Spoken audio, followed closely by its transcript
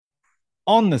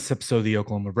On this episode of the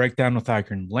Oklahoma Breakdown with Iker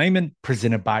and Lehman,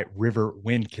 presented by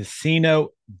Riverwind Casino,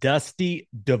 Dusty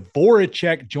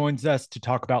Dvoracek joins us to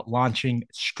talk about launching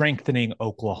Strengthening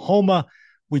Oklahoma.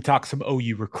 We talk some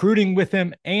OU recruiting with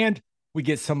him, and we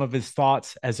get some of his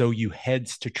thoughts as OU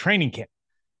heads to training camp.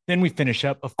 Then we finish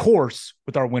up, of course,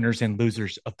 with our winners and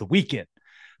losers of the weekend.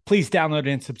 Please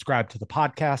download and subscribe to the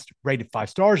podcast, rate it 5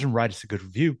 stars, and write us a good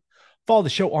review. Follow the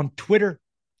show on Twitter,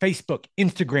 Facebook,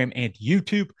 Instagram, and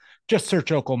YouTube. Just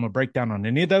search Oklahoma Breakdown on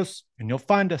any of those, and you'll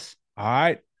find us. All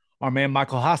right. Our man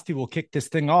Michael Hosty will kick this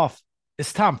thing off.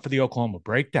 It's time for the Oklahoma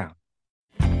Breakdown.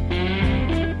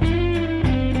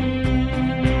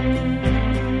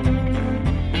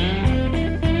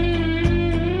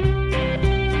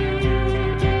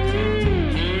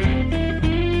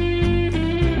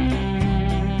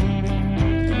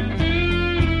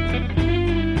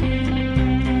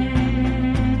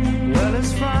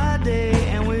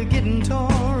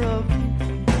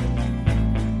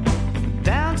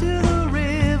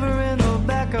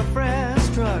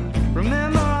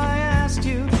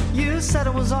 Said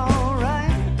it was all right.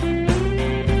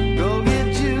 Go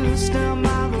get juice down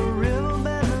by the river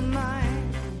bed tonight.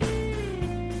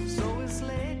 So it's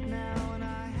late now and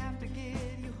I have to get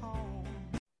you home.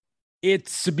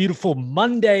 It's a beautiful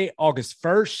Monday, August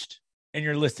 1st, and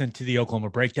you're listening to the Oklahoma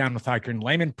Breakdown with Iker and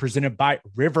Lehman, presented by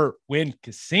Riverwind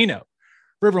Casino.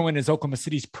 Riverwind is Oklahoma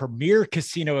City's premier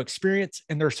casino experience,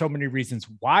 and there are so many reasons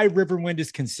why Riverwind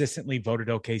is consistently voted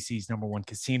OKC's #1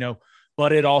 casino.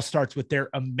 But it all starts with their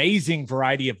amazing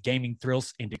variety of gaming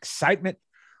thrills and excitement.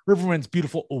 Riverwind's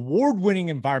beautiful award-winning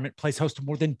environment plays host to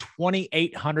more than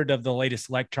 2,800 of the latest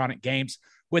electronic games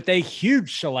with a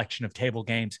huge selection of table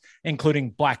games, including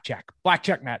blackjack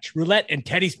match, roulette, and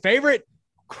Teddy's favorite,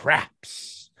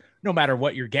 craps. No matter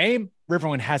what your game,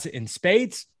 Riverwind has it in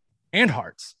spades and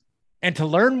hearts. And to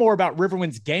learn more about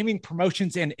Riverwind's gaming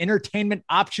promotions and entertainment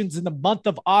options in the month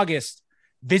of August,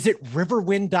 visit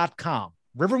riverwind.com.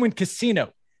 Riverwind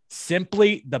Casino,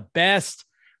 simply the best.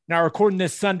 Now, recording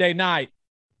this Sunday night,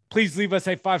 please leave us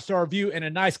a 5-star review and a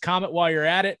nice comment while you're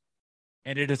at it.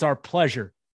 And it is our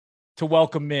pleasure to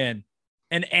welcome in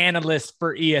an analyst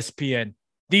for ESPN,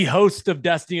 the host of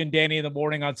Dusty and Danny in the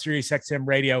Morning on SiriusXM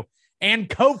Radio, and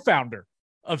co-founder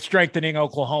of Strengthening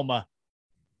Oklahoma,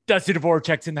 Dusty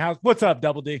Dvoracek's in the house. What's up,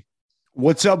 Double D?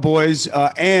 What's up, boys?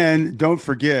 And don't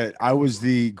forget, I was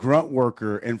the grunt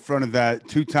worker in front of that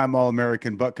 2-time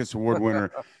All-American Butkus Award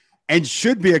winner and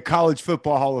should be a college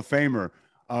football Hall of Famer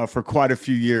for quite a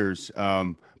few years.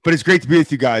 But it's great to be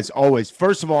with you guys always.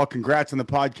 First of all, congrats on the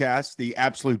podcast, the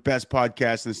absolute best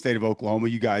podcast in the state of Oklahoma.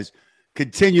 You guys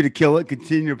continue to kill it,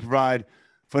 continue to provide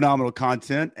phenomenal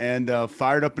content, and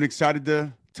fired up and excited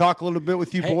to talk a little bit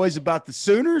with you boys about the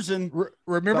Sooners. And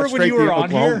remember when you were on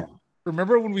here?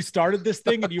 Remember when we started this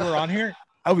thing and you were on here?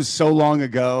 I was so long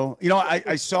ago. You know,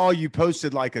 I saw you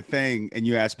posted like a thing and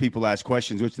you asked people to ask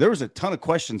questions, which there was a ton of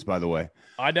questions, by the way.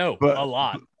 I know, a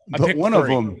lot. But one of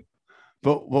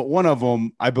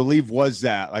them, I believe, was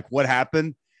that, like, what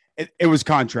happened? It was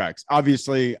contracts.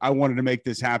 Obviously, I wanted to make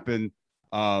this happen.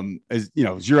 As you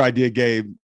know, it was your idea,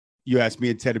 Gabe. You asked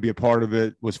me and Ted to be a part of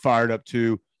it, was fired up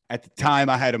to. At the time,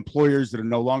 I had employers that are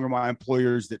no longer my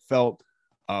employers that felt,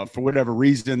 for whatever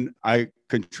reason, I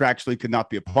contractually could not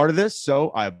be a part of this,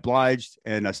 so I obliged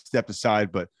and I stepped aside.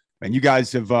 But man, you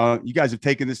guys have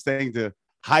taken this thing to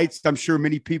heights I'm sure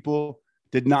many people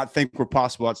did not think were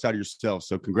possible outside of yourself.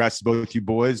 So congrats to both you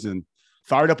boys, and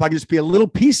fired up I can just be a little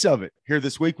piece of it here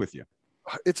this week with you.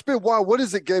 It's been wild. What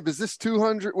is it, Gabe? Is this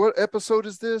 200? What episode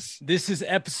is this? This is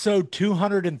episode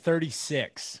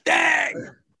 236.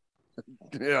 Dang.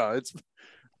 Yeah, it's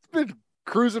been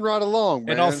cruising right along,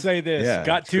 man. And I'll say this,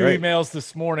 got 2 emails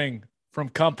this morning from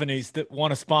companies that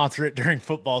want to sponsor it during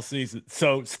football season.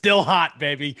 So still hot,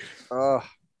 baby.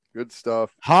 Good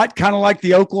stuff. Hot, kind of like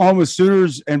the Oklahoma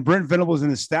Sooners and Brent Venables and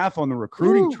his staff on the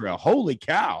recruiting trail. Holy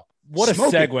cow. What a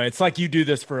segue. It's like you do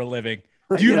this for a living.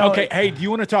 Do you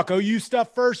want to talk OU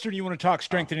stuff first, or do you want to talk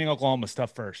Strengthening Oklahoma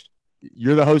stuff first?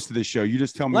 You're the host of this show. You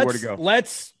just tell me where to go.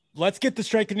 Let's get the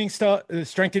Strengthening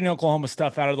Oklahoma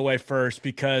stuff out of the way first,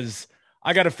 because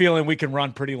I got a feeling we can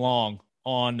run pretty long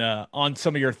on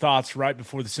some of your thoughts right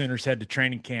before the Sooners head to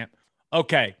training camp.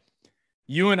 Okay.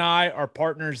 You and I are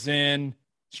partners in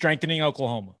Strengthening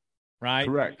Oklahoma, right?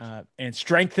 Correct. And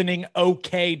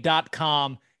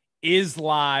strengtheningok.com is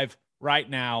live right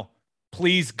now.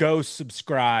 Please go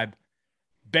subscribe.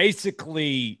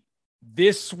 Basically,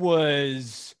 this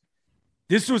was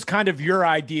kind of your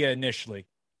idea initially.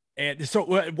 And so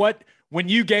when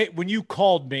you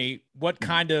called me, what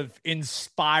kind of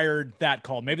inspired that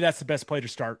call? Maybe that's the best place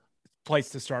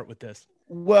to start with this.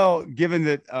 Well, given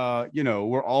that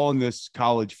we're all in this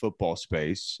college football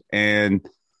space and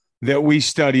that we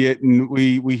study it and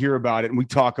we hear about it and we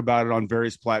talk about it on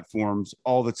various platforms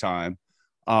all the time.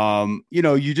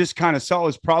 You just kind of saw it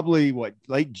was probably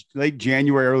late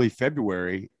January, early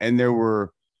February, and there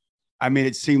were,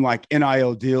 it seemed like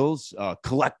NIL deals,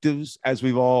 collectives, as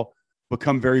we've all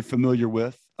become very familiar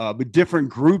with, but different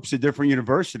groups at different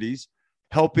universities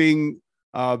helping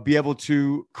be able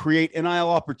to create NIL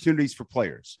opportunities for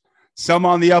players. Some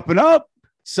on the up and up,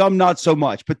 some not so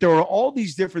much. But there are all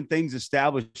these different things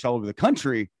established all over the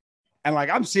country. And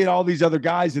I'm seeing all these other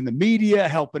guys in the media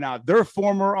helping out their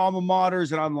former alma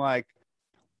maters. And I'm like,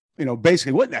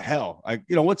 basically, what the hell?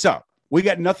 What's up? We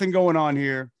got nothing going on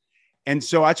here. And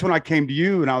so that's when I came to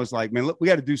you and I was like, man, look, we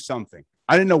got to do something.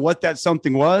 I didn't know what that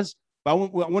something was, but I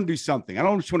want to do something. I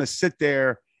don't just want to sit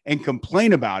there and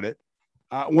complain about it.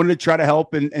 I wanted to try to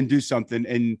help and do something.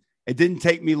 And it didn't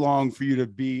take me long for you to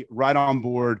be right on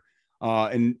board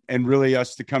and really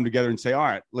us to come together and say, all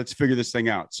right, let's figure this thing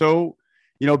out. So,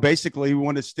 basically we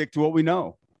want to stick to what we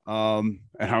know. And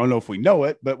I don't know if we know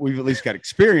it, but we've at least got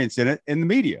experience in it in the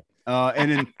media and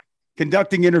in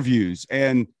conducting interviews.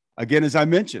 And again, as I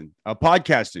mentioned,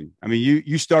 podcasting.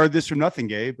 You started this from nothing,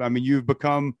 Gabe. You've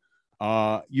become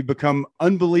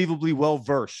unbelievably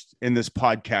well-versed in this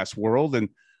podcast world. And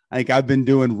I think I've been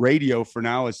doing radio for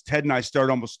now as Ted and I started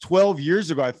almost 12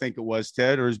 years ago. I think it was,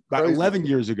 Ted, or about 11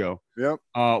 years ago. Yep.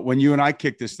 When you and I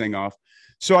kicked this thing off.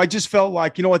 So I just felt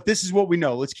like, this is what we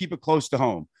know. Let's keep it close to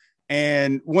home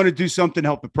and want to do something to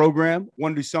help the program,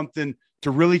 want to do something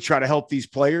to really try to help these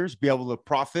players be able to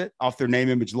profit off their name,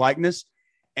 image, likeness,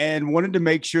 and wanted to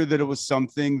make sure that it was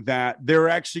something that they're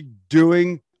actually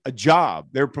doing a job.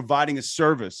 They're providing a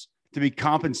service to be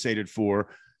compensated for,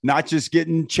 not just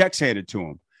getting checks handed to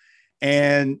them.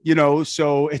 And,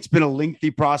 so it's been a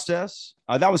lengthy process.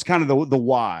 That was kind of the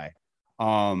why.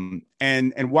 And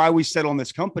why we settled on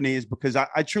this company is because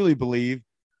I truly believe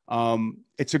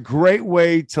it's a great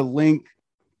way to link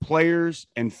players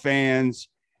and fans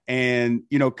and,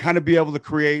 kind of be able to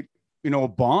create, a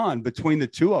bond between the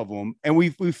two of them. And we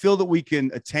feel that we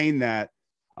can attain that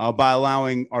by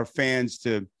allowing our fans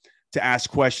to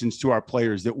ask questions to our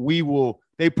players that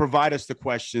they provide us the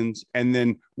questions, and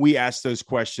then we ask those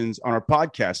questions on our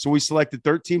podcast. So we selected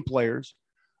 13 players,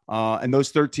 and those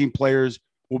 13 players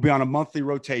will be on a monthly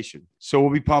rotation. So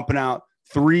we'll be pumping out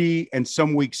 3 and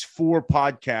some weeks 4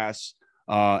 podcasts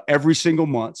every single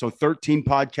month. So 13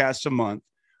 podcasts a month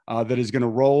that is going to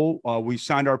roll. We've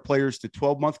signed our players to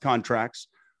 12-month contracts.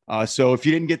 So if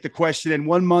you didn't get the question in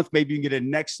 1 month, maybe you can get it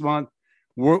next month.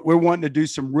 We're wanting to do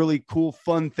some really cool,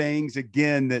 fun things,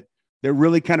 again, that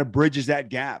really kind of bridges that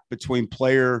gap between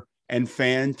player and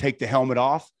fan. Take the helmet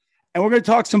off. And we're going to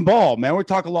talk some ball, man. We're going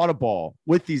to talk a lot of ball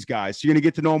with these guys. So you're going to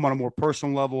get to know them on a more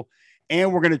personal level.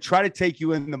 And we're going to try to take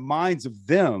you in the minds of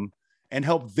them and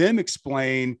help them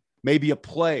explain maybe a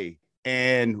play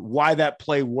and why that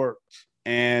play worked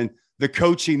and the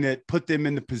coaching that put them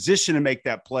in the position to make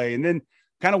that play, and then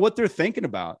kind of what they're thinking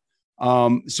about.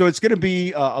 So it's going to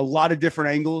be a lot of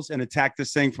different angles and attack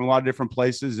this thing from a lot of different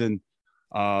places. And,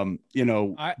 I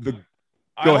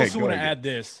go also ahead. want to add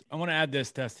this. I want to add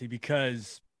this, Dusty,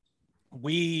 because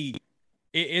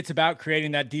it's about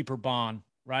creating that deeper bond,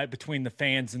 right, between the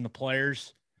fans and the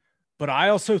players. But I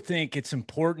also think it's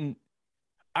important.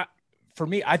 For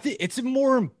me, I think it's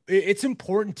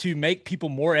important to make people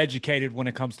more educated when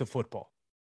it comes to football.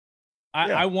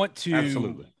 I want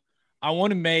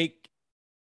to make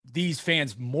these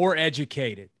fans more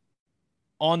educated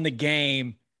on the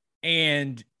game,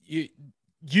 and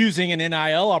using an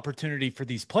NIL opportunity for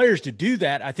these players to do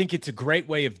that. I think it's a great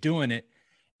way of doing it.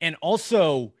 And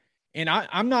also,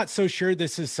 I'm not so sure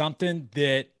this is something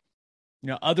that,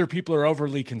 other people are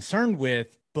overly concerned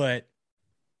with, but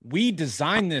we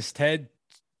designed this, Ted,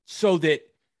 so that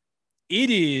it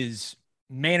is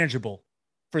manageable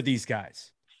for these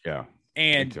guys. Yeah.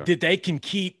 And that they can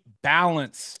keep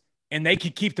balance, and they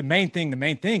can keep the main thing,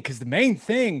 because the main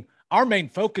thing, our main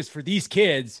focus for these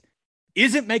kids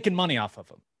isn't making money off of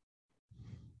them.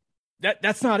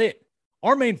 That's not it.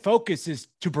 Our main focus is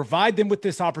to provide them with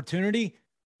this opportunity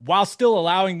while still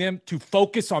allowing them to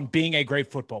focus on being a great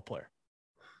football player.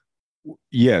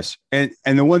 Yes. And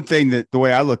the one thing that the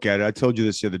way I look at it, I told you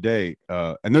this the other day,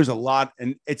 and there's a lot,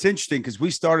 and it's interesting because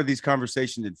we started these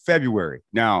conversations in February.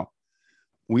 Now,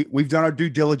 we've done our due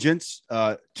diligence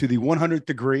to the 100th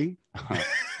degree.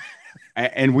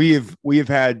 And we have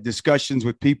had discussions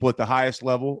with people at the highest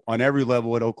level, on every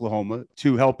level at Oklahoma,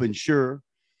 to help ensure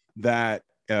that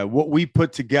what we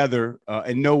put together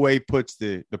in no way puts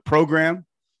the program,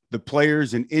 the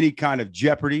players in any kind of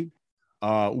jeopardy.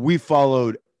 We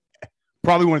followed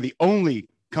probably one of the only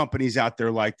companies out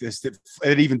there like this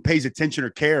that even pays attention or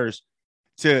cares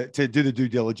to do the due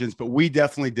diligence, but we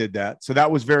definitely did that. So that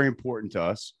was very important to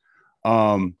us.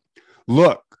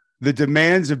 Look, the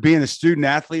demands of being a student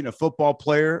athlete and a football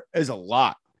player is a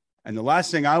lot. And the last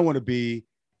thing I want to be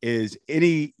is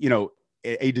a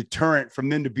deterrent from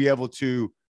them to be able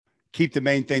to keep the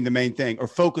main thing, or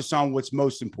focus on what's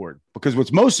most important. Because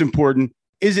what's most important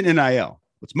isn't NIL.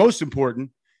 What's most important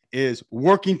is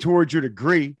working towards your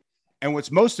degree. And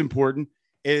what's most important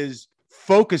is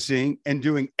focusing and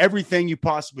doing everything you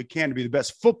possibly can to be the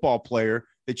best football player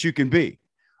that you can be.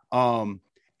 And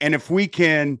if we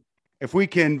can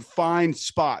find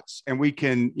spots and we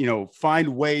can, find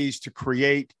ways to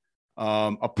create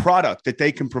a product that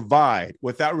they can provide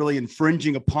without really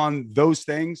infringing upon those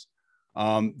things,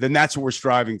 then that's what we're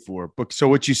striving for. But so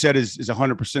what you said is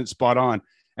 100% spot on.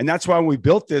 And that's why when we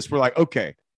built this, we're like,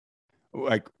 okay,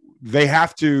 like they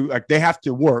have to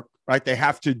work, right? They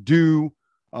have to do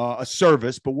a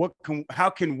service, but how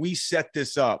can we set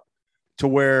this up to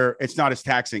where it's not as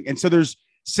taxing? And so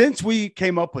since we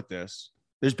came up with this,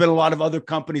 there's been a lot of other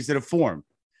companies that have formed,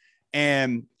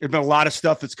 and there's been a lot of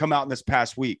stuff that's come out in this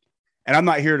past week. And I'm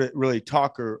not here to really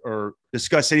talk or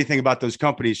discuss anything about those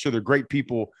companies. Sure, they're great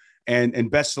people and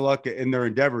best of luck in their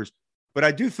endeavors. But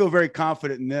I do feel very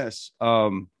confident in this.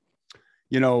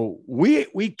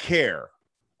 We care.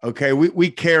 Okay.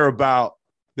 We care about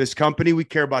this company. We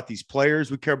care about these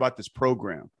players. We care about this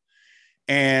program.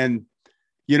 And,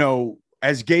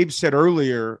 as Gabe said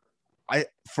earlier,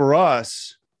 for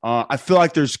us, I feel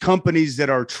like there's companies that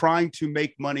are trying to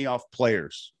make money off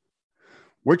players.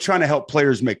 We're trying to help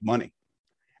players make money.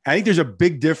 I think there's a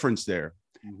big difference there.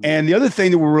 Mm-hmm. And the other thing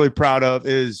that we're really proud of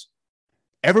is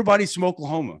everybody's from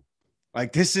Oklahoma.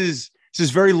 Like this is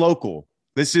very local.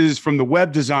 This is from the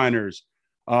web designers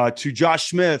to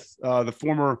Josh Smith, the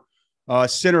former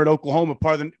center at Oklahoma,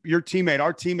 our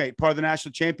teammate, part of the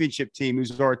national championship team,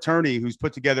 who's our attorney, who's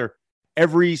put together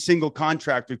every single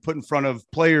contract we put in front of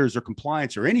players or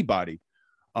compliance or anybody.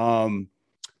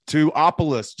 To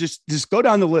Opolis, just go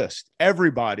down the list.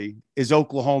 Everybody is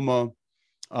Oklahoma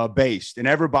based, and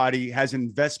everybody has an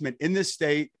investment in this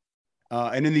state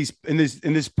and in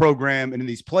this program and in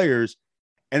these players,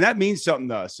 and that means something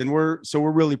to us. And we're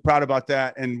really proud about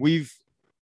that. And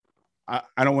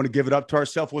I don't want to give it up to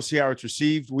ourselves. We'll see how it's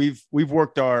received. We've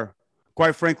worked our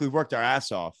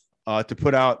ass off to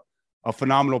put out a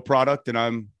phenomenal product, and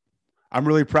I'm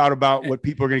really proud about what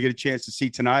people are going to get a chance to see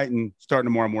tonight and starting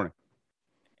tomorrow morning.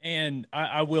 And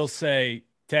I will say,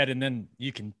 Ted, and then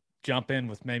you can jump in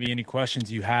with maybe any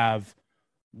questions you have.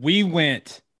 We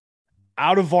went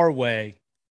out of our way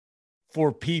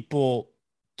for people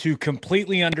to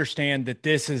completely understand that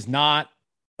this is not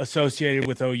associated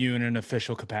with OU in an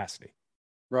official capacity.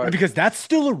 Right. Because that's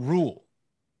still a rule.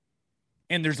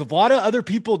 And there's a lot of other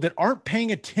people that aren't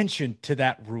paying attention to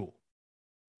that rule.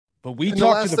 But the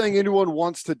last thing anyone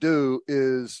wants to do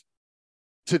is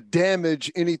to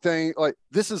damage anything. Like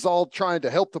this is all trying to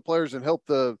help the players and help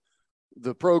the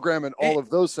program and all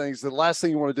of those things. The last thing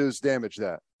you want to do is damage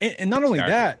that. And not only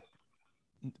that,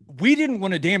 we didn't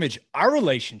want to damage our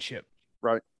relationship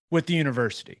with the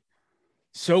university.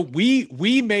 So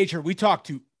we made sure we talked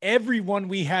to everyone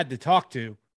we had to talk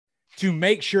to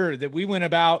make sure that we went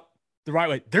about the right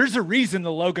way. There's a reason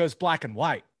the logo's black and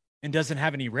white and doesn't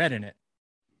have any red in it.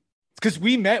 It's because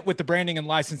we met with the branding and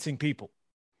licensing people.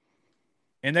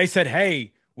 And they said,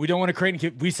 hey, we don't want to create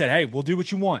any. We said, hey, we'll do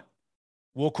what you want.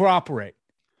 We'll cooperate.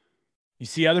 You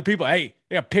see other people, hey,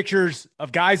 they have pictures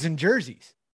of guys in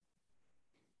jerseys.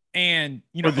 And,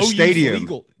 the OU's stadium.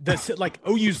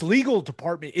 OU's legal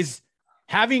department is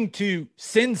having to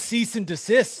send cease and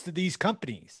desist to these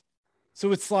companies.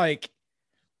 So it's like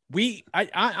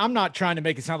I'm not trying to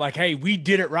make it sound like, hey, we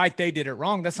did it right, they did it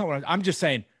wrong. That's not what I'm just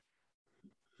saying.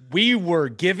 We were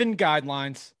given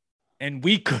guidelines, and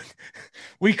we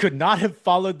could not have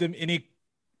followed them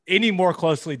any more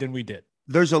closely than we did.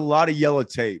 There's a lot of yellow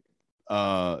tape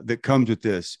that comes with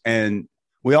this, and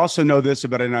we also know this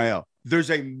about NIL.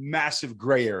 There's a massive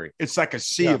gray area. It's like a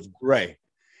sea of gray,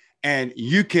 and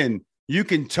you can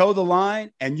toe the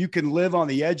line, and you can live on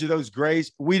the edge of those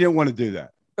grays. We didn't want to do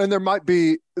that. And there might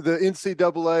be the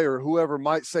NCAA or whoever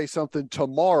might say something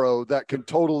tomorrow that can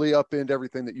totally upend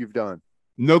everything that you've done.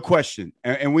 No question.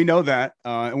 And we know that,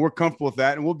 and we're comfortable with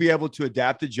that, and we'll be able to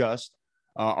adapt, adjust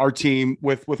our team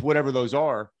with whatever those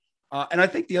are. And I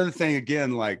think the other thing,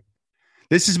 again, like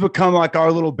this has become like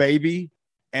our little baby,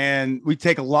 and we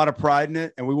take a lot of pride in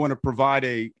it, and we want to provide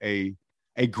a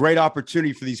great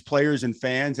opportunity for these players and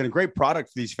fans and a great product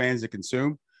for these fans to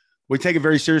consume. We take it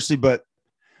very seriously, but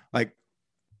like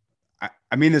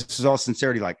I mean, this is all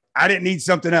sincerity. Like, I didn't need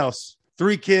something else.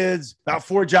 3 kids, about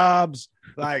 4 jobs,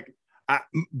 like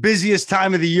busiest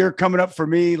time of the year coming up for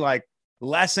me. Like, the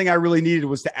last thing I really needed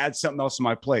was to add something else to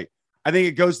my plate. I think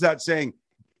it goes without saying,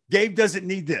 Gabe doesn't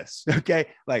need this. Okay.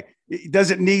 Like, he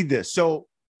doesn't need this. So,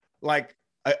 like,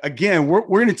 again, we're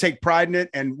going to take pride in it,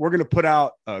 and we're going to put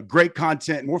out great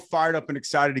content, and we're fired up and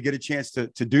excited to get a chance to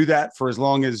do that for as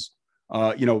long as,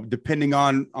 depending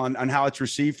on how it's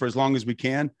received, for as long as we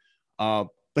can.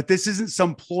 But this isn't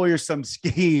some ploy or some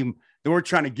scheme that we're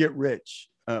trying to get rich.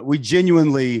 We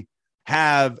genuinely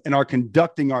have and are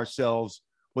conducting ourselves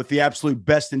with the absolute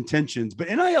best intentions, but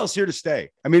NIL is here to stay.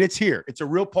 I mean, it's here. It's a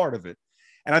real part of it.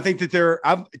 And I think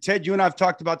that Ted, you and I have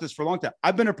talked about this for a long time.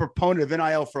 I've been a proponent of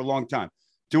NIL for a long time.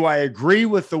 Do I agree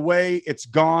with the way it's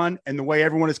gone and the way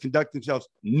everyone is conducting themselves?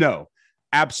 No,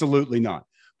 absolutely not.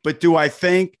 But do I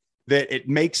think that it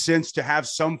makes sense to have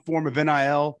some form of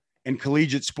NIL in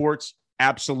collegiate sports?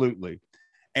 Absolutely.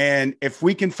 And if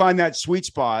we can find that sweet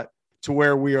spot to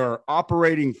where we are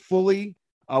operating fully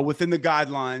within the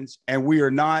guidelines, and we are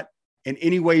not in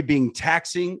any way being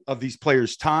taxing of these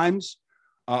players' times,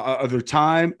 of their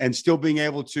time, and still being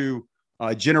able to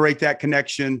generate that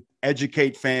connection,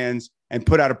 educate fans, and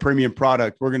put out a premium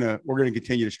product, we're gonna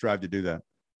continue to strive to do that.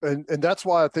 And that's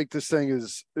why I think this thing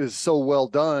is so well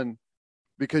done,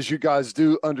 because you guys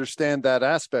do understand that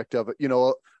aspect of it. You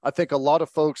know, I think a lot of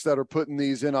folks that are putting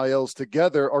these NILs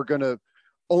together are going to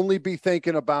only be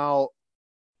thinking about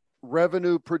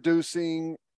revenue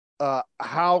producing.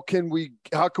 How can we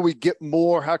get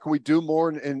more? How can we do more?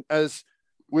 And as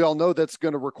we all know, that's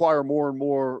going to require more and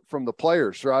more from the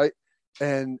players, right?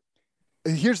 And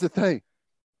here's the thing.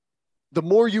 The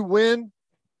more you win,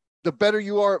 the better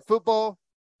you are at football,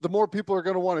 the more people are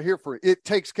going to want to hear from you. It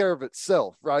takes care of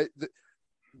itself, right?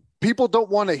 People don't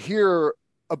want to hear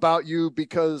about you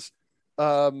because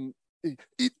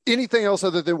anything else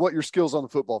other than what your skills on the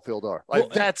football field are.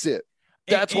 Like, that's it.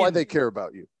 That's why they care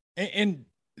about you. And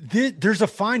there's a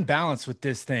fine balance with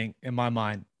this thing in my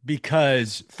mind,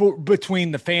 because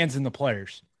between the fans and the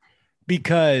players,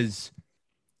 because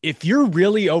if you're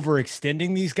really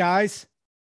overextending these guys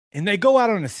and they go out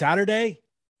on a Saturday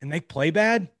and they play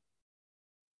bad,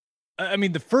 I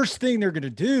mean, the first thing they're going to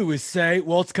do is say,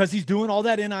 well, it's because he's doing all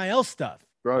that NIL stuff.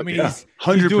 Right. I mean, Yeah,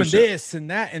 he's doing this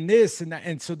and that and this and that.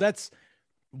 And so that's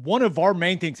one of our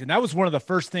main things. And that was one of the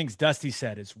first things Dusty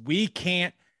said, is we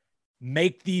can't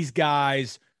make these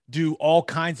guys do all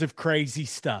kinds of crazy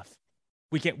stuff.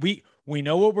 We can't, we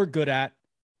know what we're good at.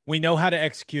 We know how to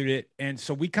execute it. And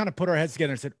so we kind of put our heads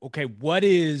together and said, okay, what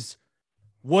is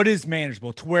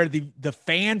manageable to where the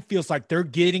fan feels like they're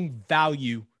getting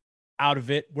value out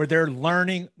of it, where they're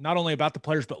learning not only about the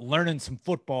players, but learning some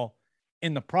football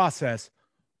in the process,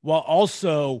 while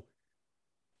also,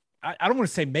 I don't want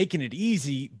to say making it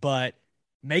easy, but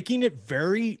making it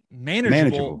very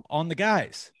manageable on the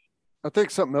guys. I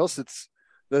think something else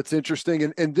that's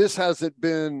interesting, and this hasn't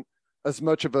been as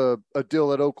much of a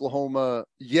deal at Oklahoma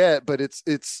yet, but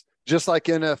it's just like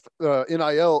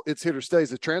NIL, it's here to stay,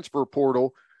 as a transfer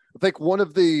portal. I think one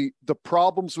of the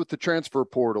problems with the transfer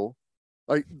portal,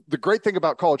 like, the great thing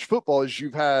about college football is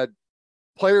you've had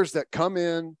players that come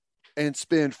in and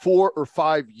spend 4 or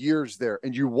 5 years there,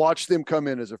 and you watch them come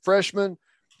in as a freshman,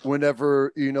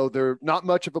 whenever, you know, they're not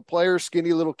much of a player,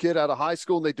 skinny little kid out of high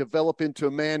school, and they develop into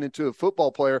a man, into a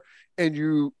football player, and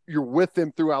you're with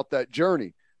them throughout that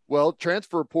journey. Well,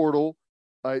 transfer portal,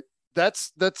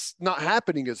 that's not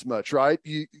happening as much, right?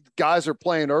 Guys are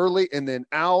playing early and then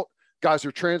out. Guys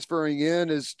are transferring in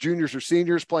as juniors or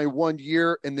seniors, playing 1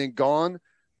 year and then gone.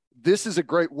 This is a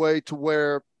great way to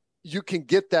where you can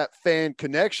get that fan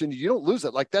connection. You don't lose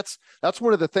it. Like, that's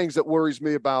one of the things that worries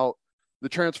me about the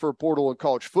transfer portal in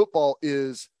college football,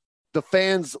 is the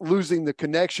fans losing the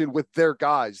connection with their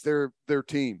guys, their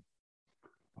team.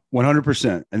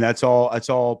 100%. And that's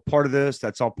all part of this.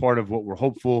 That's all part of what we're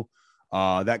hopeful,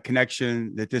 that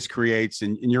connection that this creates.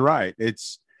 And you're right.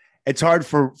 It's hard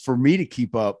for me to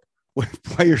keep up with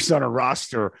players on a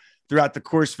roster throughout the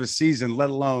course of a season, let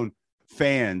alone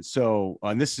fans. So,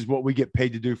 and this is what we get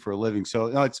paid to do for a living. So,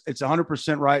 no, it's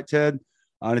 100% right, Ted.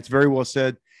 And it's very well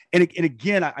said. And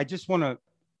again, I just want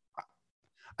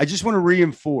to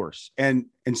reinforce, and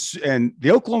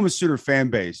the Oklahoma Sooner fan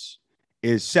base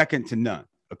is second to none.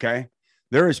 Okay.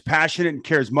 They're as passionate and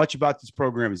care as much about this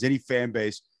program as any fan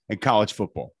base in college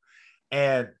football.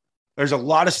 And there's a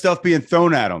lot of stuff being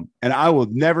thrown at them. And I will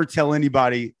never tell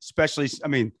anybody, especially, I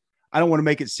mean, I don't want to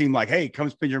make it seem like, hey, come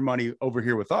spend your money over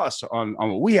here with us on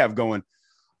what we have going.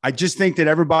 I just think that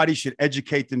everybody should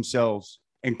educate themselves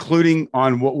including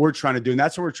on what we're trying to do. And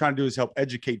that's what we're trying to do is help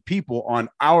educate people on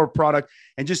our product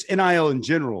and just NIL in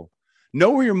general.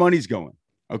 Know where your money's going.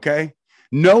 Okay.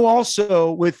 Know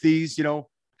also with these,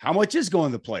 how much is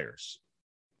going to the players?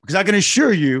 Because I can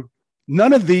assure you,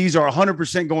 none of these are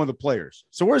 100% going to the players.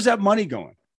 So where's that money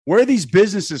going? Where are these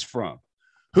businesses from?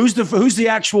 Who's the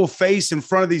actual face in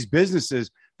front of these businesses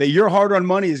that your hard-earned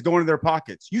money is going to their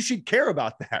pockets? You should care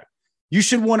about that. You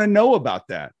should want to know about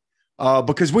that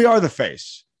because we are the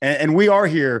face and we are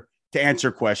here to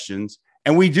answer questions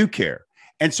and we do care.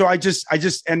 And so just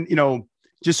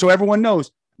so everyone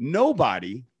knows,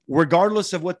 nobody,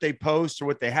 regardless of what they post or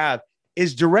what they have,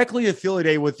 is directly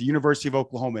affiliated with the University of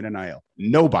Oklahoma in NIL.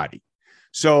 Nobody.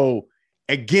 So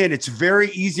again, it's very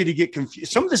easy to get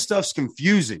confused. Some of this stuff's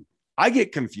confusing. I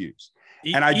get confused.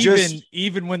 And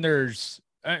even when there's,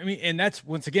 and that's,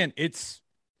 once again, it's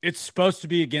supposed to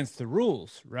be against the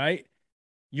rules, right?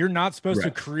 You're not supposed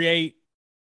to create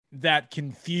that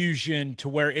confusion to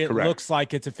where it looks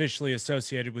like it's officially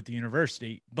associated with the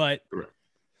university, but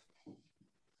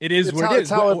it is what it is. It's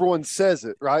how everyone says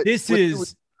it, right?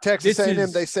 With Texas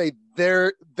A&M, they say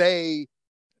they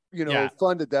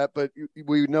funded that, but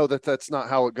we know that that's not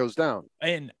how it goes down.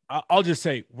 And I'll just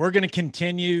say, we're going to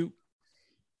continue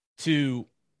to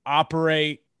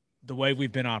operate the way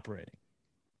we've been operating.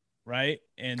 Right.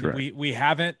 And we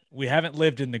haven't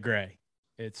lived in the gray.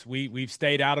 We've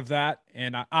stayed out of that.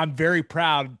 And I'm very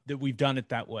proud that we've done it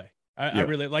that way. I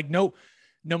really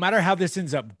no matter how this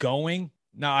ends up going.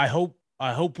 Now, I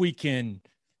hope we can,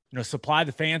 supply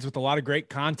the fans with a lot of great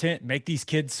content, make these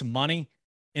kids some money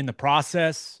in the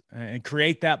process and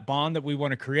create that bond that we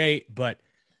want to create. But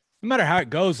no matter how it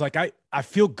goes, I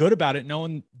feel good about it,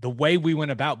 knowing the way we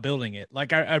went about building it.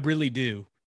 I really do.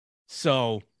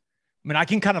 So, I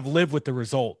can kind of live with the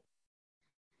result.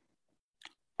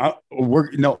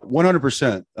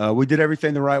 100%. We did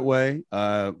everything the right way.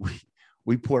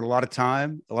 We poured a lot of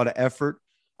time, a lot of effort,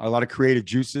 a lot of creative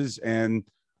juices, and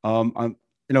I'm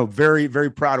very,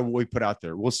 very proud of what we put out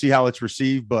there. We'll see how it's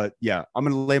received, but yeah, I'm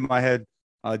going to lay my head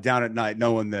down at night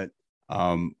knowing that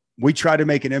we try to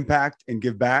make an impact and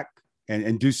give back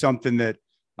and do something that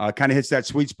kind of hits that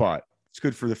sweet spot. It's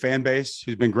good for the fan base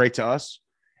who's been great to us.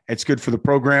 It's good for the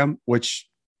program, which,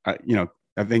 I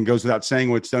think goes without saying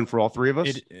what it's done for all three of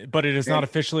us. But it is not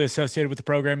officially associated with the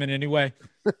program in any way.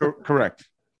 Correct.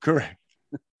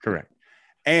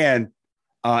 And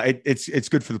it's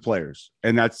good for the players.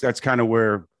 And that's kind of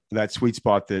where that sweet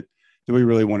spot that we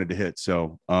really wanted to hit.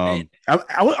 So I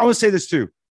would say this too.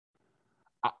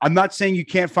 I'm not saying you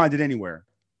can't find it anywhere.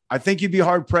 I think you'd be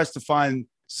hard pressed to find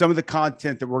some of the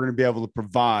content that we're going to be able to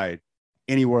provide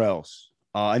anywhere else.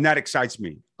 And that excites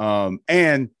me.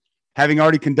 And having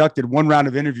already conducted one round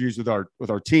of interviews with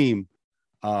our team,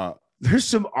 there's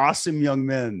some awesome young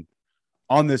men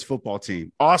on this football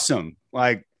team. Awesome.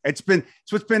 It's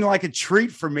been like a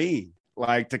treat for me,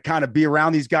 to kind of be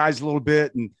around these guys a little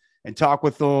bit and talk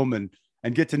with them and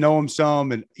get to know them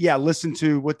some. And listen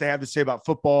to what they have to say about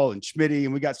football and Schmitty.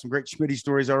 And we got some great Schmitty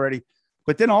stories already,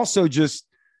 but then also just,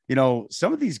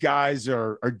 some of these guys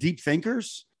are deep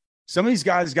thinkers. Some of these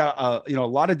guys got, a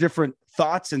lot of different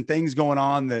thoughts and things going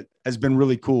on that has been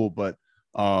really cool. But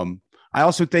I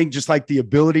also think just the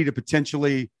ability to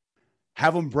potentially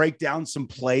have them break down some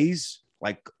plays,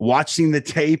 watching the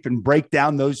tape and break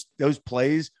down those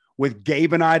plays with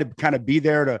Gabe and I to kind of be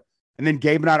there and then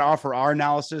Gabe and I to offer our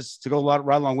analysis to go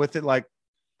right along with it.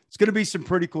 It's going to be some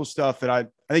pretty cool stuff that I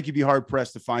think you'd be hard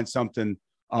pressed to find something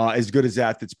as good as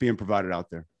that's being provided out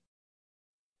there.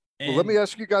 Well, let me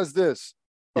ask you guys this.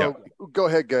 Yeah. Go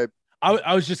ahead, Gabe.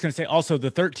 I was just going to say also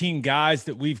the 13 guys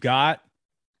that we've got,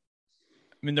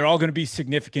 they're all going to be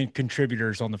significant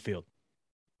contributors on the field,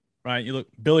 right? You look,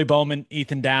 Billy Bowman,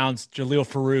 Ethan Downs, Jaleel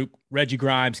Farouk, Reggie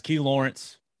Grimes, Key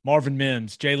Lawrence, Marvin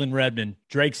Mims, Jalen Redmond,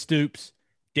 Drake Stoops,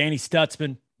 Danny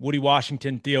Stutzman, Woody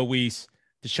Washington, Theo Weiss,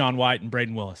 Deshaun White, and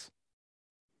Braden Willis.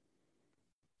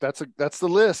 That's the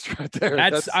list right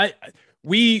there.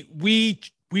 We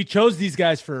chose these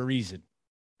guys for a reason,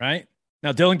 right?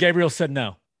 Now, Dylan Gabriel said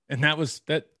no, and that was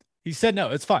that. He said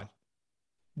no. It's fine.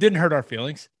 Didn't hurt our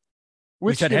feelings.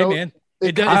 We said, hey, man.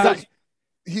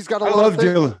 He's got a I lot love of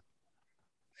things. Dylan.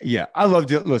 Yeah, I love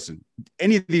Dylan. Listen,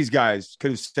 any of these guys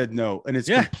could have said no, and it's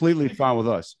completely fine with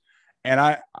us. And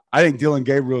I think Dylan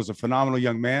Gabriel is a phenomenal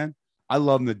young man. I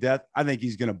love him to death. I think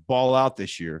he's going to ball out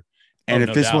this year. And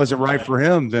if this wasn't right for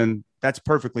him, then that's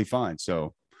perfectly fine.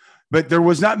 So, but there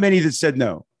was not many that said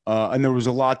no, and there was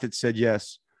a lot that said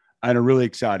yes. And I'm really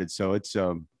excited. So it's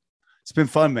been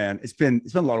fun, man. It's been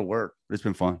a lot of work, but it's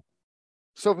been fun.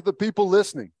 So for the people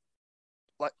listening,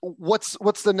 like what's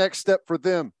the next step for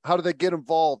them? How do they get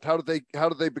involved? How do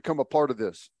they become a part of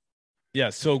this?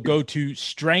 Yeah. So go to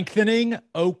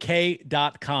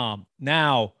strengtheningok.com.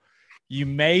 Now, it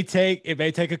may take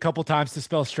a couple times to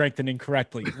spell strengthening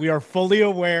correctly. We are fully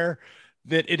aware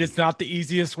that it is not the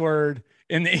easiest word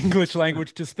in the English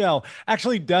language to spell.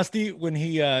 Actually, Dusty, when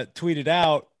he tweeted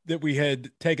out that we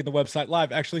had taken the website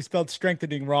live, actually spelled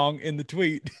strengthening wrong in the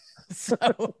tweet. So,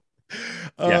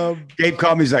 Gabe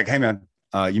called me. He's like, "Hey man,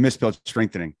 you misspelled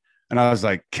strengthening," and I was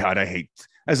like, "God, I hate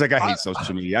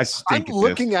social media. I stink I'm at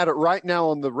looking this." at it right now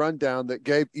on the rundown that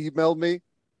Gabe emailed me,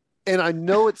 and I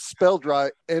know it's spelled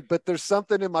right, but there's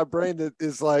something in my brain that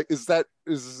is like, is that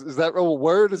a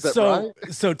word? Is that right?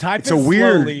 So type It's it a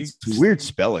slowly. weird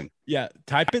spelling. Yeah,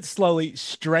 type it slowly,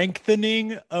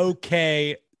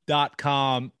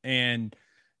 strengtheningok.com. And,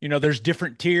 there's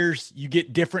different tiers. You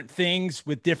get different things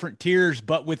with different tiers,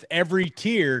 but with every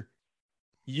tier,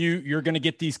 you're going to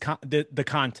get the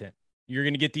content. You're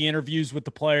going to get the interviews with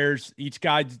the players. Each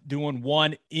guy's doing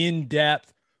one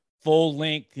in-depth, full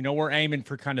length. We're aiming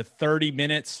for kind of 30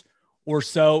 minutes or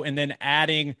so, and then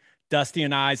adding Dusty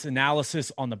and I's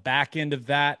analysis on the back end of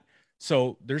that.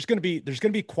 So there's going to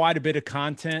be quite a bit of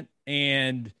content,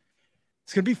 and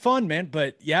it's going to be fun, man.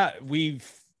 But yeah,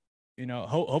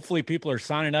 hopefully people are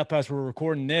signing up as we're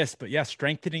recording this, but yeah,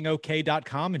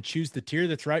 strengtheningok.com and choose the tier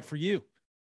that's right for you.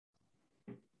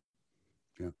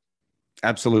 Yeah,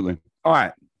 absolutely. All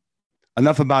right.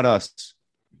 Enough about us.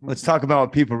 Let's talk about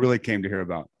what people really came to hear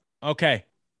about. Okay.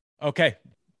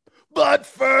 But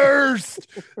first,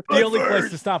 the only place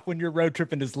to stop when you're road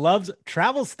tripping is Love's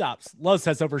Travel Stops. Love's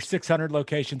has over 600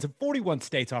 locations in 41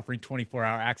 states, offering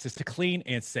 24-hour access to clean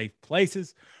and safe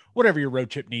places. Whatever your road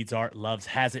trip needs are, Love's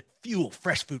has it. Fuel,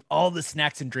 fresh food, all the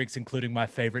snacks and drinks, including my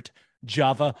favorite,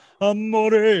 Java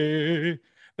Amore.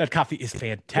 That coffee is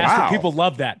fantastic. Wow. People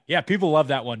love that. Yeah, people love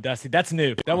that one, Dusty. That's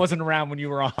new. That wasn't around when you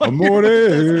were on.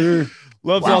 Amore.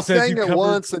 Love's Wow, also sang it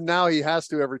once, and now he has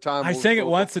to every time. I sang it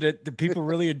once, and the people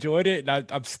really enjoyed it,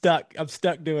 and I'm stuck. I'm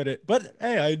stuck doing it. But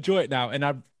hey, I enjoy it now, and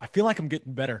I feel like I'm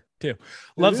getting better too.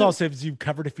 Love's also has you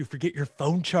covered if you forget your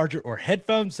phone charger or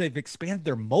headphones. They've expanded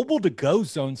their mobile to go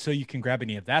zone so you can grab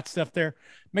any of that stuff there.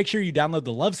 Make sure you download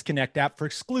the Love's Connect app for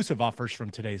exclusive offers from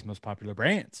today's most popular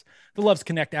brands. The Love's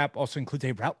Connect app also includes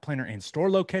a route planner and store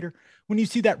locator. When you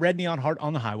see that red neon heart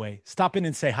on the highway, stop in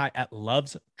and say hi at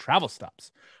Love's Travel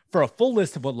Stops. For a full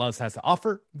list of what Love's has to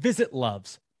offer, visit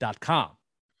loves.com.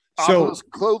 Opolis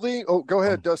Clothing. Oh, go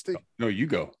ahead, Dusty. No, you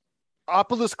go.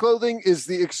 Opolis Clothing is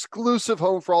the exclusive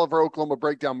home for all of our Oklahoma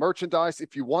Breakdown merchandise.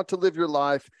 If you want to live your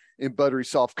life in buttery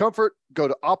soft comfort, go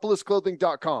to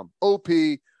opolisclothing.com.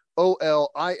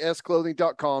 OPOLIS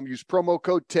clothing.com. Use promo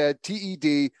code TED,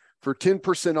 TED, for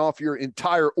 10% off your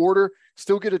entire order.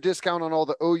 Still get a discount on all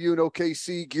the OU and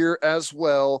OKC gear as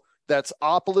well. That's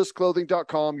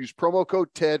opolisclothing.com. Use promo code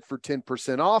TED for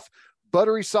 10% off.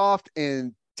 Buttery soft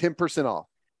and 10% off.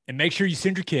 And make sure you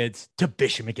send your kids to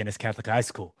Bishop McGinnis Catholic High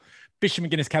School. Bishop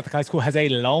McGinnis Catholic High School has a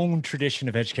long tradition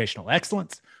of educational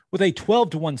excellence. With a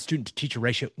 12-to-1 student-to-teacher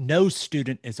ratio, no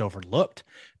student is overlooked.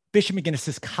 Bishop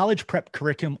McGinnis's college prep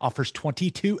curriculum offers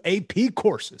 22 AP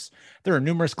courses. There are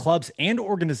numerous clubs and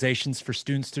organizations for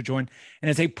students to join. And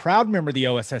as a proud member of the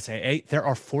OSSAA, there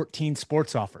are 14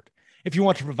 sports offered. If you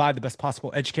want to provide the best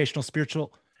possible educational,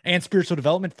 spiritual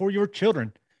development for your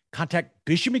children, contact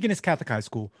Bishop McGinnis Catholic High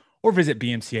School or visit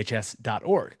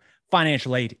bmchs.org.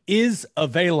 Financial aid is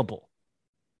available.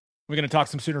 We're going to talk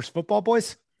some Sooners football,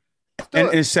 boys? And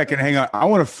in a second, hang on. I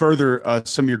want to further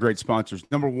some of your great sponsors.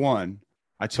 Number one,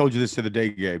 I told you this the other day,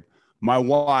 Gabe. My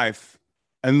wife,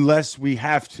 unless we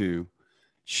have to,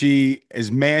 she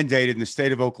is mandated in the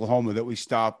state of Oklahoma that we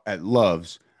stop at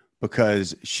Love's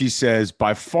because she says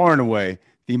by far and away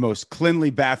the most cleanly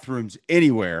bathrooms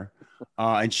anywhere.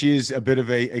 And she is a bit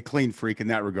of a clean freak in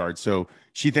that regard. So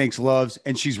she thinks Love's,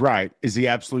 and she's right, is the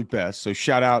absolute best. So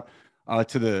shout out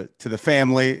to the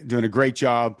family, doing a great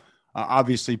job,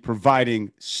 obviously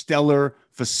providing stellar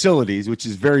facilities, which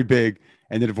is very big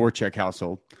in the Dvoracek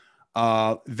household.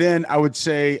 Then I would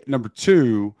say number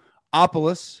two,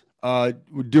 Opolis.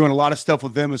 We're doing a lot of stuff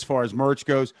with them as far as merch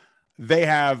goes. They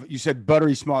have, you said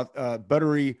buttery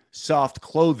soft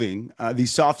clothing, the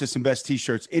softest and best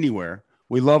t-shirts anywhere.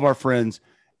 We love our friends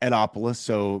at Opolis,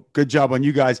 so good job on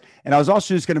you guys. And I was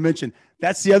also just going to mention,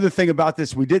 that's the other thing about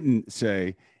this we didn't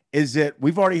say, is that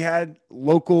we've already had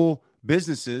local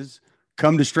businesses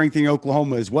come to Strengthening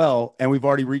Oklahoma as well, and we've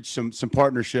already reached some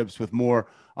partnerships with more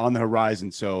on the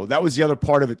horizon. So that was the other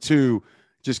part of it too,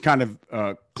 just kind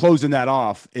of closing that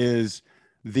off, is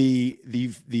the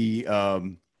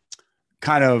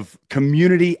kind of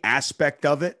community aspect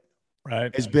of it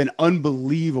Right. has been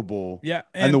unbelievable. Yeah.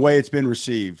 And the way it's been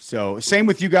received. So same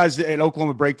with you guys at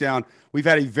Oklahoma Breakdown. We've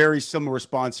had a very similar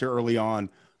response here early on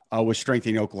with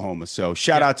Strengthening Oklahoma. So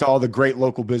shout out to all the great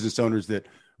local business owners that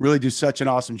really do such an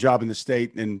awesome job in the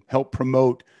state and help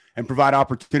promote and provide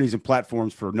opportunities and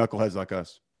platforms for knuckleheads like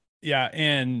us. Yeah.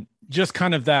 And just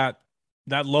kind of that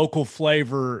local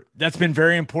flavor, that's been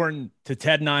very important to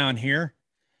Ted and I on here.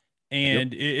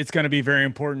 And it's going to be very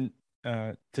important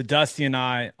to Dusty and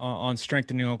I on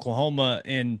Strengthening Oklahoma.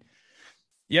 And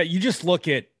yeah, you just look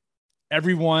at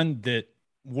everyone that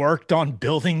worked on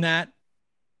building that.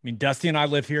 I mean, Dusty and I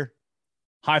live here.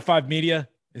 High Five Media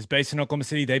is based in Oklahoma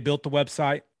City. They built the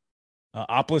website.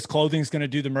 Opolis Clothing is going to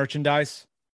do the merchandise.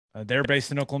 They're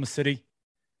based in Oklahoma City.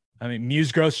 I mean,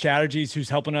 Muse Growth Strategies, who's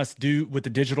helping us do with the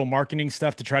digital marketing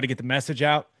stuff to try to get the message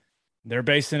out. They're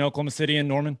based in Oklahoma City and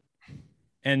Norman.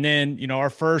 And then, our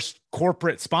first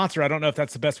corporate sponsor, I don't know if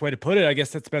that's the best way to put it. I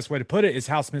guess that's the best way to put it, is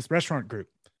Hal Smith's Restaurant Group.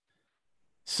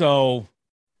 So,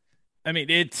 I mean,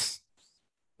 it's,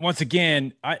 once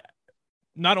again,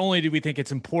 not only do we think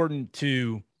it's important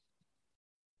to,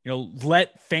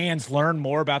 let fans learn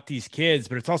more about these kids,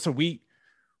 but it's also, we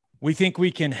think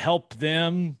we can help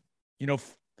them,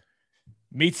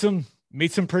 meet some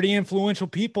pretty influential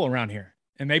people around here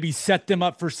and maybe set them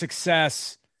up for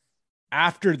success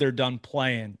after they're done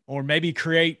playing, or maybe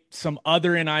create some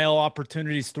other NIL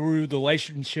opportunities through the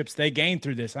relationships they gain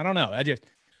through this. I don't know.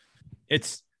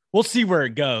 We'll see where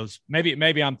it goes.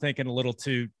 Maybe I'm thinking a little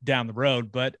too down the road,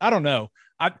 but I don't know.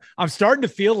 I'm starting to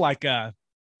feel like a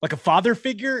father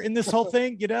figure in this whole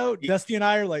thing. Dusty and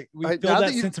I are like, we feel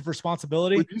that sense of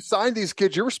responsibility. When you sign these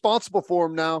kids, you're responsible for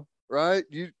them now, right?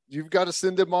 You've got to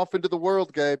send them off into the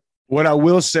world, Gabe. What I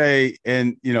will say,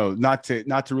 and not to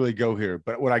really go here,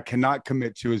 but what I cannot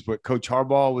commit to is what Coach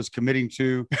Harbaugh was committing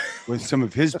to with some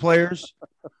of his players.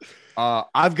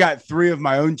 I've got 3 of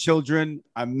my own children.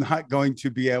 I'm not going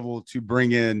to be able to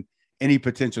bring in any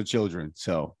potential children.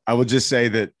 So I will just say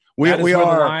that we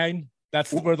are.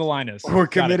 That's where the line is. We're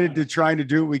committed to trying to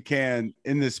do what we can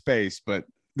in this space, but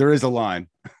there is a line.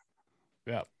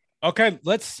 Yeah. Okay.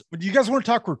 Do you guys want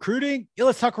to talk recruiting? Yeah,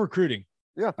 let's talk recruiting.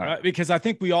 Yeah. Because I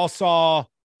think we all saw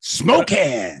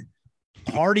Smoking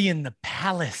Party in the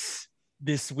Palace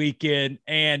this weekend.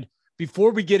 And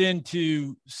before we get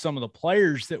into some of the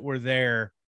players that were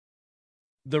there,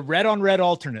 the red on red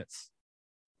alternates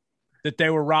that they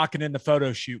were rocking in the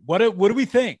photo shoot. What do we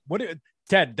think?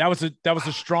 Ted, that was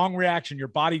a strong reaction. Your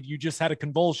body, you just had a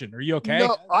convulsion. Are you okay?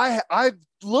 No, I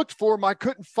looked for them. I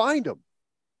couldn't find them.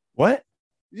 What?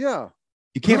 Yeah.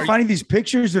 You can't find these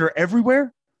pictures that are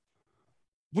everywhere?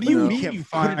 What do you mean can't you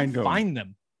couldn't find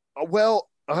them? Well,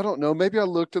 I don't know. Maybe I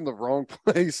looked in the wrong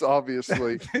place,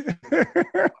 obviously.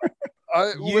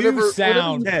 You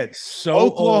sound so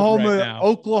Oklahoma, old right now.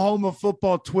 Oklahoma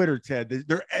football Twitter, Ted.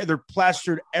 They're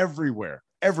plastered everywhere.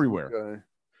 Okay.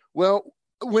 Well,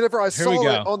 whenever I saw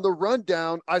it on the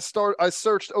rundown, I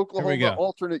searched Oklahoma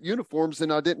alternate uniforms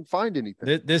and I didn't find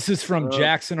anything. This is from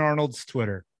Jackson Arnold's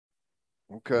Twitter.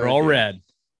 Okay. They're all red.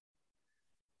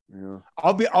 Yeah.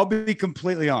 I'll be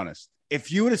completely honest. If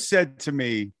you would have said to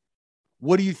me,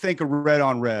 what do you think of red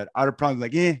on red? I'd have probably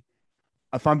been like,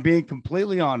 if I'm being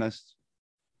completely honest,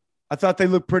 I thought they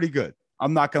looked pretty good.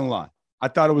 I'm not going to lie. I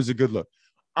thought it was a good look.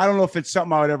 I don't know if it's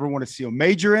something I would ever want to see a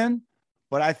major in,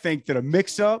 but I think that a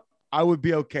mix up, I would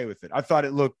be okay with it.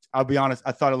 I'll be honest,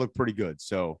 I thought it looked pretty good.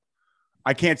 So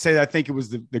I can't say that I think it was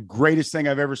the greatest thing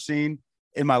I've ever seen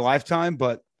in my lifetime,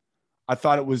 but I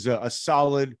thought it was a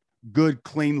solid, good,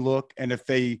 clean look. And if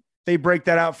they break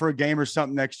that out for a game or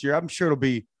something next year, I'm sure it'll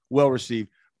be well received.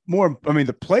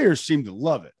 The players seem to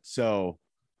love it. So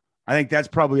I think that's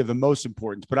probably of the most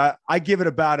importance. But I give it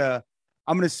I'm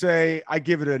going to say I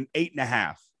give it an 8.5.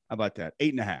 How about that?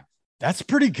 8.5. That's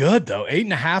pretty good, though.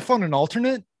 8.5 on an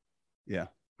alternate? Yeah.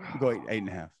 I'll go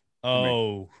 8.5.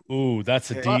 Oh, ooh,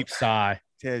 that's a deep sigh.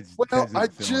 Ted's I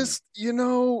just,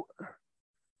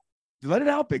 let it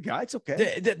out, big guy. It's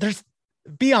okay.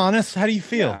 Be honest. How do you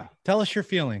feel? Yeah. Tell us your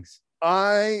feelings.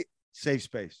 Safe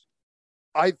space.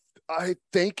 I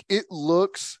think it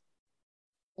looks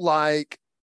like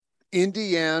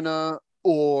Indiana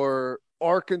or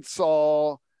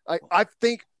Arkansas. I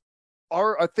think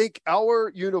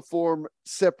our uniform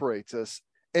separates us,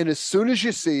 and as soon as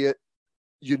you see it,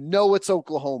 it's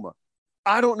Oklahoma.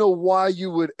 I don't know why you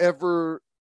would ever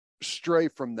stray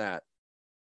from that.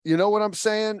 You know what I'm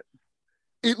saying?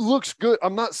 It looks good.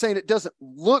 I'm not saying it doesn't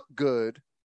look good,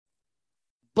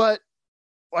 but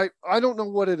I don't know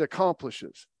what it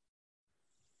accomplishes.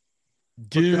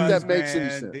 Dude, if that makes any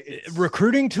sense.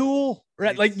 Recruiting tool,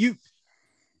 right? Like you.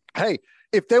 Hey,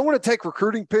 if they want to take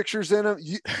recruiting pictures in them,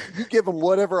 you give them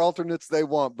whatever alternates they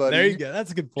want. But there you go.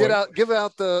 That's a good point. Give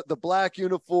out the black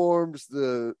uniforms,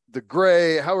 the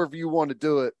gray, however you want to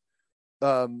do it.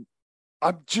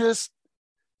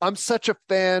 I'm such a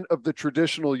fan of the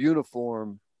traditional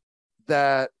uniform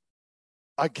that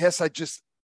I guess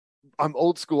I'm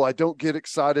old school. I don't get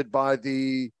excited by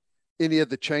any of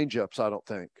the change-ups, I don't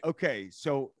think. Okay,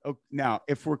 so now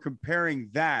if we're comparing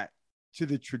that to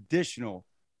the traditional,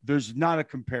 there's not a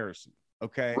comparison.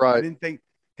 Okay, right? I didn't think,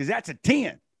 because that's a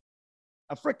 10,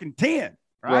 a freaking 10,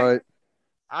 right?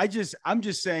 I'm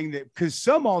just saying that because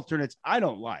some alternates I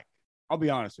don't like. I'll be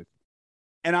honest with you.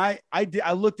 And I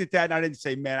looked at that and I didn't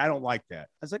say, man, I don't like that.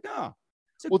 I was like, oh.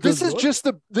 Well, this is just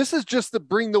the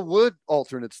bring the wood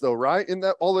alternates, though, right? Isn't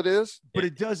that all it is? But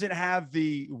it doesn't have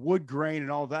the wood grain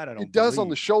and all that. It does on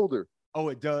the shoulder. Oh,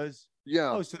 it does.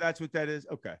 Yeah. Oh, so that's what that is.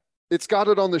 Okay. It's got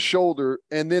it on the shoulder,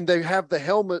 and then they have the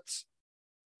helmets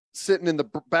sitting in the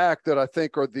back that I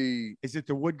think are the. Is it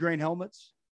the wood grain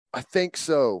helmets? I think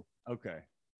so. Okay.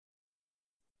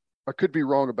 I could be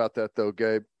wrong about that, though,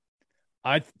 Gabe.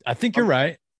 I think you're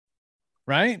right.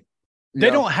 Right? Yeah.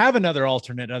 They don't have another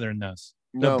alternate other than those.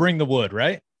 No. Bring the wood,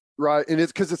 right? Right. And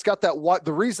it's because it's got that white.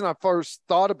 The reason I first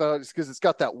thought about it is because it's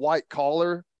got that white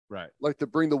collar. Right. Like to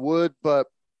bring the wood. But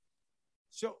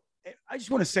so I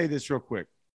just want to say this real quick.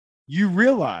 You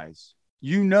realize,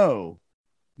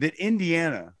 that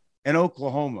Indiana and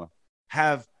Oklahoma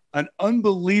have an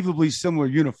unbelievably similar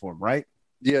uniform, right?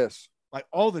 Yes. Like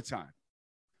all the time.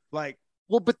 Like,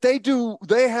 well, but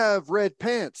they have red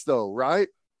pants though, right?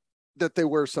 That they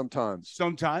wear sometimes.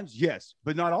 Sometimes, yes,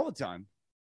 but not all the time.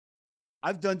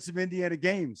 I've done some Indiana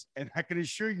games, and I can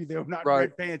assure you they were not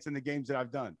red pants in the games that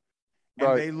I've done.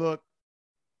 And they look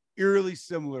eerily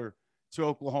similar to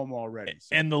Oklahoma already.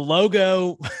 So. And the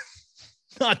logo,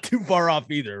 not too far off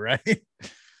either, right?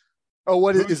 Oh,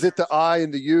 what is it? The I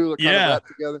and the U kind of wrapped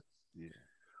together? Yeah.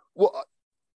 Well,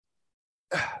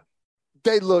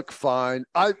 they look fine.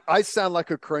 I sound like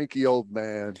a cranky old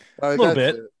man. A little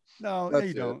bit. No,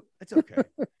 you don't. It's okay.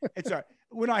 It's all right.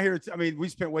 We're not here. We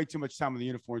spent way too much time on the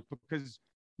uniforms because,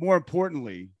 more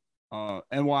importantly,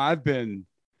 and while I've been,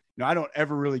 I don't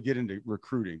ever really get into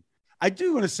recruiting. I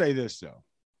do want to say this though.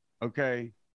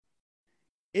 Okay,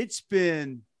 it's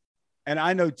been, and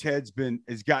I know Ted's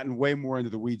has gotten way more into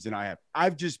the weeds than I have.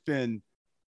 I've just been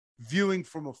viewing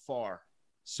from afar,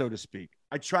 so to speak.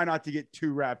 I try not to get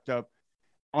too wrapped up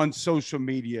on social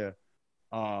media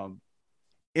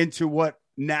into what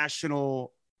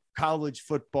national college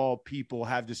football people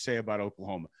have to say about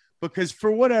Oklahoma, because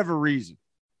for whatever reason,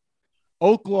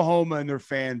 Oklahoma and their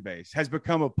fan base has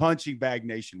become a punching bag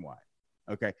nationwide.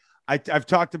 Okay. I've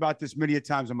talked about this many a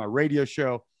times on my radio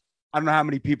show. I don't know how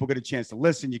many people get a chance to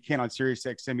listen. You can on Sirius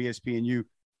XM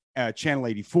ESPNU, channel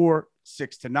 84,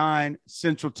 6 to 9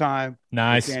 Central Time.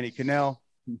 Nice. With Danny Cannell.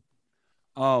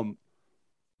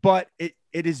 But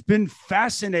it has been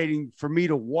fascinating for me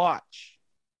to watch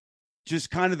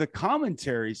just kind of the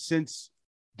commentary since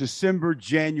December,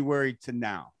 January to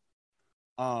now.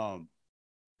 I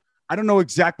don't know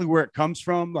exactly where it comes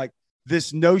from. Like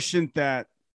this notion that,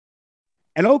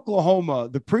 and Oklahoma,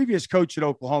 the previous coach at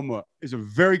Oklahoma is a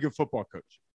very good football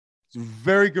coach. He's a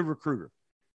very good recruiter,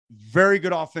 very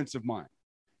good offensive mind.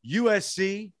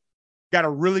 USC got a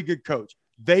really good coach.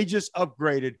 They just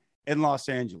upgraded in Los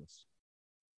Angeles.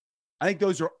 I think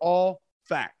those are all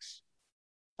facts.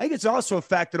 I think it's also a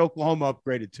fact that Oklahoma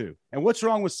upgraded too. And what's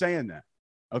wrong with saying that?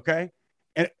 Okay.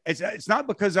 And it's not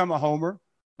because I'm a homer.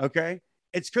 Okay.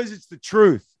 It's because it's the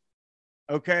truth.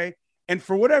 Okay. And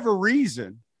for whatever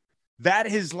reason, that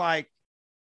is like,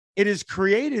 it has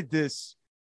created this,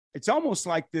 it's almost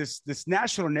like this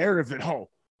national narrative that,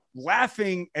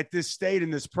 laughing at this state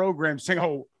and this program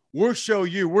saying, we'll show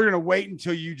you, we're going to wait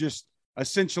until you just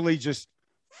essentially just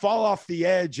fall off the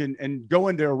edge and go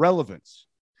into irrelevance.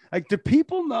 Like, do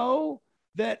people know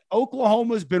that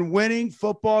Oklahoma's been winning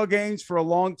football games for a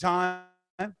long time?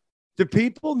 Do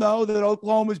people know that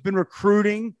Oklahoma's been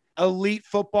recruiting elite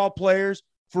football players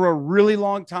for a really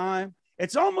long time?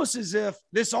 It's almost as if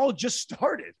this all just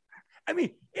started. I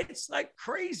mean, it's like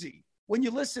crazy when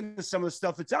you listen to some of the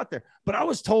stuff that's out there. But I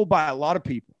was told by a lot of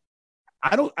people,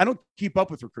 I don't keep up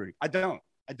with recruiting. I don't.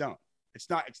 It's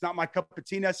not my cup of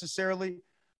tea necessarily.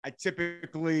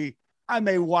 I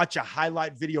may watch a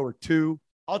highlight video or two.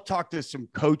 I'll talk to some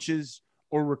coaches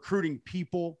or recruiting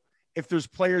people if there's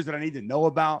players that I need to know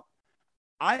about.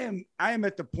 I am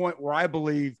at the point where I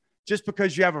believe just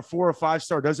because you have a 4 or 5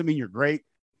 star doesn't mean you're great,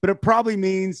 but it probably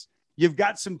means you've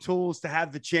got some tools to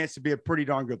have the chance to be a pretty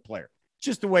darn good player.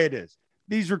 Just the way it is.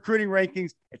 These recruiting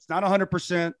rankings, it's not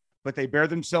 100%, but they bear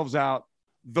themselves out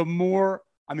the more,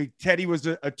 I mean, Teddy was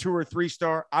a 2 or 3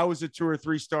 star. I was a 2 or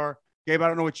 3 star. Gabe, I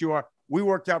don't know what you are. We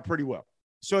worked out pretty well.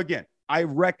 So again, I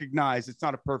recognize it's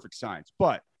not a perfect science,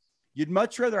 but you'd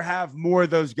much rather have more of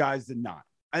those guys than not.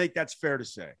 I think that's fair to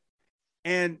say.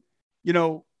 And,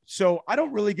 so I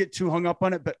don't really get too hung up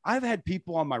on it, but I've had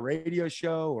people on my radio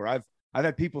show, or I've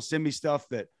had people send me stuff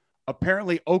that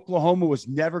apparently Oklahoma was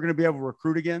never going to be able to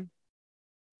recruit again.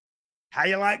 How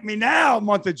you like me now,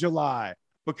 month of July?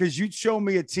 Because you'd show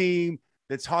me a team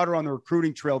that's hotter on the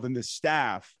recruiting trail than this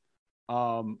staff.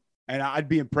 And I'd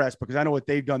be impressed, because I know what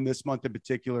they've done this month in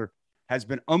particular has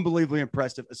been unbelievably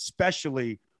impressive,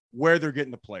 especially where they're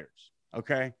getting the players.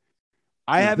 Okay.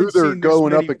 I haven't who they're seen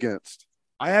going up against.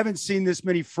 I haven't seen this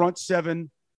many front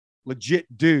seven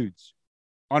legit dudes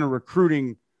on a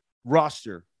recruiting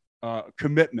roster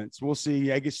commitments. We'll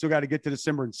see. I guess still got to get to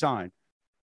December and sign.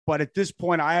 But at this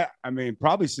point, I mean,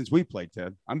 probably since we played,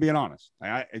 Ted, I'm being honest.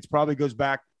 It probably goes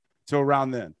back to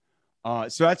around then.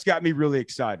 So that's got me really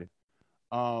excited.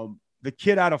 The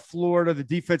kid out of Florida, the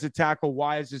defensive tackle,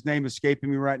 why is his name escaping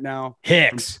me right now?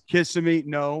 Hicks. Kissimmee?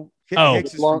 No. Oh,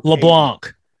 Hicks is from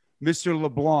LeBlanc. Mr.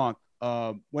 LeBlanc.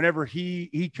 Whenever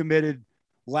he committed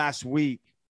last week,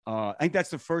 I think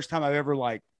that's the first time I've ever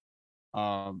I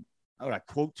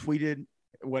quote tweeted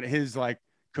what his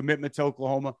commitment to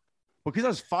Oklahoma, because I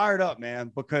was fired up,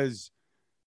 man, because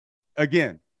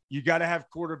again, you got to have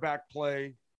quarterback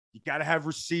play. You got to have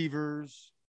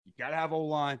receivers. You got to have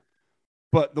O-line.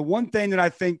 But the one thing that I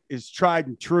think is tried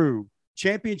and true,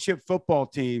 championship football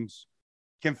teams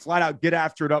can flat out get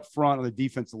after it up front on the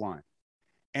defensive line.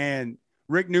 And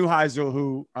Rick Neuheisel,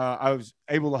 who I was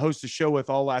able to host a show with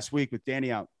all last week with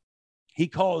Danny out, he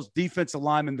calls defensive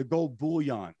linemen the gold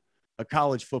bullion of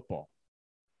college football,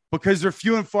 because they're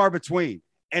few and far between.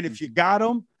 And if you got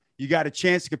them, you got a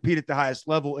chance to compete at the highest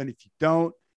level. And if you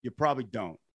don't, you probably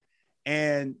don't.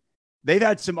 And they've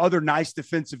had some other nice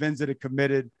defensive ends that have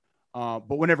committed.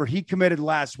 But whenever he committed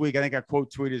last week, I think I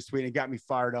quote tweeted his tweet and it got me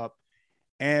fired up.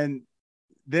 And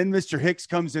then Mr. Hicks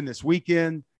comes in this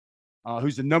weekend,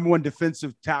 who's the number 1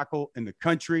 defensive tackle in the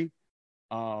country.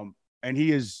 And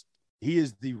he is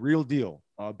the real deal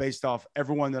based off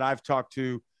everyone that I've talked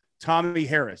to. Tommy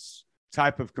Harris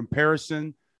type of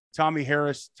comparison, Tommy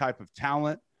Harris type of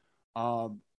talent.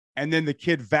 And then the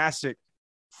kid Vasic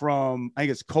I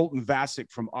think it's Colton Vasic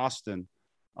from Austin,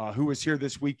 who was here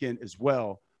this weekend as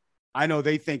well. I know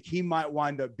they think he might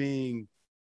wind up being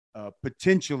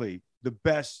potentially the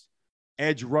best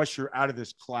edge rusher out of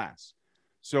this class.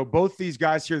 So both these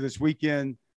guys here this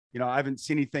weekend, I haven't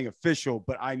seen anything official,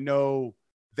 but I know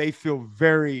they feel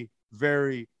very,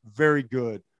 very, very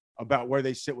good about where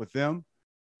they sit with them.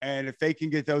 And if they can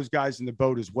get those guys in the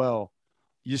boat as well,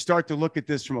 you start to look at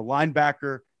this from a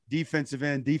linebacker, defensive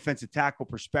end, defensive tackle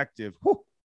perspective. Whew,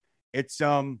 it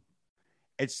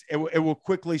will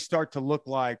quickly start to look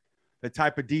like the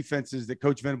type of defenses that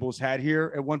Coach Venables had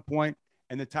here at one point,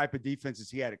 and the type of defenses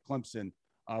he had at Clemson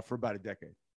for about a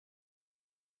decade.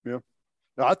 Yeah.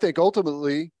 Now, I think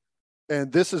ultimately,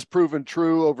 and this has proven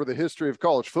true over the history of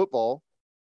college football,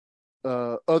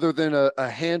 other than a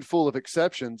handful of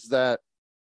exceptions, that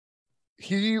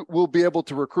he will be able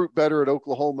to recruit better at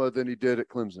Oklahoma than he did at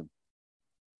Clemson.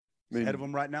 I mean, Ahead of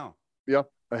him right now. Yeah,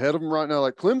 ahead of him right now.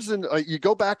 Like Clemson, you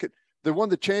go back, they won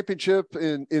the championship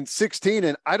in 16,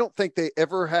 and I don't think they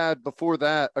ever had before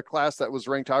that a class that was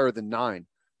ranked higher than 9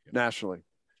 nationally.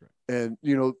 And,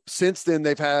 since then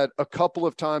they've had a couple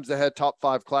of times they had top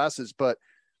 5 classes, but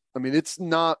I mean, it's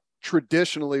not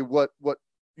traditionally what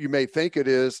you may think it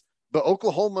is, but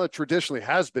Oklahoma traditionally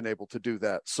has been able to do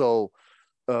that. So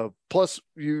plus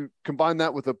you combine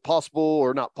that with a possible,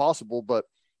 or not possible, but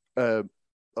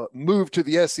move to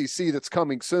the SEC that's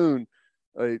coming soon.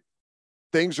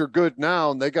 Things are good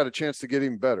now, and they got a chance to get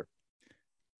even better.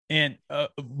 And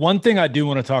one thing I do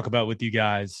want to talk about with you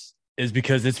guys is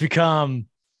because it's become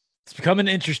an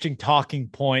interesting talking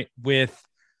point with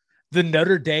the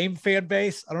Notre Dame fan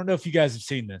base. I don't know if you guys have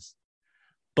seen this,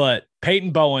 but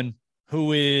Peyton Bowen,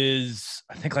 who is,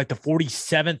 I think, like the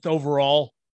 47th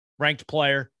overall ranked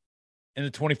player in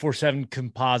the 24/7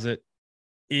 composite,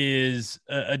 is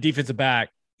a defensive back.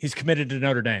 He's committed to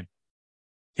Notre Dame.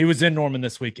 He was in Norman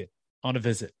this weekend on a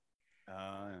visit.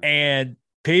 And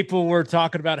people were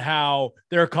talking about how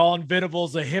they're calling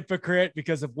Venables a hypocrite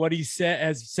because of what he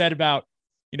has said about,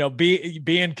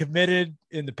 being committed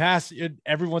in the past.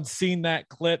 Everyone's seen that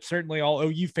clip. Certainly all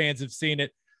OU fans have seen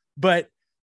it. But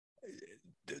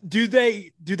do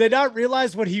they not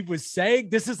realize what he was saying?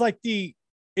 This is like the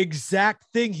exact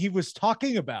thing he was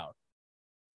talking about.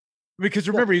 Because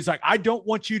remember, he's like, I don't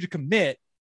want you to commit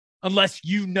unless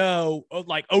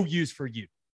OU's for you.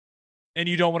 and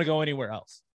you don't want to go anywhere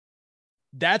else.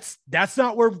 That's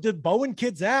not where the Bowen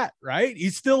kid's at, right?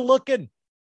 He's still looking.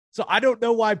 So I don't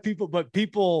know why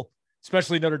people,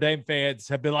 especially Notre Dame fans,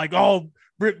 have been like, oh,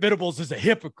 Britt Venables is a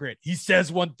hypocrite. He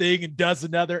says one thing and does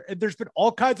another. And there's been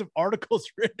all kinds of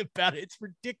articles written about it. It's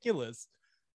ridiculous.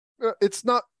 It's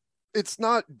not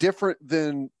different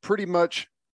than pretty much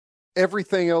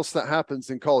everything else that happens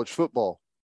in college football.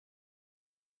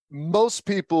 Most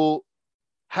people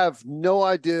have no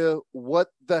idea what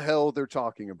the hell they're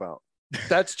talking about.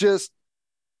 That's just,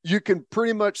 you can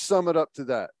pretty much sum it up to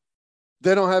that.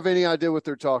 They don't have any idea what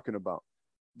they're talking about,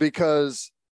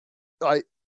 because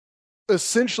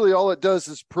essentially all it does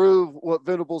is prove what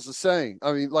Venables is saying.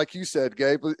 I mean, like you said,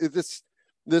 Gabe,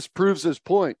 this proves his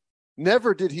point.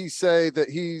 Never did he say that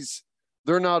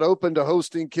they're not open to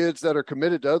hosting kids that are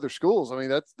committed to other schools. I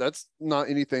mean, that's not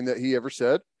anything that he ever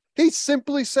said. He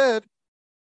simply said,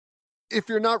 if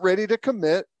you're not ready to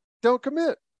commit, don't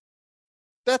commit.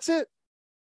 That's it.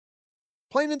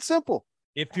 Plain and simple.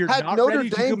 If you're not ready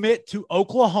to commit to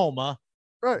Oklahoma,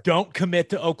 right, don't commit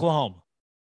to Oklahoma.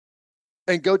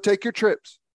 And go take your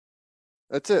trips.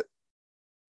 That's it.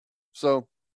 So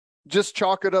just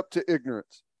chalk it up to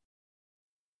ignorance.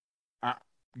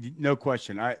 No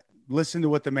question. I listen to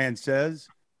what the man says.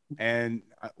 And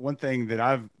one thing that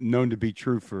I've known to be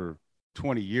true for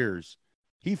 20 years,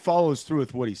 he follows through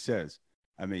with what he says.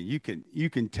 I mean, you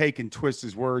can take and twist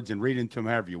his words and read into them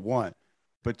however you want.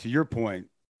 But to your point,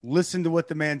 listen to what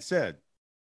the man said,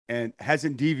 and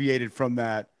hasn't deviated from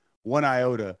that one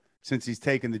iota since he's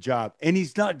taken the job. And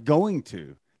he's not going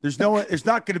to. There's not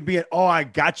going to be an, oh, I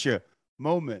gotcha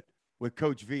moment with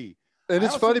Coach V. And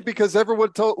it's funny because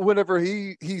everyone told, whenever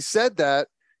he said that,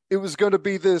 it was going to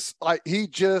be this, like, he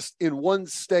just in one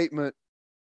statement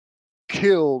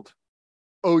killed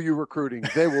OU recruiting.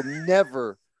 They will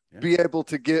never be able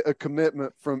to get a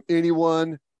commitment from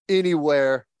anyone,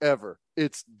 anywhere, ever.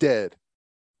 It's dead.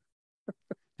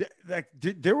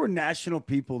 There were national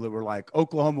people that were like,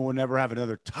 Oklahoma will never have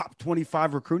another top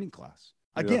 25 recruiting class.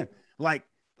 Again, like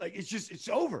it's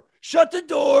over. Shut the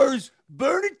doors,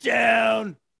 burn it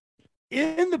down,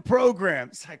 end the program.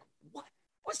 It's like,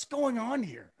 what's going on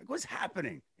here? Like, what's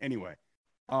happening? Anyway,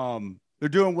 they're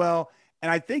doing well.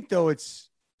 And I think, though, it's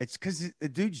because the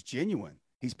dude's genuine.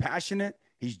 He's passionate.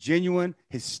 He's genuine.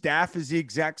 His staff is the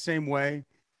exact same way.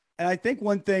 And I think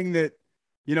one thing that,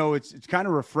 it's kind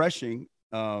of refreshing,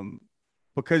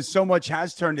 because so much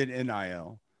has turned into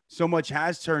NIL. So much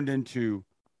has turned into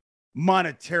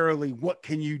monetarily, what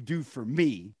can you do for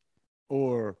me?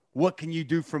 Or what can you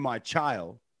do for my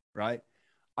child? Right?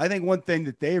 I think one thing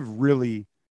that they've really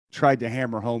tried to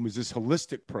hammer home is this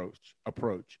holistic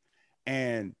approach.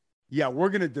 And yeah, we're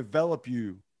going to develop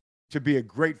you to be a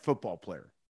great football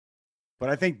player. But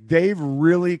I think they've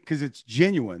really, because it's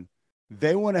genuine,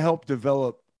 they want to help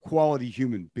develop quality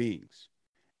human beings.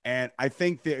 And I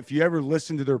think that if you ever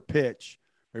listen to their pitch,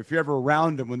 or if you're ever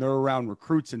around them when they're around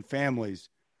recruits and families,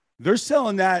 they're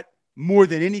selling that more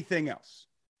than anything else.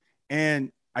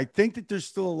 And I think that there's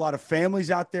still a lot of families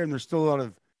out there, and there's still a lot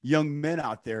of young men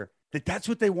out there that's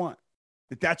what they want,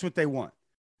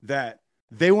 that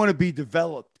they want to be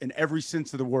developed in every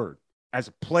sense of the word as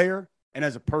a player and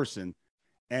as a person.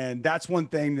 And that's one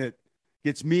thing that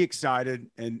gets me excited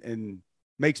and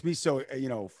makes me so,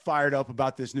 fired up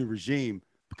about this new regime,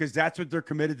 because that's what they're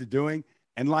committed to doing.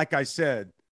 And like I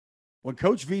said, when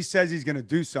Coach V says he's going to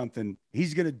do something,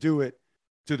 he's going to do it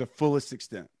to the fullest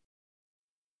extent.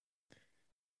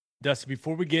 Dusty,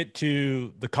 before we get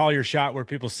to the Call Your Shot where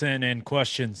people send in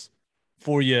questions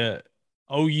for you,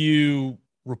 OU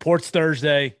reports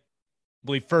Thursday. I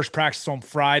believe first practice on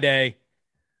Friday. I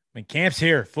mean, camp's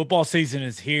here. Football season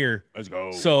is here. Let's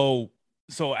go. So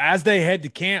as they head to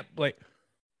camp, like,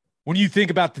 when you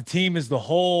think about the team as a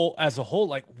whole,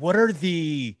 like, what are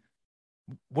the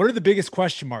biggest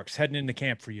question marks heading into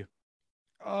camp for you?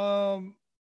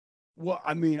 Well,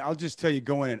 I mean, I'll just tell you,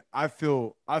 going in, I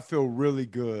feel really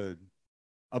good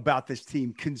about this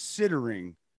team,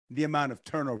 considering the amount of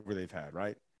turnover they've had,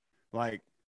 right? Like,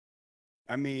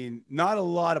 I mean, not a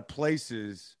lot of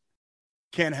places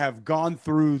can have gone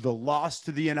through the loss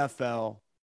to the NFL,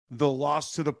 the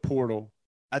loss to the portal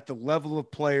at the level of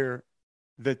player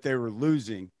that they were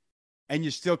losing, and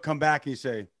you still come back and you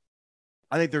say,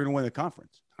 I think they're going to win the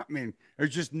conference. I mean,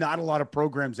 there's just not a lot of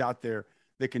programs out there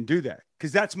that can do that,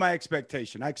 because that's my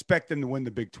expectation. I expect them to win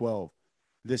the Big 12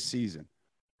 this season.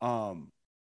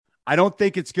 I don't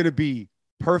think it's going to be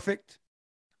perfect.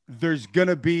 There's going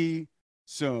to be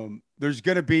some, I don't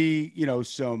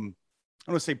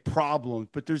want to say problems,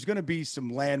 but there's going to be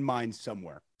some landmines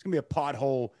somewhere. It's going to be a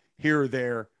pothole here or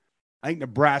there. I think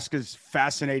Nebraska's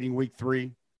fascinating week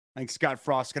 3. I think Scott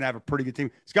Frost's going to have a pretty good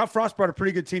team. Scott Frost brought a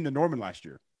pretty good team to Norman last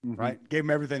year, right? Gave them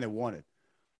everything they wanted.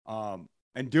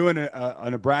 And doing a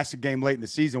Nebraska game late in the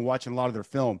season, watching a lot of their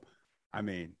film, I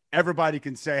mean, everybody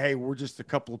can say, hey, we're just a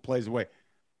couple of plays away.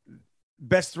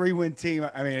 Best 3-win team.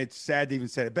 I mean, it's sad to even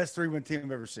say it. Best 3-win team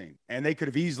I've ever seen. And they could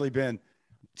have easily been,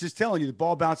 just telling you, the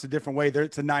ball bounced a different way.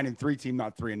 It's a 9-3 team,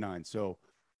 not 3-9. So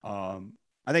I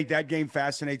think that game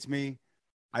fascinates me.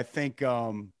 I think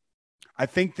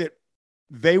that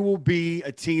they will be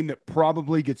a team that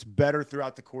probably gets better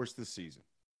throughout the course of the season,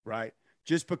 right?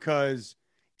 Just because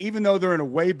even though they're in a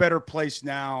way better place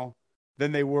now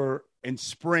than they were in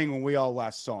spring when we all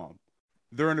last saw them,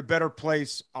 they're in a better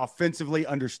place offensively,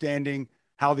 understanding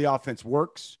how the offense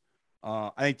works.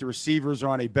 I think the receivers are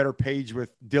on a better page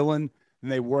with Dylan than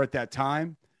they were at that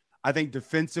time. I think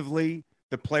defensively,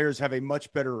 the players have a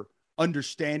much better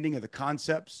understanding of the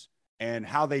concepts and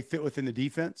how they fit within the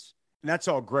defense. And that's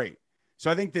all great. So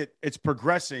I think that it's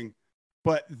progressing.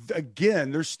 But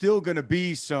again, there's still going to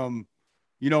be some,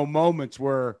 moments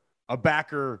where a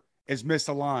backer has missed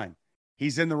a line.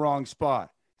 He's in the wrong spot.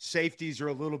 Safeties are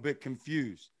a little bit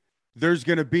confused. There's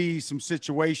going to be some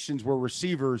situations where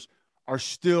receivers are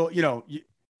still,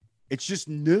 it's just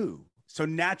new. So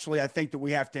naturally, I think that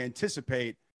we have to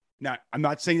anticipate. Now, I'm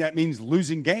not saying that means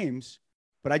losing games,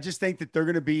 but I just think that they're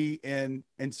going to be in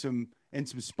some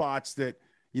spots that,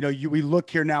 we look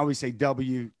here now, we say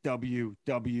W, W,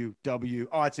 W, W.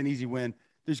 Oh, it's an easy win.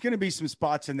 There's going to be some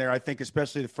spots in there, I think,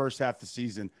 especially the first half of the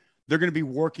season. They're going to be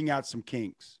working out some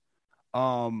kinks.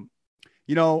 I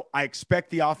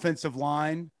expect the offensive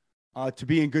line to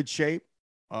be in good shape.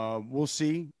 We'll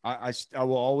see. I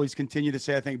will always continue to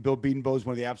say I think Bill Bedenbaugh is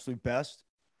one of the absolute best.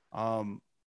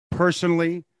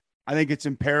 Personally, I think it's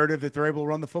imperative that they're able to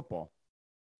run the football.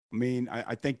 I mean,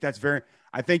 I think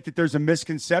I think that there's a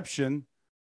misconception.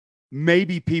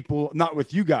 Maybe people, not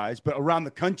with you guys, but around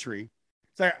the country.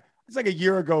 It's like a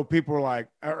year ago, people were like,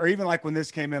 or even like when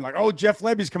this came in, like, oh, Jeff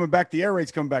Lebby's coming back. The air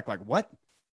raid's coming back. Like, what?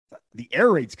 The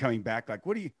air raid's coming back. Like,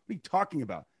 what are you talking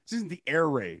about? This isn't the air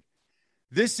raid.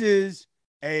 This is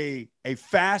a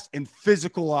fast and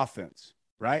physical offense,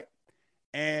 right?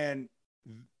 And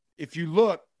if you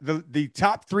look, the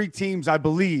top 3 teams, I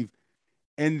believe,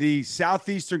 in the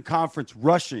Southeastern Conference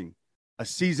rushing a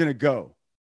season ago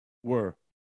were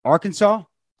Arkansas,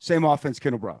 same offense,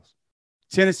 Kendall Browse.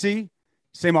 Tennessee,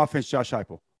 same offense, Josh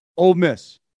Heupel. Ole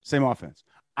Miss, same offense.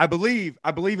 I believe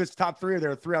it's top 3 or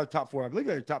there are 3 out of the top 4. I believe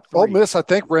they're top 3. Ole Miss, I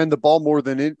think, ran the ball more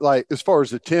than as far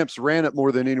as attempts, ran it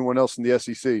more than anyone else in the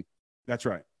SEC. That's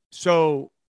right.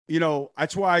 So,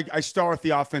 that's why I start with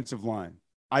the offensive line.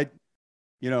 And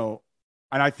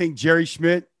I think Jerry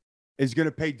Schmidt is going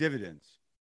to pay dividends.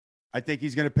 I think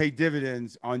he's going to pay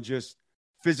dividends on just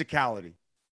physicality.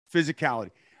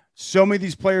 So many of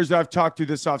these players that I've talked to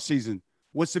this offseason,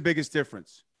 what's the biggest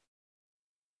difference?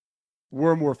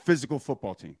 We're a more physical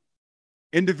football team,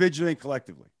 individually and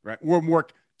collectively, right? We're more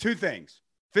 2 things,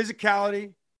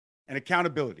 physicality and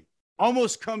accountability.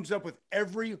 Almost comes up with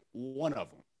every one of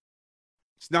them.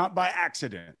 It's not by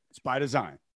accident. It's by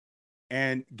design.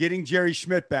 And getting Jerry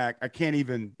Schmidt back, I can't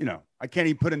even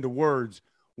put into words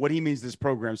what he means to this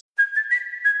program.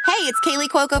 Hey, it's Kaylee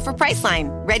Cuoco for Priceline.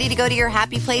 Ready to go to your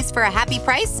happy place for a happy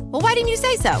price? Well, why didn't you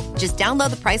say so? Just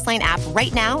download the Priceline app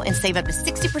right now and save up to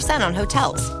 60% on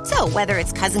hotels. So whether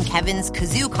it's Cousin Kevin's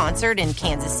Kazoo Concert in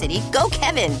Kansas City, go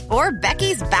Kevin, or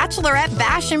Becky's Bachelorette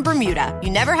Bash in Bermuda,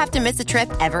 you never have to miss a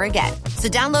trip ever again. So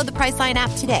download the Priceline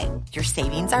app today. Your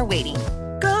savings are waiting.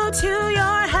 Go to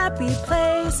your happy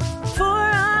place for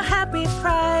a happy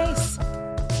price.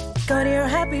 Go to your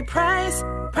happy price,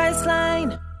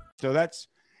 Priceline. So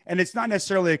and it's not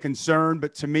necessarily a concern,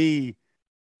 but to me,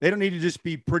 they don't need to just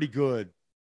be pretty good.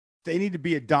 They need to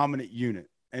be a dominant unit.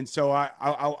 And so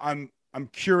I'm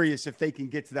curious if they can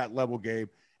get to that level, Gabe,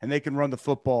 and they can run the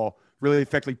football really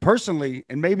effectively. Personally,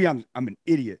 and maybe I'm an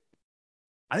idiot,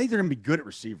 I think they're going to be good at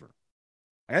receiver.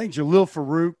 I think Jalil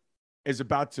Farouk is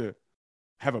about to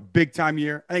have a big-time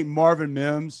year. I think Marvin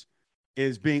Mims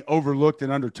is being overlooked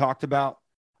and under-talked about.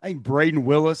 I think Braden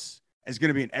Willis is going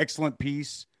to be an excellent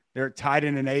piece. They're tight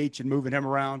end and H and moving him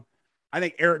around. I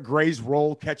think Eric Gray's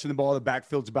role catching the ball in the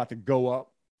backfield is about to go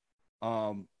up.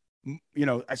 So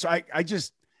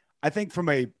I think from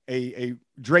a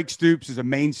Drake Stoops is a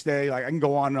mainstay. Like I can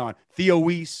go on and on. Theo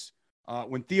Weiss,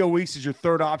 when Theo Weiss is your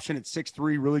third option at 6'3",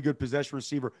 really good possession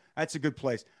receiver, that's a good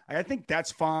place. I think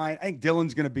that's fine. I think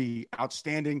Dylan's going to be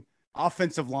outstanding.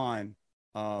 Offensive line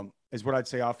is what I'd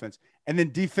say offense. And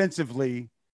then defensively,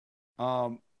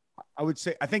 I would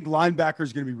say I think linebacker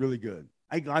is going to be really good.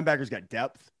 I think linebackers got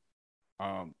depth.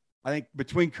 I think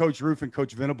between Coach Roof and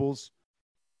Coach Venables,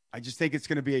 I just think it's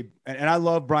going to be and I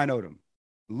love Brian Odom.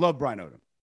 Love Brian Odom.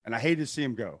 And I hate to see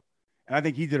him go. And I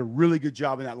think he did a really good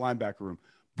job in that linebacker room.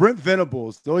 Brent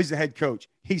Venables, though he's the head coach,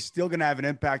 he's still going to have an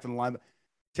impact on the linebacker.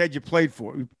 Ted, you played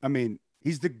for. I mean,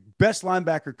 he's the best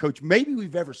linebacker coach maybe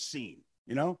we've ever seen.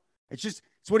 You know, it's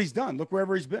what he's done. Look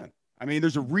wherever he's been. I mean,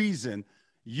 there's a reason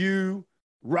you,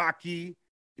 Rocky,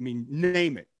 I mean,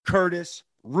 name it, Curtis,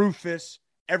 Rufus,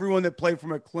 everyone that played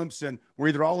from at Clemson were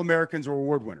either All-Americans or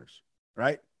award winners,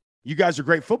 right? You guys are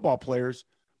great football players,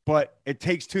 but it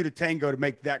takes two to tango to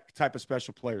make that type of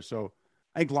special player. So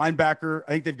I think linebacker,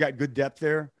 I think they've got good depth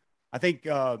there. I think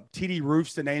TD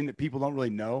Roof's the name that people don't really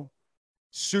know.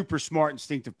 Super smart,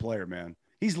 instinctive player, man.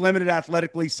 He's limited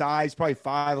athletically, size, probably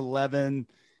 5'11".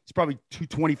 He's probably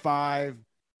 225,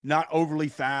 not overly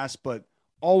fast, but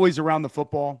always around the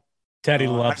football. Teddy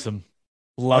loves him.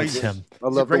 Loves him. I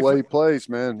love the way he plays,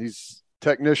 man. He's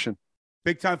technician.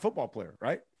 Big-time football player,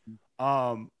 right?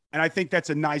 And I think that's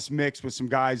a nice mix with some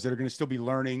guys that are going to still be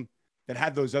learning that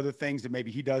have those other things that maybe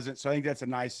he doesn't. So I think that's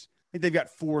I think they've got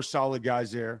 4 solid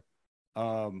guys there.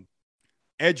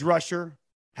 Edge rusher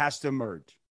has to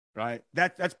emerge, right?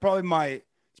 That's probably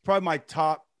my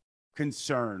top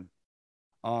concern.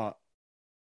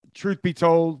 Truth be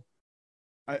told,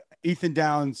 Ethan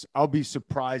Downs, I'll be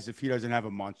surprised if he doesn't have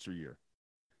a monster year.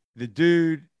 The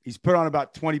dude, he's put on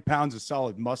about 20 pounds of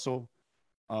solid muscle.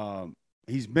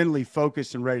 He's mentally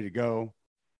focused and ready to go.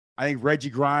 I think Reggie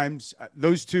Grimes,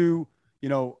 those two, you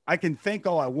know, I can think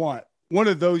all I want. One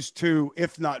of those two,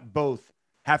 if not both,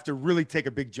 have to really take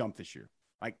a big jump this year.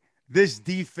 Like, this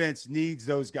defense needs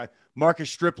those guys. Marcus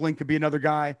Stripling could be another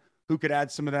guy who could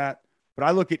add some of that. But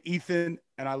I look at Ethan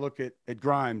and I look at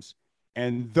Grimes,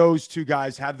 and those two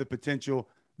guys have the potential.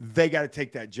 They got to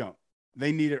take that jump.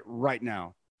 They need it right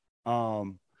now.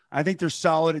 I think they're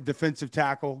solid at defensive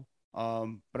tackle,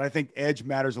 but I think edge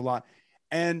matters a lot.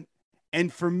 And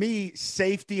for me,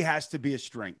 safety has to be a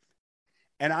strength.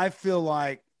 And I feel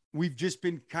like we've just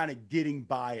been kind of getting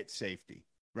by at safety,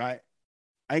 right?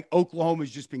 I think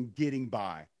Oklahoma's just been getting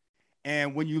by.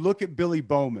 And when you look at Billy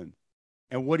Bowman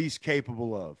and what he's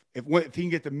capable of, if he can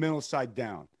get the mental side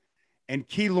down, and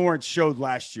Key Lawrence showed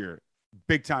last year,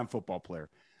 big-time football player.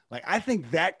 Like, I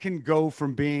think that can go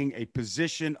from being a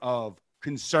position of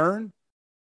concern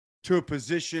to a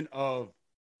position of,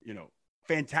 you know,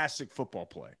 fantastic football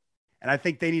play. And I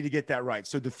think they need to get that right.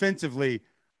 So defensively,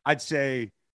 I'd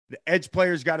say the edge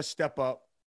players got to step up.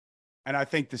 And I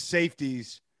think the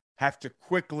safeties have to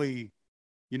quickly,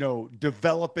 you know,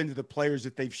 develop into the players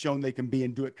that they've shown they can be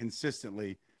and do it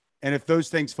consistently. And if those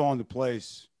things fall into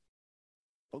place,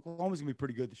 Oklahoma's going to be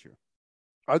pretty good this year.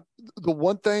 The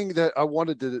one thing that I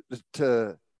wanted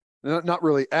to not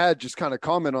really add, just kind of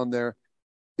comment on there,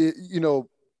 you know,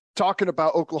 talking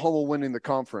about Oklahoma winning the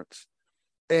conference.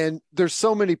 And there's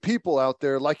so many people out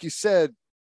there, like you said,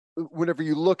 whenever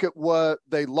you look at what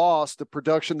they lost, the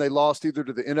production they lost either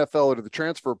to the NFL or to the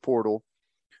transfer portal.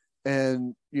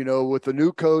 And, you know, with the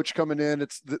new coach coming in,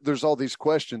 there's all these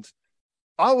questions.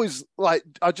 I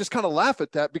just kind of laugh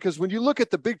at that, because when you look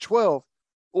at the Big 12,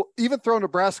 well, even throw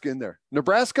Nebraska in there.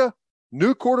 Nebraska,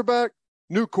 new quarterback,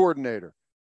 new coordinator.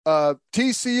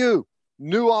 TCU,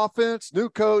 new offense, new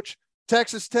coach.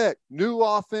 Texas Tech, new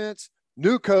offense,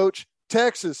 new coach.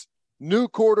 Texas, new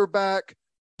quarterback.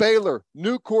 Baylor,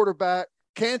 new quarterback.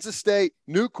 Kansas State,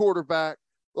 new quarterback.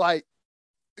 Like,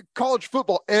 college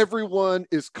football, everyone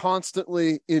is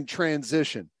constantly in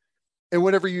transition.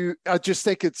 And I just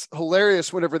think it's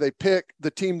hilarious whenever they pick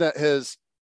the team that has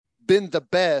been the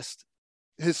best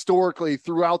historically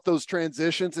throughout those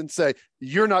transitions and say,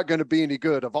 you're not going to be any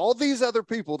good. Of all these other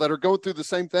people that are going through the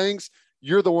same things,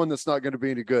 you're the one that's not going to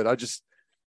be any good. I just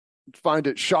find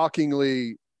it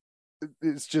shockingly,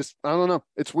 it's just, I don't know.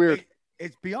 It's weird.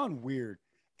 It's beyond weird.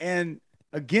 And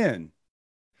again,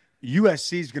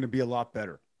 USC is going to be a lot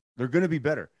better. They're going to be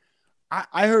better.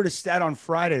 I heard a stat on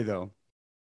Friday, though.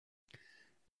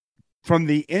 From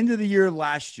the end of the year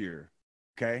last year,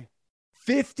 okay,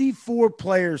 54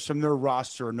 players from their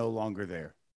roster are no longer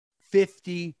there.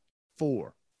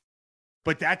 54.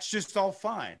 But that's just all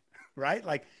fine, right?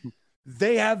 Like,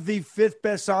 they have the 5th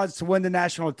best odds to win the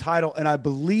national title, and I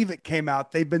believe it came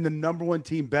out they've been the number 1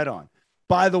 team bet on.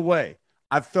 By the way,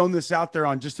 I've thrown this out there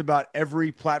on just about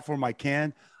every platform I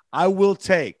can. I'll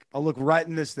look right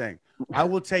in this thing. I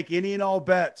will take any and all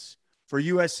bets for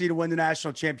USC to win the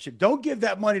national championship. Don't give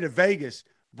that money to Vegas.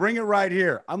 Bring it right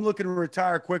here. I'm looking to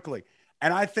retire quickly.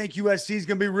 And I think USC is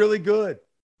going to be really good.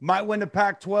 Might win the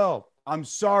Pac-12. I'm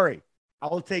sorry. I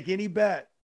will take any bet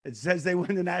that says they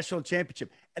win the national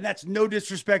championship. And that's no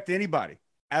disrespect to anybody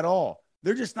at all.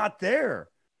 They're just not there.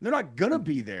 They're not going to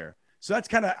be there. So that's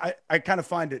kind of, I kind of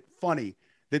find it funny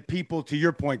that people, to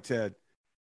your point, Ted,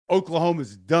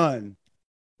 Oklahoma's done.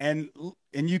 And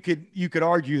you could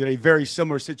argue that a very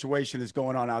similar situation is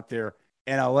going on out there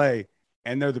in LA,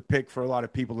 and they're the pick for a lot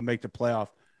of people to make the playoff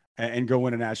and go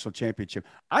win a national championship.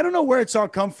 I don't know where it's all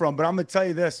come from, but I'm going to tell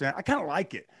you this, man. I kind of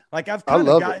like it. Like I've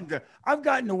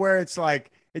gotten to where it's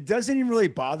like, it doesn't even really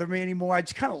bother me anymore. I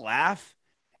just kind of laugh.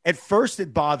 At first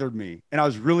it bothered me and I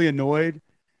was really annoyed.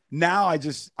 Now I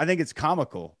think it's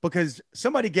comical because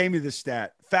somebody gave me this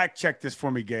stat. Fact check this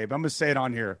for me, Gabe. I'm going to say it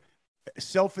on here.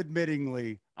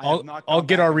 Self-admittingly, I'll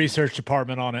get our research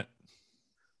department on it.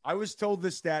 I was told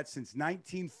this stat since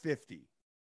 1950.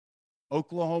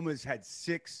 Oklahoma's had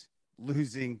 6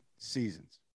 losing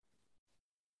seasons.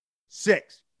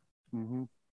 6. Mm-hmm.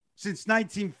 Since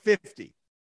 1950.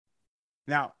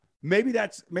 Now, maybe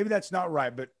that's not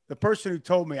right, but the person who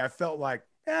told me, I felt like,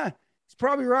 it's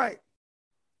probably right.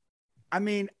 I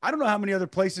mean, I don't know how many other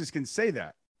places can say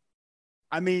that.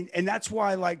 I mean, and that's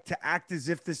why I like to act as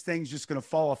if this thing's just going to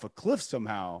fall off a cliff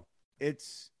somehow.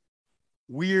 It's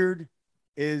weird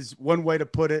is one way to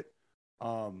put it.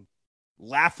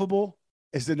 Laughable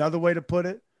is another way to put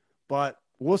it. But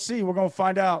we'll see. We're going to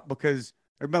find out because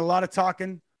there's been a lot of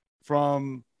talking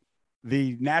from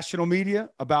the national media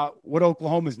about what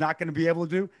Oklahoma is not going to be able to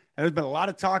do. And there's been a lot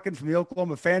of talking from the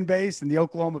Oklahoma fan base and the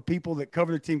Oklahoma people that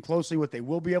cover the team closely what they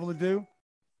will be able to do.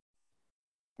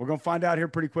 We're going to find out here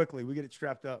pretty quickly. We get it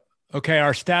strapped up. Okay,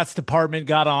 our stats department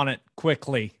got on it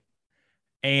quickly.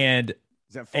 And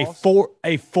is that false?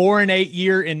 a 4-8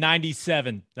 year in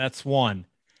 97. That's one.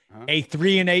 Huh? A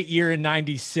 3-8 year in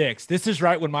 96. This is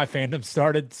right when my fandom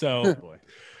started. So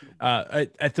a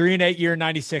 3-8 year in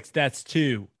 96. That's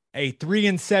 2. A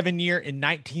 3-7 year in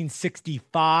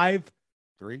 1965.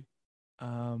 3.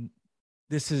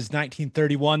 This is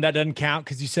 1931. That doesn't count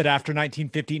because you said after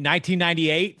 1950.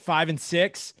 1998,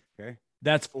 5-6. Okay.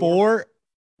 That's 4.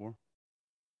 4.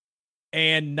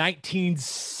 And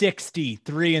 1960,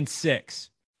 3-6.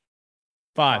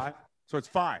 5. So it's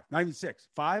 5. 96.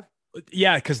 5?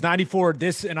 Yeah, because 94,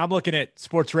 and I'm looking at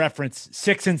Sports Reference,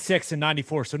 6-6 in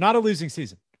 94. So not a losing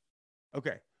season.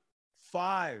 Okay.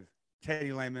 5,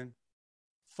 Teddy Lehman.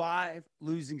 5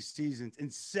 losing seasons in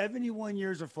 71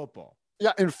 years of football.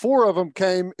 Yeah, and 4 of them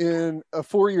came in a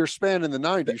 4-year span in the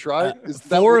 90s, right? Is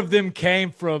that 4 of them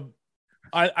came from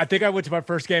I think I went to my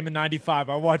first game in 95.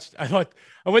 I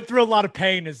went through a lot of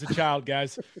pain as a child,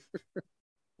 guys.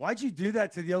 Why'd you do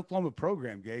that to the Oklahoma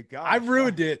program, Gabe? Gosh, I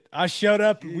ruined it. I showed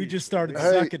up and we just started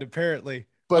sucking, apparently.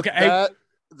 But okay,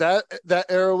 that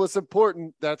era was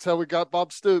important. That's how we got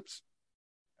Bob Stoops.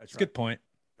 That's a good point.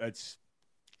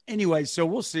 Anyway, so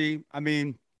we'll see. I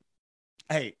mean,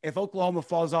 hey, if Oklahoma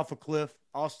falls off a cliff,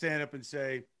 I'll stand up and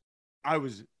say I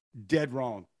was dead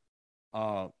wrong.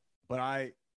 But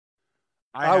I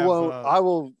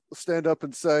will stand up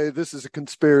and say this is a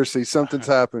conspiracy. Something's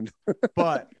happened.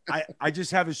 But I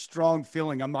just have a strong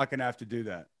feeling I'm not going to have to do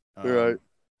that. Right.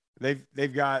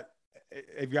 They've got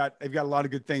a lot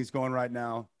of good things going right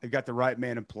now. They've got the right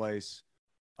man in place.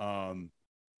 It's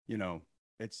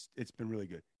been really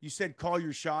good. You said call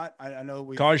your shot. I know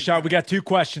we call your shot. We got 2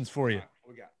 questions for you. What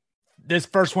we got? This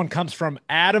first one comes from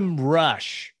Adam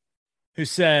Rush, who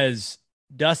says,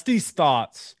 Dusty's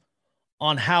thoughts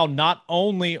on how not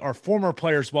only are former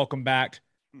players welcome back,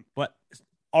 but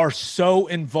are so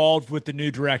involved with the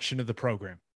new direction of the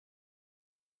program.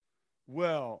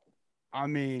 Well, I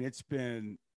mean, it's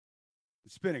been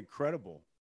incredible.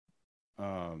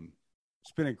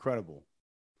 It's been incredible.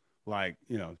 Like,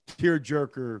 tear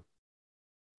jerker,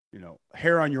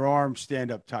 hair on your arm, stand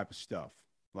up type of stuff.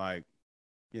 Like,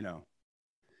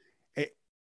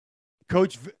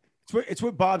 Coach, it's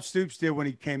what Bob Stoops did when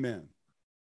he came in.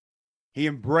 He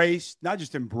went out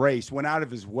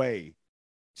of his way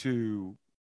to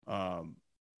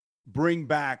bring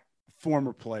back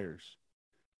former players,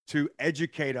 to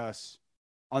educate us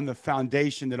on the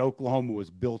foundation that Oklahoma was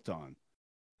built on,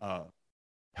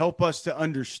 help us to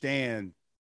understand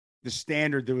the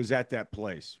standard that was at that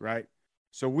place, right?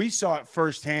 So we saw it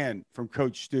firsthand from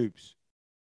Coach Stoops,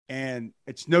 and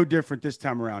it's no different this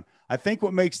time around. I think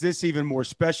what makes this even more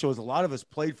special is a lot of us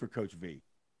played for Coach V,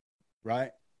 right?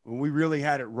 When we really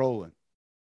had it rolling.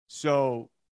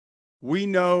 So we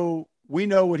know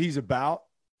what he's about.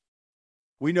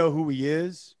 We know who he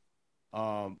is.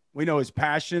 We know his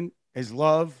passion, his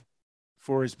love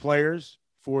for his players,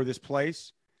 for this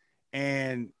place.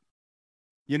 And,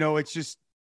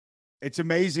 it's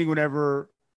amazing whenever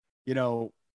he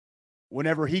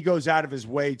goes out of his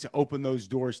way to open those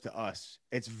doors to us.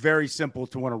 It's very simple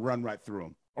to want to run right through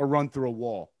them or run through a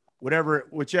wall.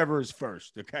 whichever is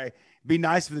first. Okay. Be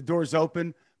nice if the door's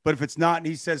open, but if it's not, and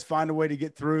he says, find a way to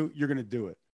get through, you're going to do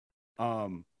it. I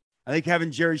think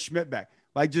having Jerry Schmidt back,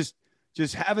 like just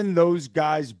having those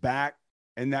guys back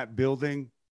in that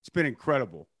building, it's been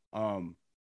incredible. And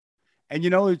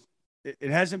it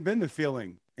hasn't been the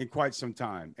feeling in quite some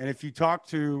time. And if you talk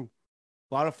to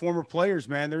a lot of former players,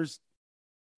 man,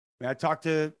 I've talked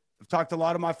to a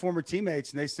lot of my former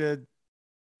teammates, and they said,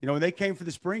 when they came for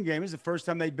the spring game, it was the first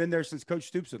time they'd been there since Coach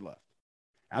Stoops had left.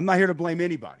 I'm not here to blame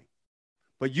anybody,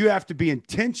 but you have to be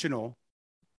intentional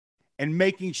in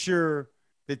making sure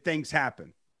that things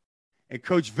happen. And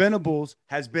Coach Venables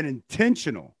has been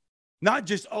intentional, not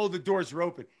just, the doors are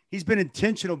open. He's been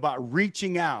intentional about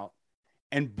reaching out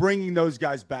and bringing those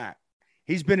guys back.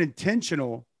 He's been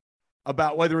intentional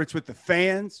about whether it's with the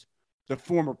fans, the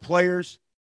former players.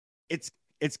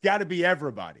 It's got to be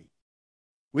everybody.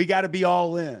 We got to be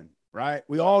all in, right?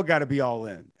 We all got to be all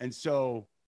in. And so,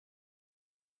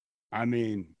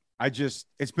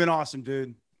 it's been awesome,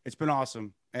 dude. It's been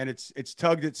awesome. And it's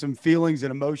tugged at some feelings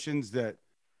and emotions that,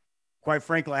 quite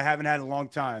frankly, I haven't had in a long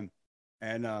time.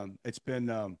 And it's been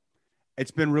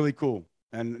really cool.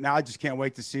 And now I just can't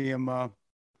wait to see him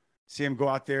go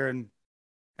out there and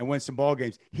win some ball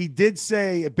games. He did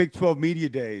say at Big 12 Media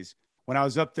Days, when I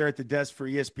was up there at the desk for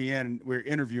ESPN and we were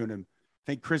interviewing him,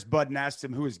 I think Chris Budden asked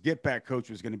him who his get-back coach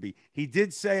was going to be. He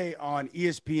did say on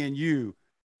ESPNU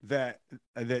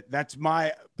that's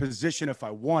my position if I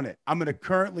want it. I'm going to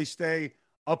currently stay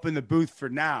up in the booth for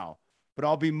now, but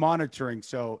I'll be monitoring.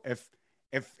 So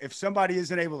if somebody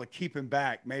isn't able to keep him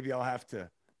back, maybe I'll have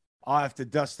to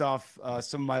dust off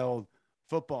some of my old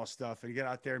football stuff and get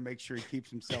out there and make sure he keeps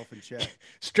himself in check.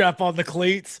 Strap on the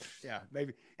cleats. Yeah,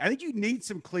 maybe. I think you need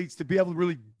some cleats to be able to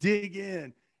really dig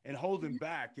in and hold him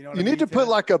back. You need to put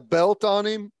like a belt on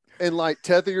him and like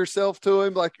tether yourself to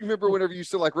him. Like, you remember whenever you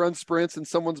used to like run sprints and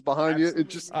someone's behind you, it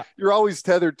just, you're always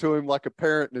tethered to him like a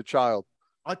parent and a child.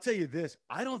 I'll tell you this.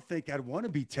 I don't think I'd want to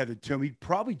be tethered to him. He'd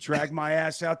probably drag my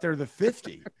ass out there to the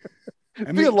 50.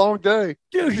 It'd be a long day.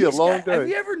 Dude, it'd be a long day. Have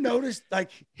you ever noticed, like,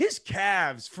 his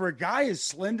calves, for a guy as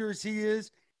slender as he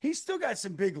is, he's still got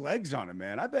some big legs on him,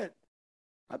 man. I bet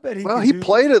he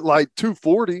played at like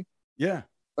 240. Yeah.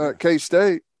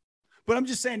 K-State. But I'm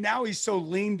just saying now he's so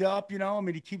leaned up,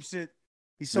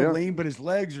 he's so lean, but his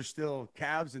legs are still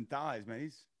calves and thighs,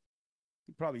 man.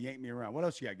 He probably yanked me around. What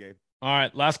else you got, Gabe? All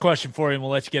right, last question for you, and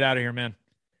we'll let you get out of here, man.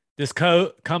 This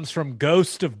comes from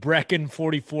Ghost of Brecken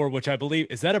 44, which I believe,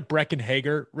 is that a Brecken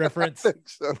Hager reference? I think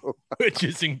so. Which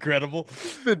is incredible.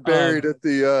 Been buried at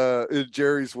the in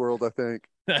Jerry's World, I think.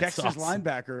 Texas awesome.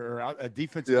 linebacker or a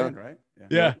defensive end, right?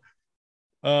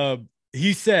 Yeah.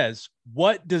 He says,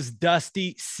 what does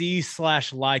Dusty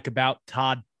see/like about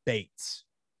Todd Bates?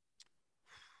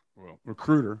 Well,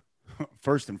 recruiter,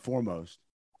 first and foremost.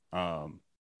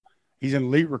 He's an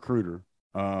elite recruiter.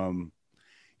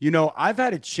 I've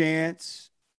had a chance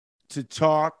to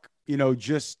talk,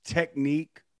 just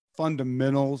technique,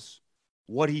 fundamentals,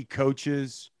 what he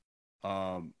coaches,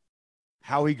 how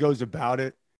he goes about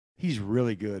it. He's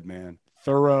really good, man.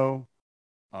 Thorough.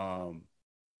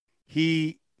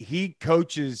 He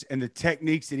coaches, and the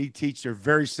techniques that he teaches are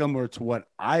very similar to what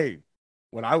I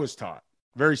was taught.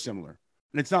 Very similar.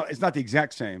 And it's not the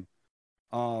exact same.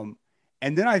 And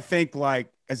then I think,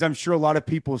 like, as I'm sure a lot of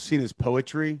people have seen his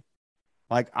poetry,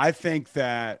 like, I think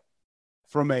that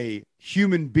from a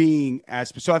human being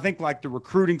aspect, so I think like the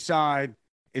recruiting side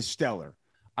is stellar.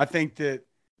 I think that,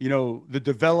 the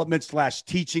development /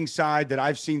 teaching side that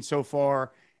I've seen so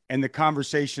far and the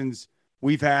conversations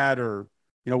we've had, or,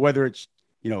 whether it's,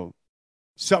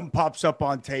 something pops up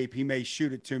on tape, he may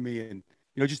shoot it to me, and,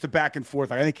 just the back and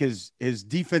forth. I think his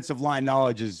defensive line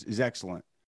knowledge is excellent.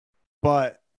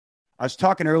 But I was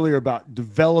talking earlier about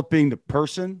developing the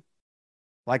person.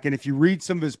 Like, and if you read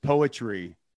some of his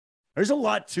poetry, there's a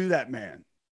lot to that man.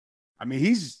 I mean,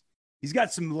 he's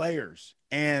got some layers,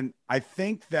 and I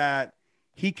think that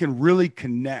he can really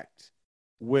connect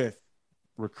with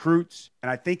recruits,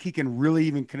 and I think he can really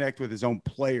even connect with his own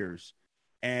players.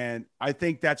 And I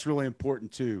think that's really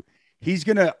important too. He's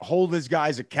going to hold his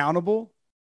guys accountable,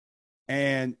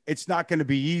 and it's not going to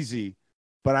be easy.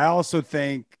 But I also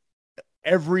think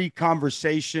every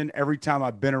conversation, every time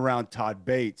I've been around Todd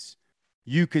Bates,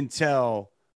 you can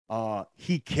tell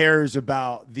he cares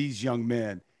about these young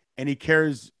men, and he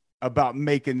cares about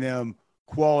making them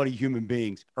quality human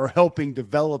beings or helping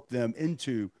develop them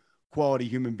into quality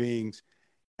human beings.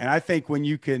 And I think when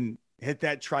you can hit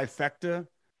that trifecta,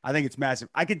 I think it's massive.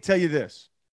 I can tell you this.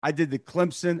 I did the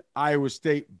Clemson-Iowa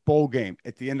State bowl game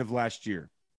at the end of last year.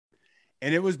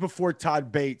 And it was before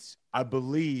Todd Bates, I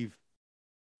believe.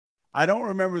 I don't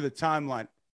remember the timeline.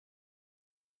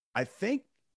 I think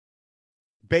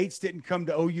Bates didn't come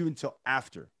to OU until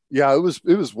after. Yeah, it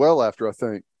was well after, I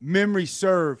think. Memory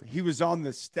serve, he was on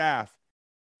the staff,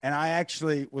 and I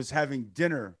actually was having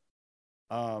dinner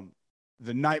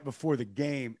the night before the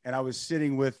game, and I was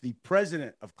sitting with the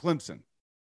president of Clemson,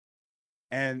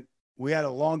 and we had a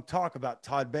long talk about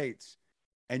Todd Bates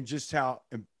and just how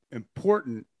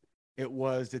important it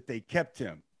was that they kept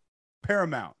him.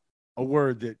 Paramount, a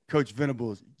word that Coach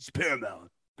Venables is paramount.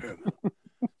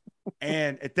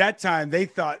 And at that time, they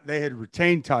thought they had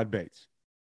retained Todd Bates.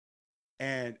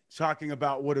 And talking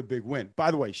about what a big win. By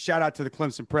the way, shout out to the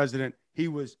Clemson president. He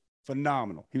was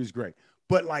phenomenal. He was great.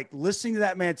 But like listening to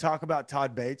that man talk about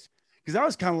Todd Bates, because I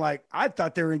was kind of like, I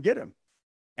thought they were going to get him.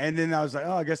 And then I was like,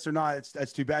 oh, I guess they're not.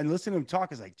 That's too bad. And listening to him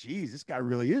talk is like, geez, this guy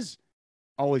really is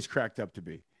always cracked up to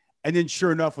be. And then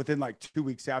sure enough, within like 2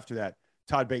 weeks after that,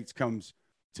 Todd Bates comes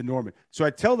to Norman. So I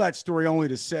tell that story only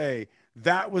to say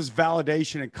that was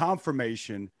validation and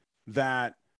confirmation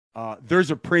that there's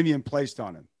a premium placed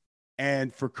on him.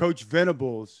 And for Coach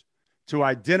Venables to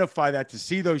identify that, to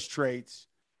see those traits,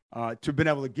 to have been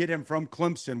able to get him from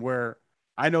Clemson, where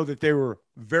I know that they were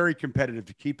very competitive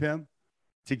to keep him,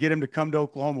 to get him to come to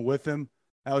Oklahoma with him,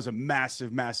 that was a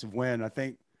massive, massive win. I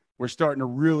think we're starting to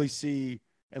really see,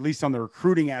 at least on the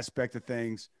recruiting aspect of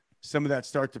things, some of that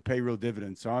start to pay real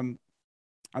dividends. So I'm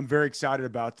very excited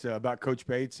about Coach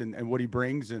Bates and what he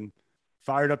brings, and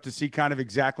fired up to see kind of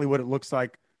exactly what it looks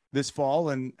like this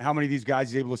fall and how many of these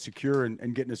guys he's able to secure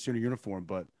and get in a Sooner uniform.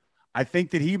 But I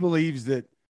think that he believes that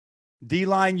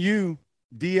D-Line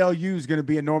DLU is going to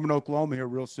be in Norman, Oklahoma here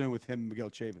real soon with him and Miguel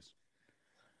Chavis.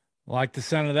 Like the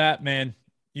sound of that, man.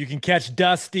 You can catch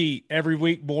Dusty every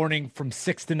week morning from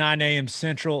 6 to 9 a.m.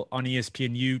 Central on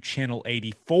ESPNU Channel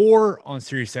 84 on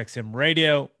SiriusXM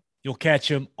Radio. You'll catch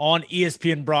him on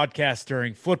ESPN broadcast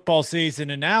during football season.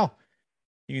 And now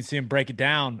you can see him break it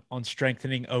down on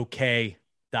strengtheningok.com.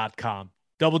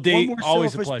 Double D,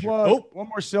 always a pleasure. One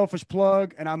more selfish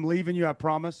plug, and I'm leaving you, I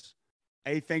promise.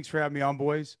 A, thanks for having me on,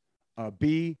 boys.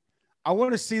 B, I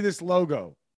want to see this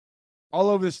logo all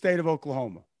over the state of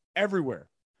Oklahoma, everywhere,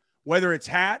 whether it's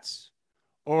hats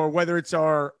or whether it's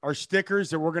our stickers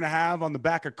that we're going to have on the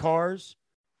back of cars.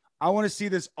 I want to see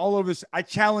this all over this. I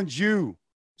challenge you,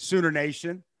 Sooner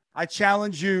Nation. I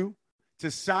challenge you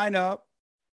to sign up,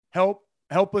 help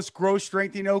us grow,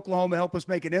 strengthen Oklahoma, help us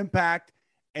make an impact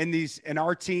in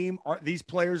our team, these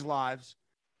players' lives.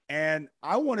 And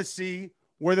I want to see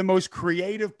where the most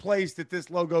creative place that this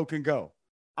logo can go.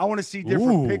 I want to see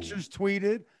different pictures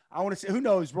tweeted. I want to see, who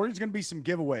knows, there's going to be some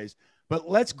giveaways, but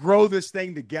let's grow this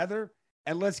thing together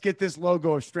and let's get this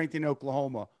logo of Strengthening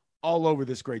Oklahoma all over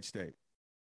this great state.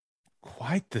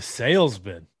 Quite the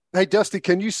salesman. Hey, Dusty,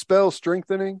 can you spell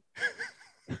strengthening?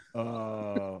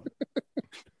 Remember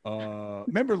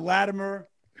Latimer?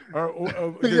 Or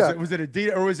was it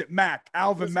Adidas or was it Mac?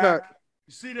 Alvin Mac.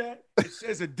 You see that? It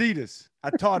says Adidas. I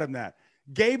taught him that.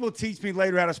 Gabe will teach me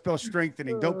later how to spell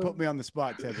strengthening. Don't put me on the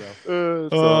spot,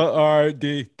 Tedro. All right,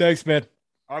 D. Thanks, man.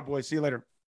 All right, boys. See you later.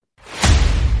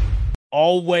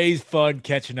 Always fun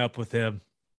catching up with him.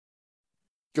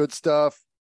 Good stuff.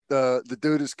 The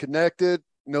dude is connected,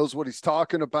 knows what he's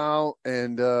talking about,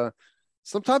 and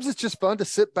sometimes it's just fun to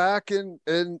sit back and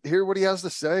hear what he has to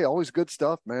say. Always good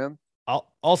stuff, man.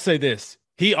 I'll say this.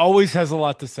 He always has a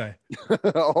lot to say.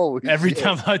 Every yes.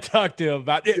 time I talk to him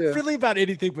about it, really about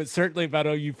anything, but certainly about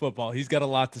OU football, he's got a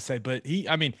lot to say. But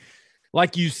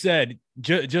like you said,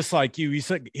 just like you,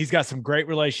 he's got some great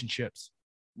relationships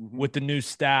with the new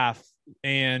staff,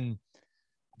 and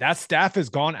that staff has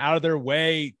gone out of their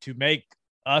way to make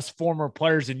us former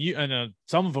players, and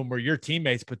some of them were your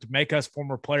teammates, but to make us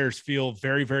former players feel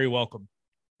very, very welcome.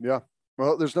 Yeah.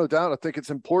 Well, there's no doubt. I think it's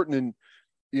important. And,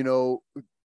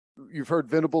 you've heard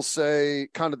Venables say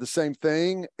kind of the same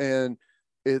thing, and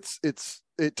it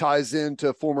ties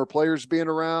into former players being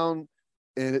around,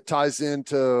 and it ties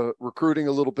into recruiting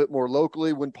a little bit more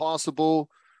locally when possible.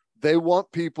 They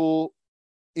want people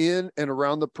in and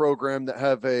around the program that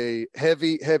have a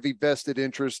heavy, heavy vested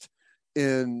interest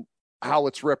in how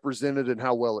it's represented and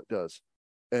how well it does.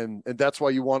 And that's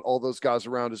why you want all those guys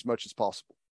around as much as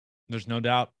possible. There's no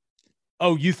doubt.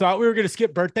 Oh, you thought we were going to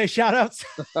skip birthday shout outs?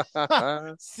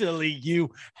 Silly you.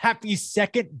 Happy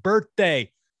 2nd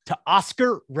birthday to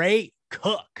Oscar Ray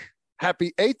Cook.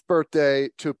 Happy 8th birthday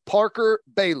to Parker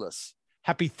Bayless.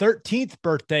 Happy 13th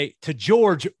birthday to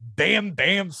George Bam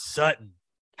Bam Sutton.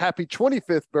 Happy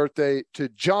 25th birthday to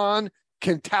John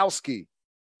Kentowski.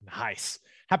 Nice.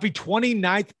 Happy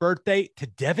 29th birthday to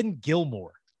Devin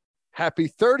Gilmore. Happy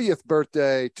 30th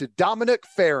birthday to Dominic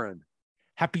Farron.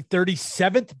 Happy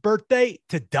 37th birthday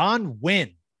to Don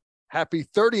Wynn. Happy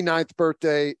 39th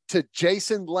birthday to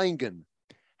Jason Langan.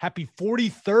 Happy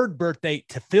 43rd birthday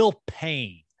to Phil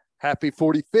Payne. Happy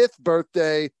 45th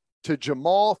birthday to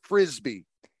Jamal Frisbee.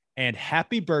 And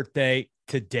happy birthday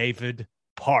to David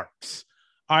Parks.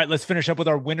 All right, let's finish up with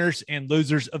our winners and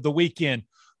losers of the weekend.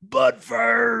 But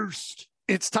first,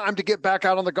 it's time to get back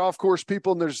out on the golf course,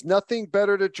 people. And there's nothing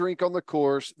better to drink on the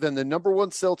course than the number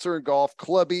one seltzer in golf,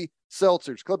 Clubby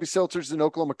Seltzers. Clubby Seltzers is an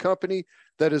Oklahoma company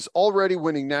that is already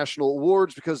winning national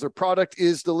awards because their product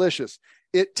is delicious.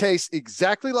 It tastes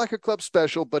exactly like a club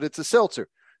special, but it's a seltzer.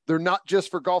 They're not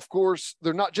just for golf course.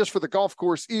 They're not just for the golf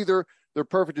course either. They're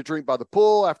perfect to drink by the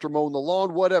pool, after mowing the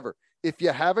lawn, whatever. If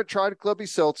you haven't tried Clubby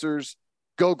Seltzers,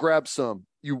 go grab some.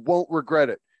 You won't regret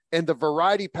it. And the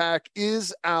variety pack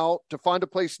is out. To find a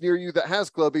place near you that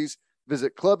has Clubbies,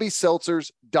 visit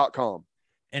clubbyseltzers.com.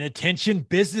 And attention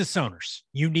business owners,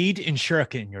 you need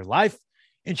Insurica in your life.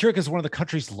 Insurica is one of the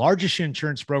country's largest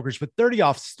insurance brokers with 30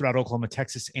 offices throughout Oklahoma,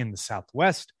 Texas, and the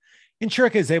Southwest.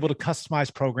 Insurica is able to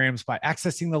customize programs by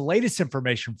accessing the latest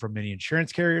information from many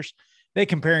insurance carriers. They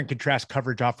compare and contrast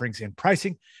coverage offerings and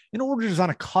pricing in order to design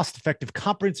a cost-effective,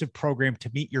 comprehensive program to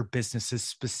meet your business's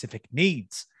specific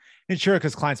needs.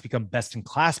 Insurica's clients become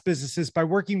best-in-class businesses by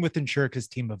working with Insurica's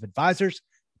team of advisors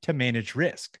to manage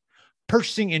risk.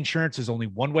 Purchasing insurance is only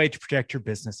one way to protect your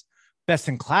business.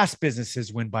 Best-in-class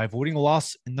businesses win by avoiding a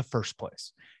loss in the first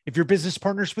place. If your business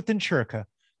partners with Insurica,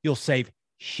 you'll save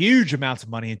huge amounts of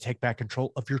money and take back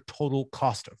control of your total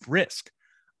cost of risk.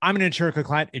 I'm an Insurica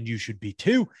client, and you should be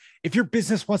too. If your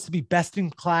business wants to be best in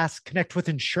class, connect with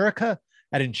Insurica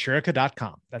at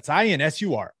insurica.com. That's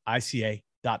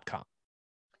INSURICA.com.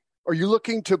 Are you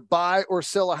looking to buy or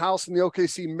sell a house in the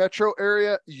OKC metro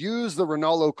area? Use the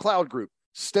Ronaldo Cloud Group.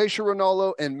 Stacia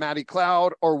Ronaldo and Maddie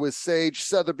Cloud are with Sage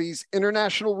Sotheby's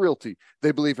International Realty.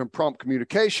 They believe in prompt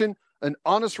communication, an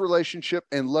honest relationship,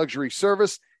 and luxury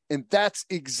service. And that's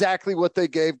exactly what they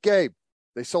gave Gabe.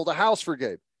 They sold a house for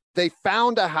Gabe. They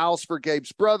found a house for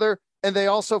Gabe's brother, and they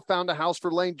also found a house for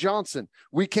Lane Johnson.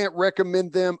 We can't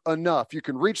recommend them enough. You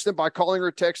can reach them by calling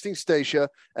or texting Stacia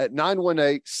at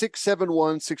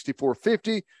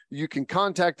 918-671-6450. You can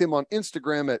contact them on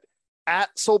Instagram at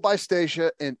Sold by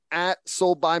Stacia and at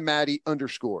Sold by Maddie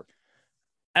 _.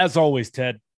 As always,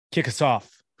 Ted, kick us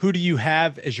off. Who do you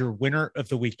have as your winner of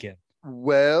the weekend?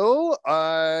 Well,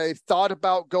 I thought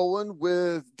about going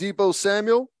with Deebo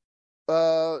Samuel.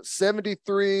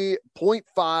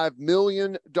 $73.5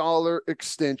 million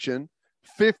extension,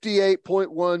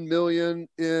 $58.1 million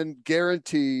in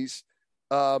guarantees.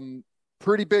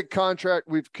 Pretty big contract.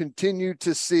 We've continued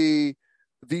to see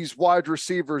these wide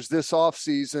receivers this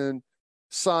offseason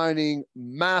signing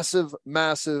massive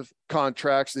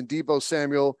contracts, and Deebo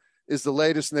Samuel is the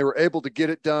latest, and they were able to get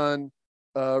it done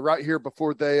right here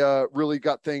before they really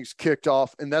got things kicked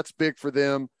off, and that's big for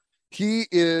them. He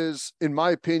is, in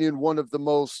my opinion, one of the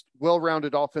most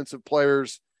well-rounded offensive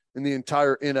players in the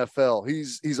entire NFL.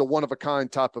 He's a one-of-a-kind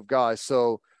type of guy.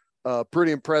 So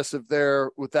pretty impressive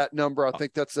there with that number. I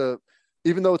think that's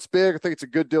even though it's big, I think it's a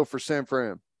good deal for San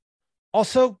Fran.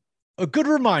 Also, a good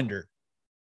reminder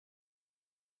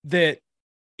that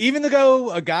even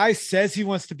though a guy says he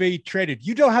wants to be traded,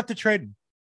 you don't have to trade him.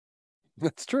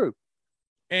 That's true.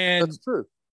 And that's true.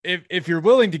 If you're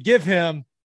willing to give him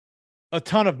a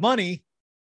ton of money,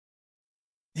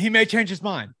 he may change his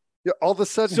mind. Yeah, all of a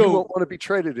sudden he won't want to be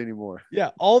traded anymore.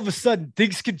 Yeah, all of a sudden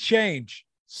things could change.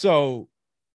 So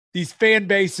these fan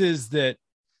bases that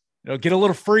get a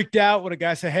little freaked out when a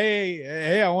guy says,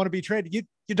 hey, I want to be traded. You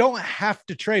don't have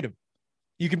to trade him.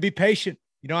 You can be patient.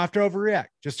 You don't have to overreact.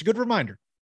 Just a good reminder.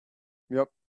 Yep.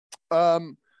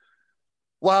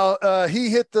 While he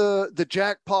hit the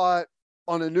jackpot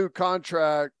on a new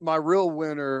contract, my real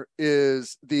winner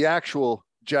is the actual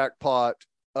jackpot,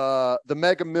 the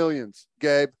Mega Millions,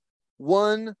 Gabe.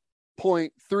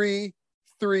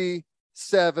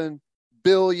 $1.337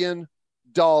 billion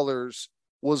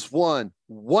was won.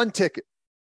 One ticket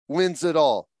wins it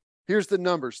all. Here's the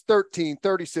numbers: 13,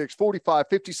 36, 45,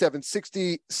 57,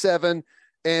 67,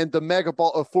 and the mega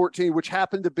ball of 14, which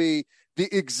happened to be the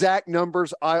exact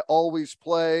numbers I always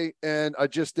play, and I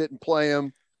just didn't play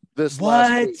them last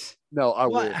week. No, I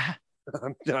will.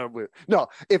 I'm done with. No,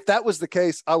 if that was the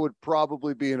case, I would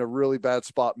probably be in a really bad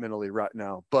spot mentally right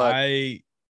now. But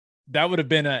that would have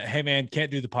been a, hey man,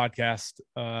 can't do the podcast.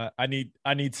 I need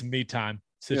some me time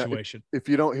situation. Yeah, if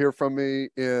you don't hear from me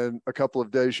in a couple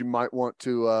of days, you might want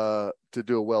to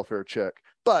do a welfare check.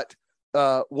 But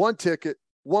one ticket,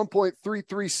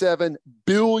 $1.337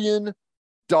 billion,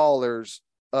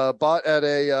 bought at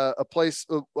a place,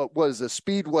 a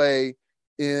speedway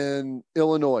in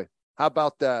Illinois. How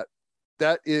about that?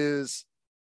 That is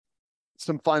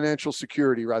some financial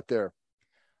security right there.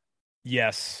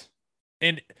 Yes.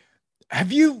 And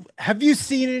have you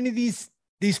seen any of these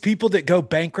people that go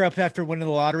bankrupt after winning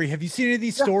the lottery? Have you seen any of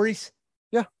these stories?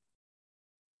 Yeah.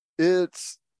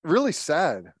 It's really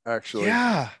sad, actually.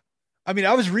 Yeah. I mean,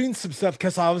 I was reading some stuff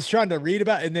because I was trying to read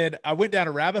about, and then I went down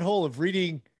a rabbit hole of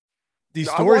reading these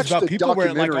I stories watched about a people where it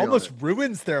like documentary on almost it.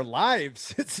 ruins their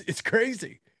lives. It's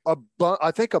crazy.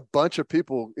 I think a bunch of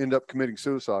people end up committing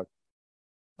suicide.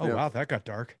 Oh Yeah. wow, that got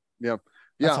dark. Yeah.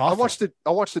 That's Yeah. awful.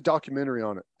 I watched the documentary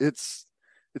on it. It's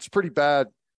pretty bad.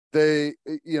 They,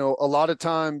 a lot of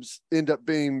times end up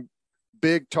being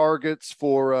big targets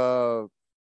for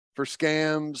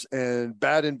scams and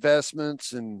bad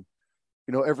investments. And,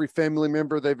 every family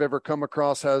member they've ever come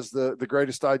across has the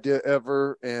greatest idea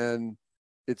ever. And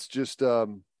it's just,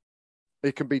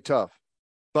 it can be tough,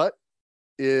 but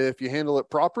if you handle it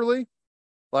properly,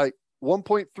 like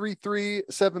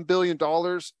 $1.337 billion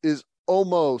is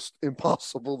almost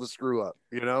impossible to screw up,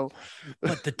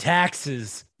 But the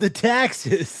taxes.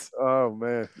 Oh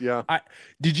man. Yeah.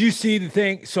 Did you see the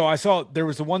thing? So I saw there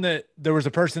was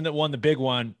a person that won the big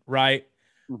one, right?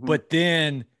 Mhm. But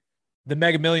then the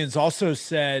Mega Millions also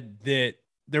said that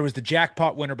there was the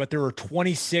jackpot winner, but there were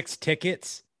 26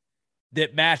 tickets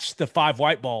that matched the 5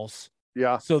 white balls.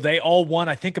 Yeah. So they all won,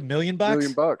 I think, $1 million.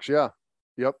 $1 million. Yeah.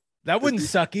 Yep. That wouldn't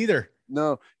suck either.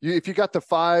 No, if you got the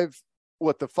 5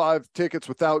 tickets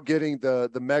without getting the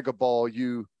mega ball,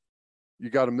 you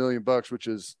got $1 million, which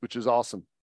is awesome.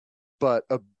 But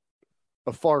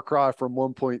a far cry from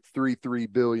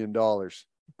 $1.33 billion.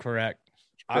 Correct.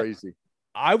 It's crazy.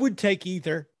 I would take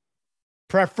either,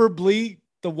 preferably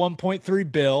the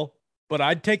 1.3 bill, but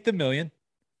I'd take the $1 million.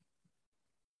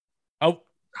 Oh,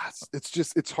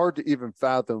 It's hard to even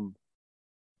fathom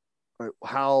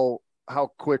how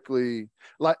quickly,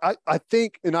 like I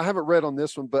think, and I haven't read on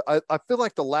this one, but I feel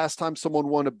like the last time someone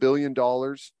won $1 billion,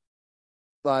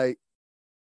 like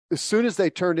as soon as they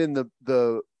turned in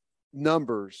the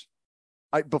numbers,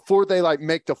 before they like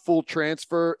make the full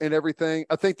transfer and everything,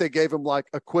 I think they gave them like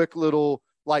a quick little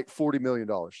like $40 million.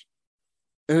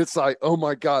 And it's like, oh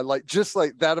my God, like just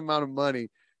like that amount of money.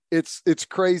 It's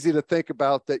crazy to think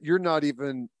about that. You're not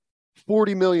even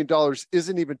 $40 million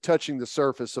isn't even touching the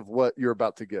surface of what you're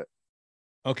about to get.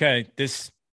 okay.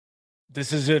 This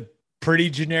is a pretty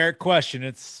generic question.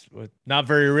 It's not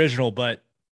very original, but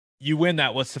you win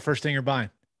that. What's the first thing you're buying?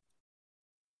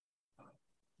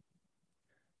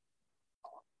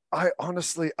 I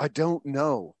don't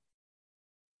know.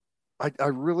 I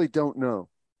really don't know.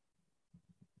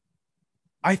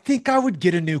 I think I would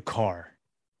get a new car.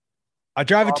 I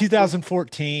drive a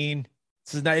 2014.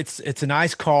 It's a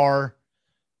nice car,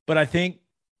 but I think,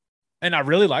 and I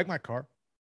really like my car,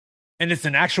 and it's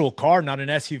an actual car, not an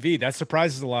SUV. That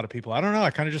surprises a lot of people. I don't know.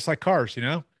 I kind of just like cars,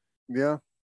 Yeah.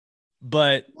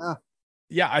 But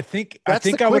yeah, I think I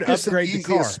would quickest and upgrade the easiest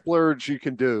car. splurge you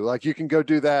can do. Like you can go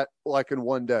do that like in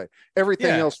one day. Everything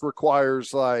Yeah. else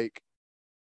requires like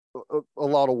a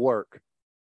lot of work.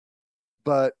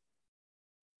 But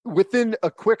within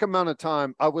a quick amount of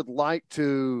time, I would like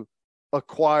to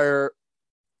acquire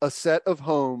a set of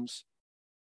homes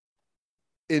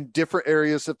in different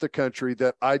areas of the country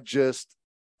that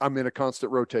I'm in a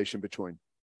constant rotation between,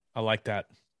 I like that.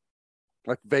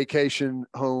 like vacation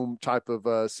home type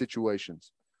of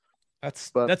situations. That's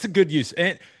But- a good use.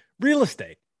 And real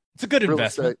estate. It's a good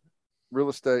investment. Real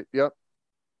estate. Yep.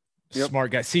 Yep.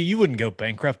 Smart guy. See, you wouldn't go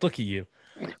bankrupt. Look at you.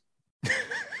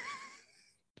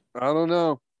 I don't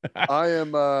know. I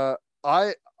am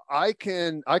I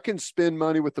can spend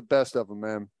money with the best of them,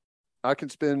 man. I can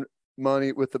spend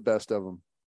money with the best of them.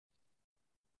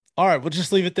 All right, we'll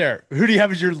just leave it there. Who do you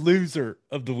have as your loser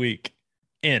of the week?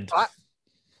 End.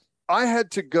 I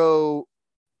had to go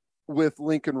with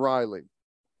Lincoln Riley.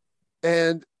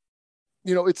 And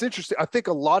it's interesting. I think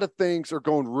a lot of things are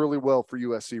going really well for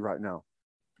USC right now.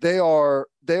 They are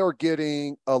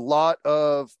getting a lot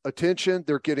of attention.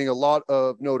 They're getting a lot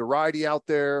of notoriety out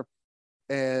there.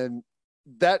 And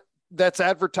that's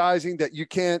advertising that you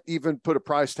can't even put a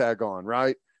price tag on,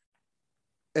 right?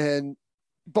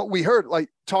 But we heard, like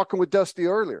talking with Dusty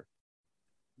earlier,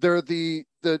 they're the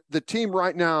team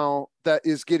right now that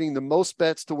is getting the most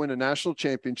bets to win a national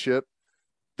championship.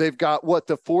 They've got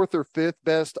the 4th or 5th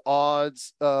best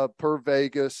odds per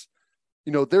Vegas.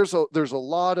 There's a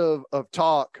lot of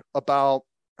talk about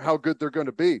how good they're going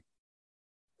to be.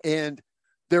 And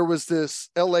there was this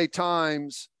LA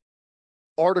Times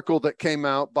article that came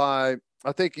out by,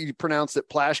 I think you pronounced it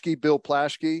Plaschke, Bill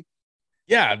Plaschke.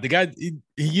 Yeah, the guy, he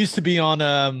used to be on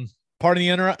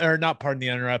not pardon the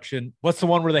interruption. What's the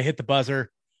one where they hit the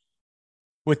buzzer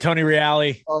with Tony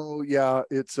Reale? Oh yeah,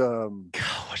 it's God,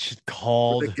 what's it where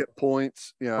called? they get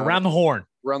points. Yeah, Around the horn.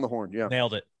 around the horn. Yeah,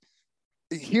 Nailed it.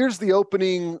 here's the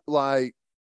opening.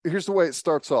 Here's the way it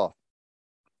starts off.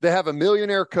 They have a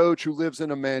millionaire coach who lives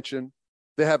in a mansion.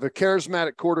 They have a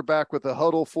charismatic quarterback with a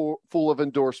huddle full of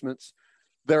endorsements.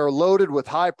 They're loaded with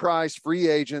high-priced free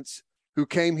agents who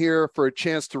came here for a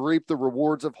chance to reap the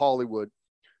rewards of Hollywood.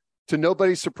 To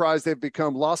nobody's surprise, they've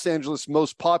become Los Angeles'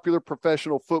 most popular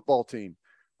professional football team.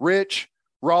 Rich,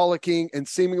 rollicking, and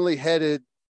seemingly headed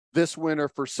this winter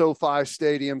for SoFi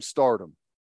Stadium stardom.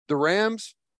 The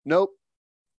Rams? Nope.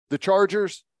 The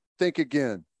Chargers? Think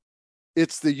again.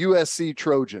 It's the USC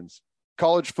Trojans,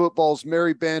 college football's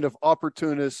merry band of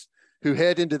opportunists who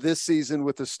head into this season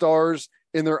with the stars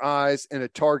in their eyes and a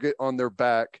target on their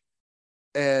back.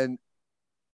 And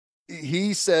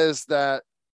he says that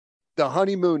the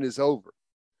honeymoon is over.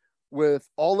 With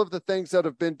all of the things that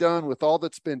have been done, with all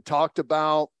that's been talked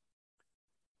about,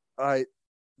 they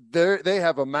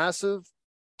have a massive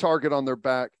target on their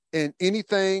back, and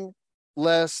anything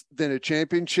less than a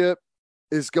championship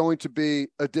is going to be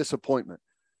a disappointment.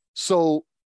 So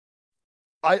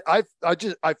I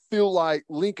feel like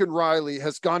Lincoln Riley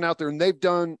has gone out there and they've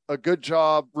done a good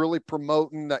job really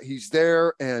promoting that he's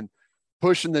there and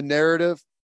pushing the narrative.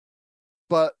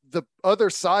 But the other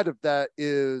side of that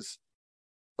is,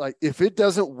 like, if it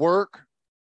doesn't work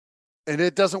and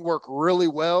it doesn't work really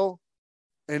well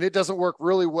and it doesn't work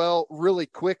really well really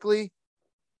quickly,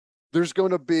 there's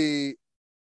going to be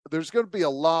a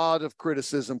lot of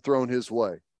criticism thrown his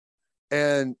way.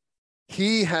 And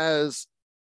he has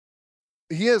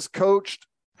coached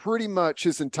pretty much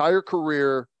his entire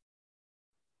career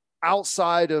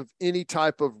outside of any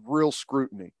type of real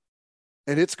scrutiny.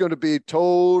 And it's going to be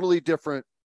totally different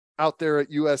out there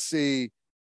at USC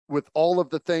with all of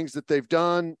the things that they've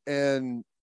done and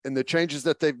the changes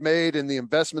that they've made and the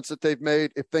investments that they've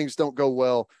made. If things don't go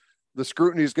well, the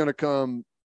scrutiny is going to come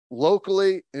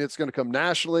locally, and it's going to come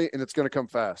nationally, and it's going to come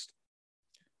fast.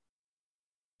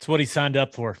 It's what he signed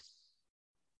up for.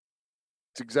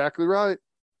 It's exactly right.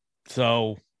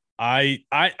 So I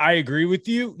agree with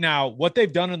you. Now, what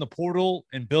they've done in the portal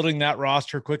and building that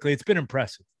roster quickly, it's been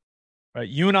impressive. Right?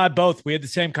 You and I both, we had the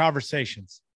same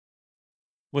conversations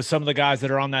with some of the guys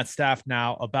that are on that staff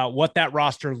now about what that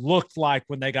roster looked like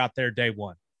when they got there day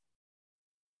one.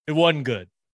 It wasn't good.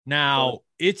 Now,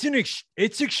 it's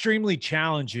extremely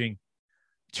challenging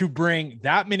to bring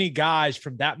that many guys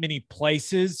from that many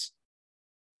places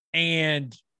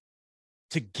and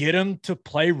to get them to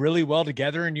play really well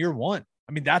together in year one.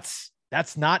 I mean, that's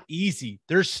not easy.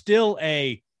 There's still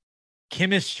a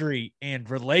chemistry and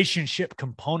relationship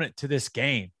component to this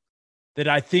game that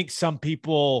I think some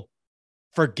people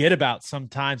forget about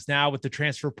sometimes now with the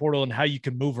transfer portal and how you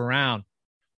can move around.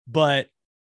 But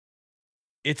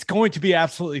it's going to be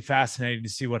absolutely fascinating to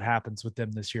see what happens with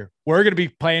them this year. We're going to be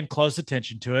paying close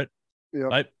attention to it,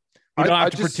 but we don't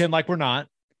have to pretend like we're not.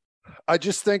 I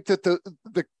just think that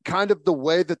the kind of the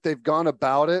way that they've gone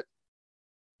about it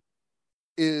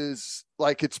is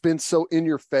like, it's been so in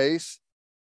your face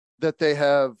that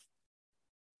they're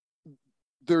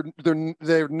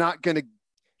not going to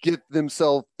get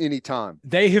themselves any time.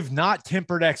 They have not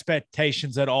tempered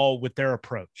expectations at all with their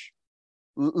approach.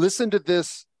 Listen to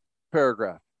this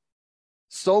paragraph.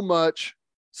 So much,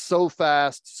 so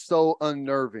fast, so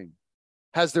unnerving.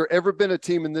 Has there ever been a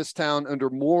team in this town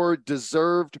under more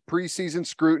deserved preseason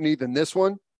scrutiny than this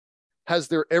one? Has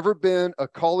there ever been a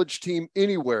college team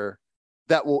anywhere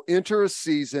that will enter a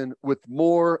season with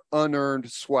more unearned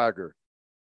swagger?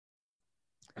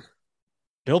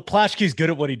 Bill Plaschke's good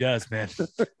at what he does, man.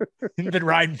 He's been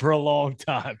riding for a long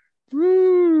time.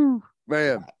 Woo,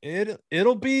 man.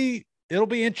 It'll be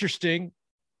interesting,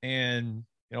 and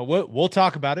we'll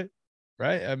talk about it,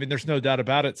 right? I mean, there's no doubt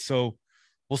about it. So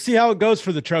we'll see how it goes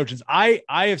for the Trojans. I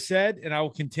have said, and I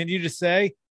will continue to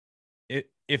say,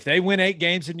 if they win 8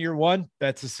 games in year one,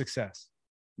 that's a success.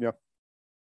 Yep.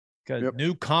 Because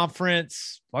new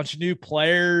conference, bunch of new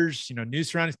players, new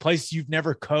surroundings, places you've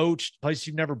never coached, places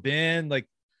you've never been, like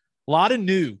a lot of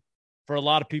new for a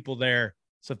lot of people there.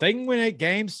 So if they can win 8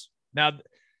 games, now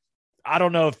I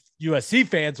don't know if USC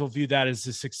fans will view that as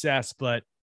a success, but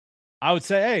I would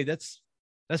say, hey, that's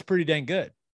pretty dang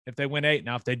good if they win 8.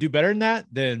 Now, if they do better than that,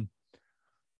 then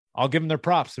I'll give them their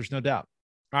props. There's no doubt.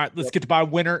 All right, let's get to my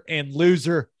winner and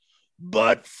loser.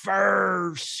 But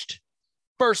first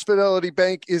Fidelity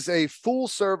Bank is a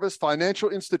full-service financial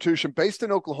institution based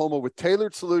in Oklahoma with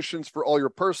tailored solutions for all your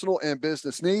personal and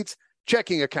business needs.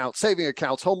 Checking accounts, saving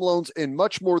accounts, home loans, and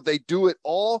much more. They do it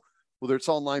all Whether it's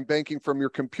online banking from your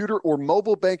computer or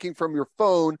mobile banking from your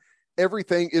phone,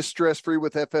 everything is stress-free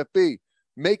with FFB.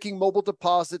 Making mobile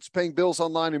deposits, paying bills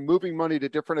online, and moving money to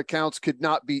different accounts could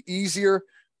not be easier.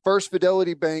 First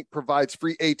Fidelity Bank provides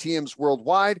free ATMs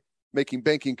worldwide, making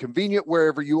banking convenient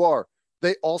wherever you are.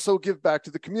 They also give back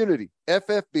to the community.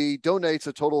 FFB donates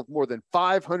a total of more than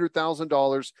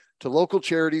 $500,000 to local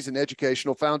charities and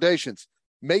educational foundations.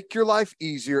 Make your life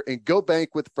easier and go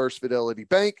bank with First Fidelity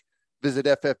Bank. Visit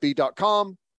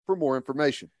ffb.com for more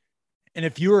information. And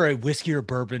if you are a whiskey or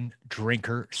bourbon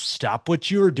drinker, stop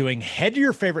what you are doing. Head to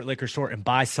your favorite liquor store and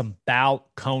buy some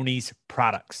Balcones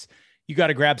products. You got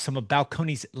to grab some of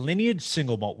Balcones Lineage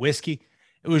Single Malt Whiskey.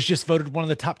 It was just voted one of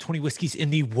the top 20 whiskeys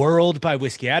in the world by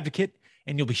Whiskey Advocate,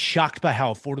 and you'll be shocked by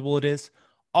how affordable it is.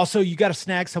 Also, you got to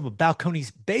snag some of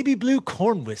Balcones Baby Blue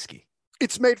Corn Whiskey.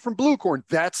 It's made from blue corn.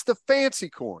 That's the fancy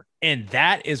corn. And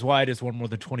that is why it has won more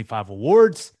than 25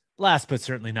 awards. Last but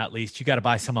certainly not least, you got to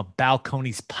buy some of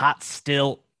Balcones Pot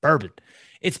Still Bourbon.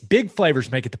 Its big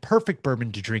flavors make it the perfect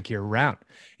bourbon to drink year-round.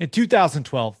 In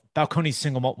 2012, Balcones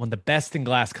Single Malt won the Best in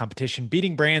Glass competition,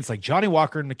 beating brands like Johnny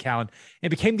Walker and Macallan,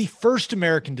 and became the first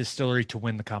American distillery to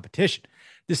win the competition.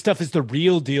 This stuff is the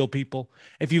real deal, people.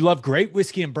 If you love great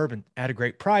whiskey and bourbon at a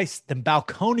great price, then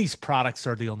Balcones products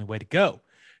are the only way to go.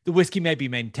 The whiskey may be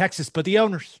made in Texas, but the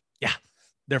owners,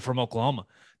 they're from Oklahoma.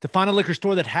 To find a liquor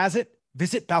store that has it,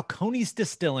 visit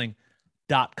balconesdistilling.com.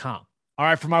 All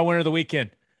right, for my winner of the weekend,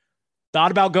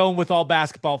 thought about going with all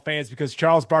basketball fans because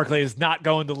Charles Barkley is not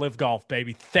going to live golf,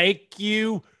 baby. Thank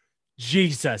you,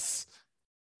 Jesus.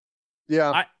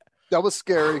 Yeah, that was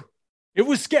scary. It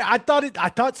was scary. I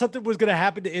thought something was going to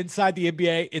happen to Inside the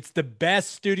NBA. It's the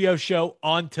best studio show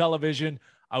on television.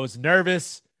 I was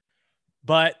nervous,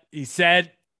 but he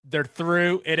said they're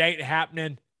through. It ain't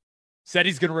happening. Said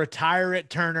he's going to retire at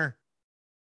Turner.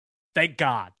 Thank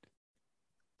God.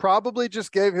 Probably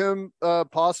just gave him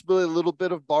possibly a little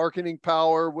bit of bargaining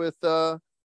power with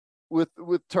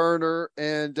Turner,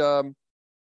 and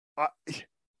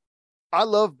I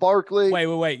love Barkley.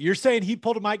 Wait. You're saying he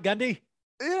pulled a Mike Gundy?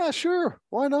 Yeah, sure.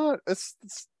 Why not? It's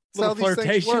Little how these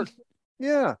things flirtation. work.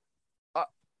 Yeah,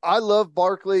 I love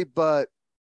Barkley, but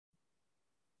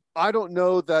I don't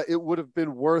know that it would have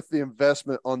been worth the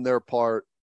investment on their part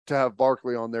to have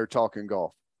Barkley on there talking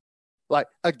golf. Like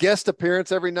a guest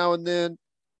appearance every now and then,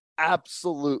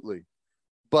 absolutely.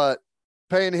 But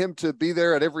paying him to be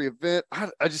there at every event, I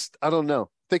don't know.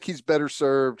 I think he's better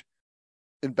served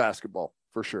in basketball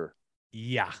for sure.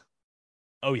 Yeah.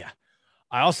 Oh, yeah.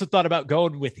 I also thought about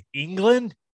going with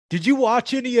England. Did you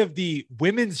watch any of the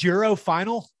women's Euro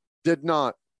final? Did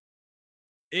not.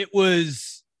 It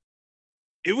was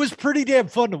pretty damn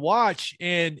fun to watch,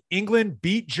 and England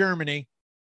beat Germany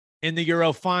in the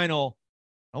Euro final.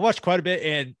 I watched quite a bit,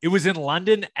 and it was in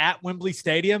London at Wembley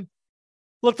Stadium.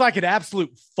 Looked like an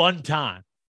absolute fun time.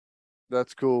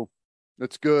 That's cool.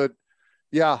 That's good.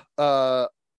 Yeah.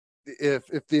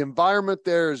 If the environment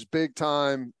there is big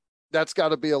time, that's got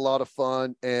to be a lot of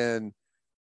fun. And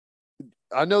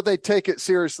I know they take it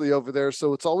seriously over there,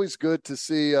 so it's always good to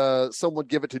see someone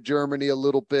give it to Germany a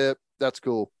little bit. That's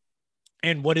cool.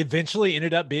 And what eventually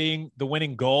ended up being the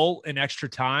winning goal in extra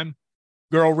time,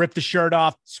 girl ripped the shirt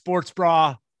off, sports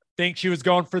bra, think she was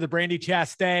going for the Brandy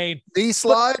Chastain. Knee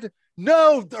slide?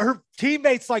 No, her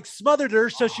teammates like smothered her,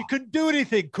 so she couldn't do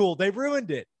anything cool. They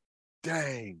ruined it.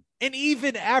 Dang. And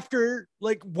even after,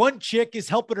 like, one chick is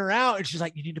helping her out, and she's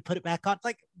like, you need to put it back on.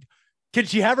 Like, can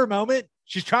she have her moment?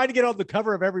 She's trying to get on the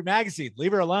cover of every magazine.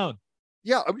 Leave her alone.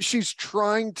 Yeah, I mean, she's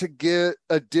trying to get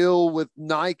a deal with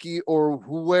Nike or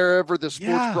wherever the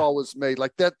sports bra was made.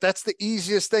 Like that's the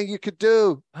easiest thing you could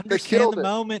do. Understand the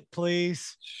moment,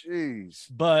 please. Jeez.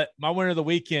 But my winner of the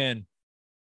weekend,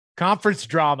 conference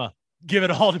drama. Give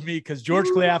it all to me because George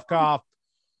Kliavkoff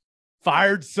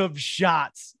fired some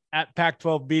shots at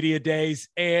Pac-12 Media Days.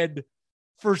 And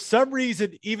for some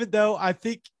reason, even though I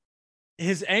think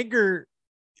his anger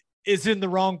is in the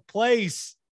wrong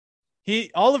place,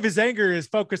 all of his anger is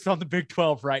focused on the Big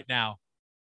 12 right now.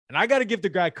 And I got to give the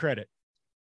guy credit.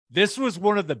 This was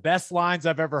one of the best lines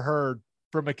I've ever heard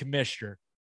from a commissioner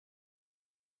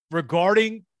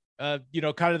regarding, kind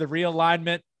of the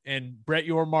realignment and Brett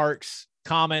Yormark's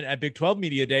comment at Big 12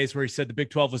 Media Days where he said the Big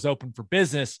 12 was open for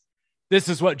business. This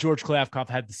is what George Kliavkoff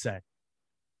had to say.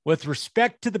 With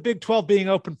respect to the Big 12 being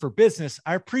open for business,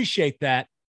 I appreciate that.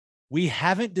 We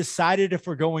haven't decided if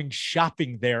we're going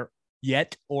shopping there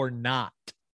yet or not.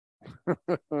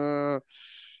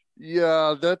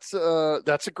 Yeah, that's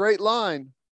a great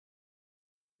line.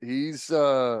 He's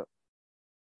selling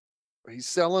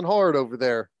hard over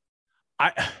there.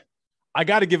 I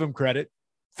got to give him credit.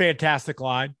 Fantastic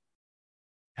line.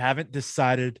 haven't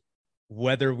decided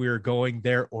whether we're going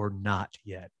there or not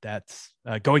yet. That's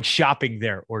going shopping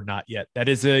there or not yet.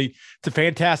 It's a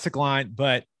fantastic line,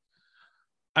 but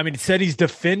I mean, it said he's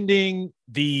defending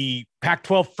the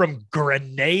Pac-12 from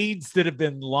grenades that have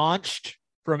been launched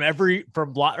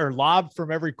lobbed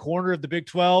from every corner of the Big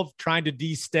 12, trying to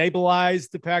destabilize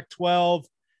the Pac-12.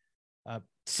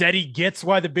 Said he gets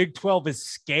why the Big 12 is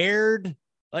scared.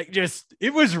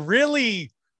 It was really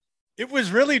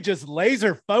just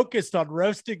laser focused on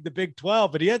roasting the Big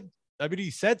 12. But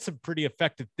he said some pretty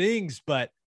effective things,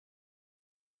 but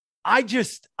I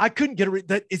couldn't get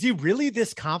that. Is he really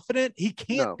this confident? He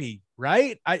can't be,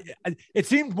 right? It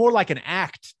seemed more like an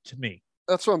act to me.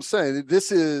 That's what I'm saying.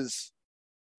 This is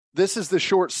the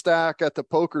short stack at the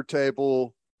poker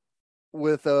table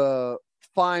with a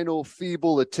final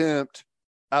feeble attempt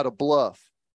at a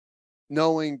bluff,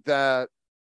 knowing that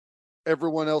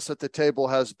everyone else at the table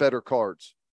has better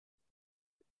cards.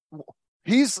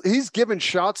 He's given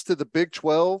shots to the Big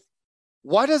 12.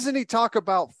 Why doesn't he talk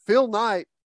about Phil Knight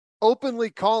openly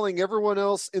calling everyone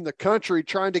else in the country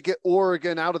trying to get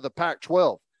Oregon out of the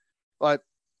Pac-12?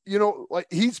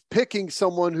 He's picking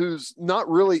someone who's not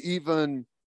really even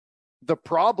the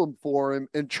problem for him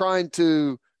and trying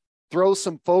to throw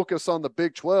some focus on the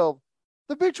Big 12.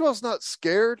 The Big 12's not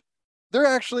scared. They're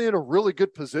actually in a really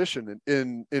good position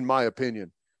in my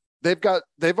opinion.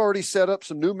 They've already set up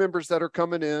some new members that are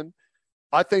coming in.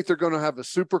 I think they're going to have a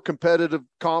super competitive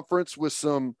conference with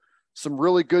some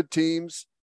really good teams.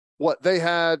 They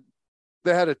had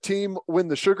a team win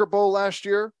the Sugar Bowl last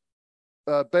year.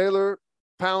 Baylor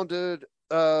pounded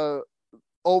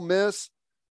Ole Miss.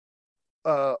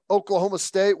 Oklahoma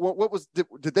State.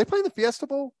 Did they play in the Fiesta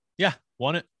Bowl? Yeah,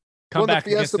 won it. Won back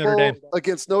the Fiesta Bowl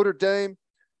against Notre Dame.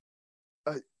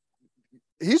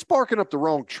 He's barking up the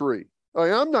wrong tree.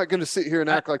 I'm not going to sit here and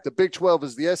act like the Big 12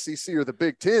 is the SEC or the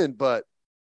Big 10, but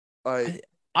I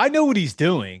know what he's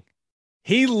doing.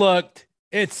 He looked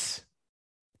around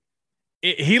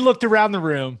the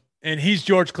room, and he's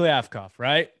George Kliavkoff,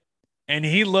 right? And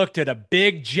he looked at a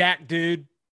big jack dude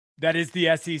that is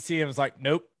the SEC and was like,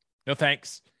 nope, no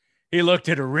thanks. He looked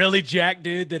at a really jack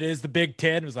dude that is the Big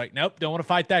 10 and was like, nope, don't want to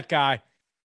fight that guy.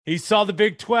 He saw the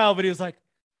Big 12 and he was like,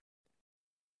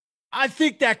 I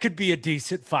think that could be a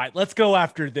decent fight. Let's go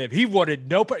after them. He wanted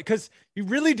nobody because he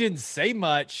really didn't say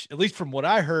much, at least from what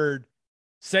I heard,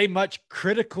 say many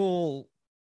critical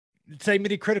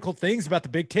things about the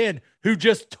Big 10, who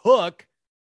just took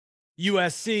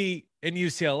USC and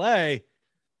UCLA.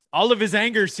 All of his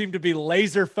anger seemed to be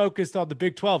laser focused on the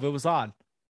Big 12. It was on.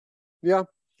 Yeah.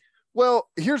 Well,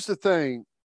 here's the thing.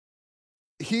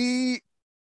 He's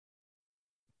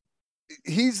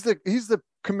the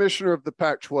commissioner of the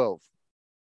Pac-12.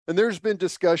 And there's been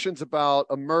discussions about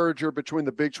a merger between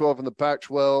the Big 12 and the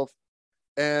Pac-12.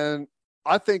 And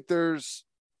I think there's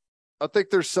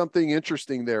something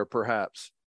interesting there,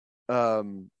 perhaps.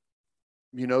 Depending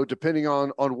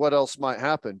on what else might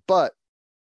happen. But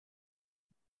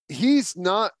he's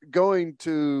not going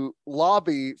to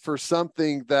lobby for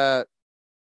something that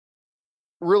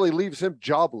really leaves him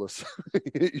jobless.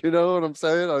 You know what I'm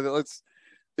saying?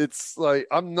 It's like,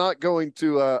 I'm not going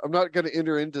to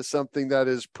enter into something that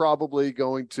is probably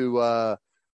going to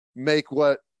make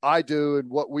what I do and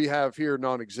what we have here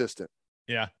non-existent.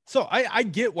 Yeah. So I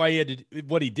get why he did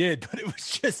what he did, but it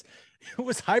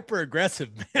was hyper aggressive,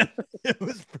 man. It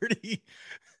was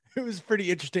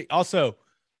pretty interesting. Also,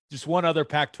 just one other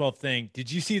Pac-12 thing.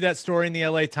 Did you see that story in the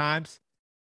LA Times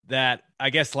that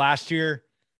I guess last year,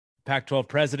 Pac-12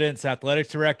 presidents, athletic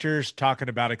directors talking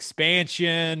about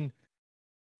expansion,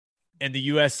 and the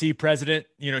USC president,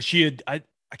 I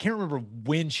can't remember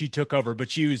when she took over,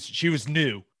 but she was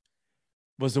new,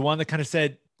 was the one that kind of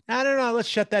said, I don't know, let's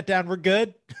shut that down. We're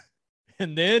good.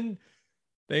 And then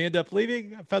they end up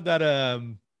leaving. I found that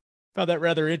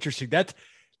rather interesting. That's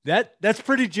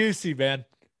pretty juicy, man.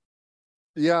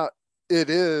 Yeah, it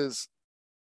is.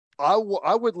 I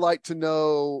would like to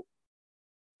know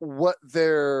what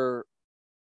the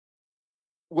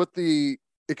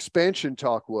expansion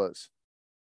talk was,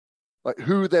 like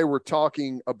who they were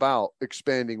talking about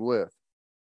expanding with.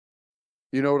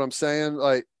 You know what I'm saying?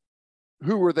 Like,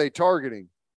 who were they targeting?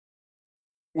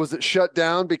 Was it shut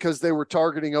down because they were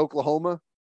targeting Oklahoma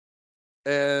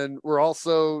and we're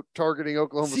also targeting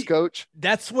Oklahoma's coach?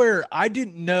 That's where I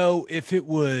didn't know if it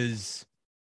was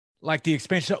like the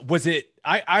expansion. Was it,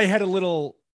 I had a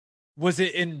little, was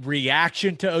it in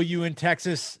reaction to OU in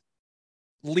Texas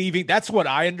leaving? That's what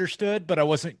I understood, but I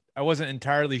wasn't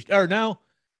entirely, or no,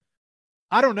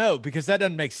 I don't know, because that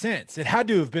doesn't make sense. It had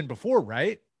to have been before,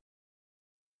 right?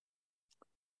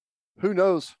 Who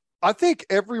knows? I think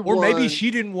everyone, Or maybe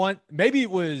she didn't want, maybe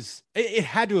it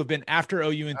had to have been after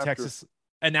OU and Texas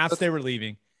announced they were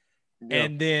leaving. yeah.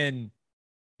 And then,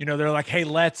 they're like, hey,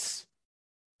 let's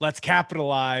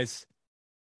capitalize.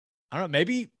 I don't know.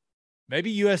 Maybe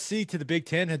USC to the Big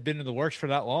Ten had been in the works for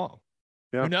that long.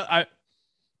 Yeah.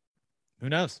 Who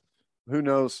knows? Who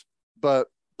knows? But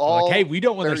Like, hey, we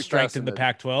don't want to very strengthen the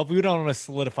fascinating. Pac-12. We don't want to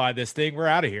solidify this thing. We're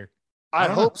out of here. I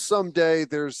don't know. hope someday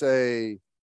there's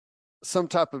some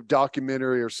type of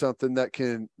documentary or something that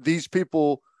these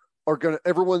people are going to,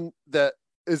 everyone that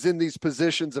is in these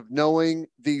positions of knowing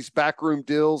these backroom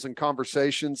deals and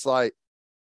conversations, like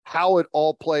how it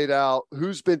all played out,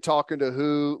 who's been talking to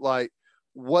who, like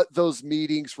what those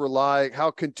meetings were like,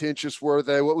 how contentious were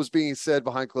they, what was being said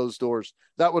behind closed doors.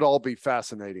 That would all be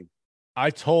fascinating.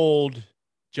 I told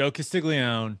Joe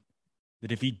Castiglione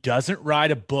that if he doesn't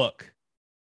write a book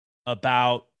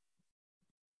about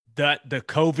the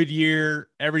COVID year,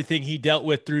 everything he dealt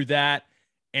with through that,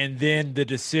 and then the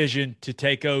decision to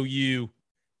take OU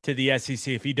to the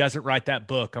SEC, if he doesn't write that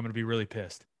book, I'm going to be really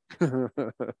pissed.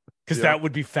 Because that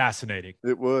would be fascinating.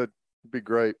 It would be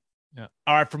great. Yeah.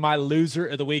 All right, for my loser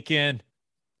of the weekend,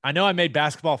 I know I made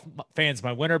basketball fans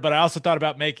my winner, but I also thought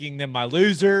about making them my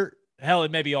loser. Hell,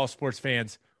 it may be all sports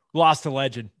fans. Lost a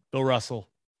legend, Bill Russell.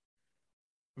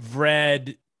 I've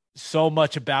read so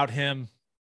much about him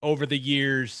over the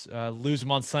years. Lose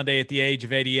him on Sunday at the age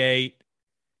of 88,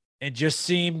 and just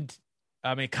seemed,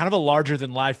 kind of a larger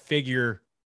than life figure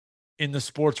in the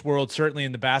sports world, certainly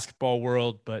in the basketball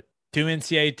world. But 2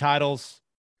 NCAA titles,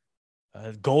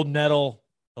 gold medal,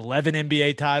 11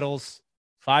 NBA titles,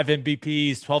 5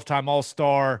 MVPs, 12-time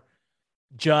All-Star,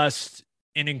 just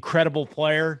an incredible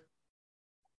player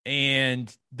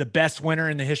and the best winner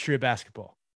in the history of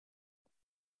basketball.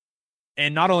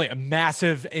 And not only a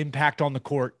massive impact on the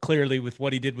court, clearly with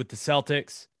what he did with the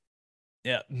Celtics,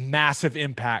 massive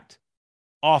impact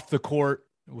off the court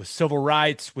with civil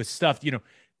rights, with stuff,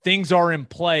 things are in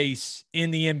place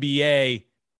in the NBA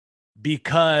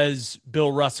because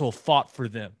Bill Russell fought for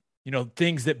them,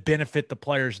 things that benefit the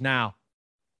players now.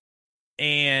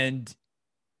 And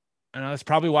that's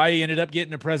probably why he ended up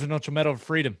getting a Presidential Medal of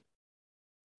Freedom,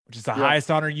 which is the highest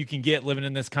honor you can get living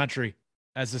in this country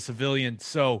as a civilian.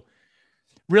 So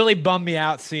really bummed me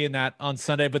out seeing that on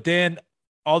Sunday. But then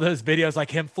all those videos, like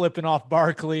him flipping off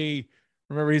Barkley,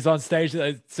 remember he's on stage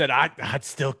that said, I'd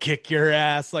still kick your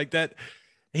ass like that.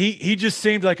 He just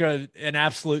seemed like an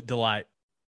absolute delight.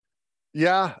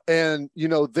 Yeah. And,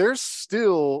 there's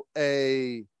still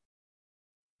a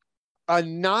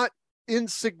not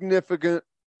insignificant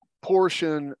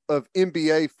portion of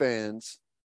NBA fans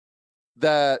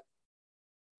that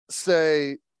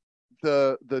say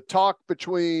the talk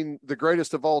between the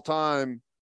greatest of all time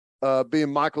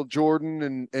being Michael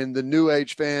Jordan and the new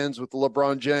age fans with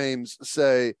LeBron James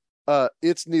say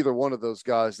it's neither one of those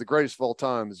guys. The greatest of all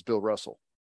time is Bill Russell.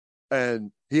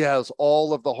 And he has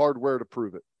all of the hardware to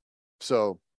prove it.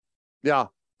 So, yeah,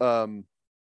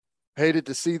 hated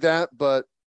to see that, but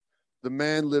the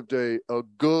man lived a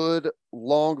good,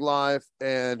 long life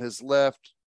and has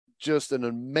left just an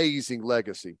amazing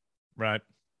legacy. Right.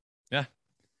 Yeah.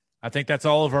 I think that's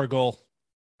all of our goal,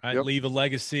 right? Yep. Leave a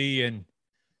legacy, and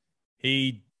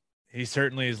he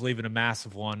certainly is leaving a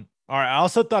massive one. All right. I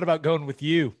also thought about going with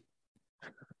you.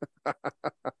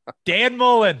 Dan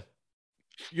Mullen,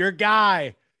 your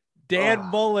guy. Dan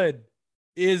Mullen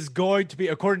is going to be,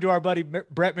 according to our buddy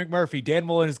Brett McMurphy, Dan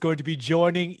Mullen is going to be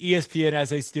joining ESPN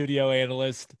as a studio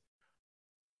analyst.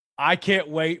 I can't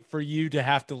wait for you to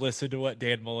have to listen to what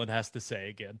Dan Mullen has to say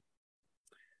again.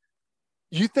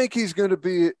 You think he's going to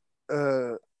be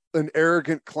an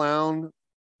arrogant clown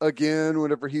again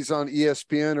whenever he's on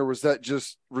ESPN, or was that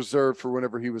just reserved for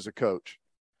whenever he was a coach?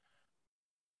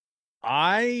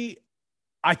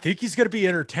 I think he's going to be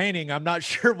entertaining. I'm not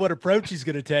sure what approach he's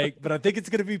going to take, but I think it's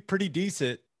going to be pretty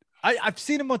decent. I've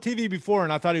seen him on TV before,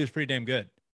 and I thought he was pretty damn good.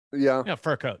 Yeah,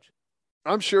 for a coach.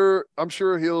 I'm sure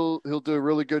he'll do a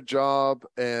really good job,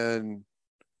 and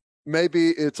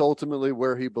maybe it's ultimately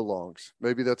where he belongs.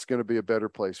 Maybe that's going to be a better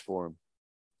place for him.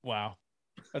 Wow.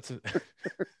 That's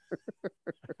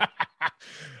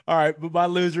all right. But my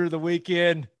loser of the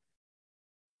weekend,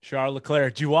 Charles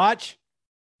Leclerc. Did you watch?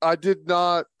 I did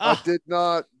not. I did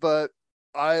not, but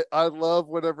I love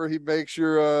whenever he makes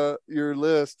your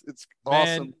list. It's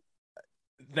awesome.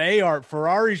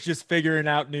 Ferrari's just figuring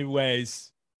out new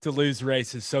ways to lose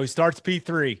races. So he starts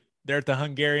P3. They're at the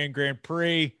Hungarian Grand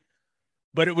Prix,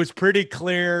 but it was pretty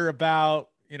clear about,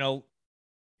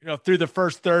 through the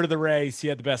first third of the race, he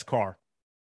had the best car,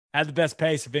 had the best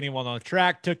pace of anyone on the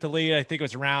track, took the lead. I think it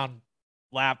was around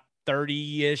lap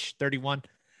 30-ish, 31.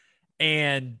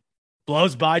 And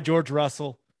blows by George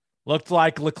Russell. Looked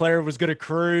like Leclerc was going to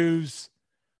cruise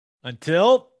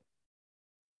until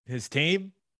his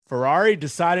team, Ferrari,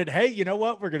 decided, hey, you know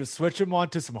what? We're going to switch him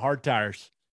onto some hard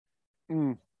tires.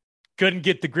 Couldn't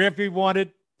get the grip he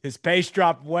wanted. His pace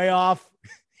dropped way off.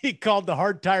 He called the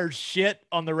hard tires shit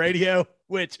on the radio,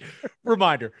 which,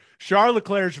 reminder, Charles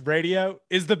Leclerc's radio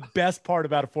is the best part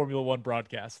about a Formula One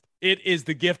broadcast. It is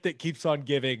the gift that keeps on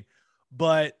giving.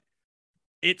 But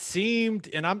it seemed,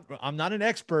 and I'm not an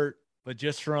expert, but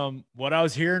just from what I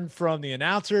was hearing from the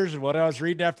announcers and what I was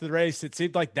reading after the race, it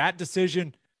seemed like that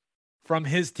decision from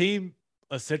his team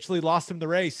essentially lost him the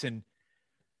race. And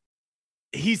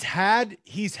he's had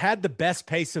the best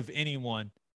pace of anyone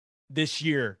this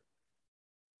year.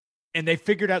 And they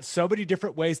figured out so many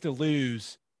different ways to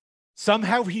lose.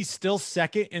 Somehow he's still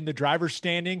second in the driver's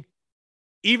standing,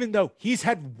 even though he's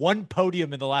had one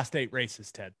podium in the last 8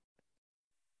 races, Ted.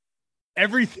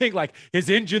 Everything, like his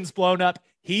engine's blown up.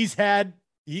 He's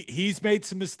made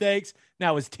some mistakes.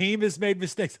 Now his team has made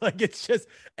mistakes. Like, it's just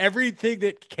everything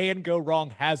that can go wrong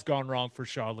has gone wrong for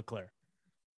Charles Leclerc.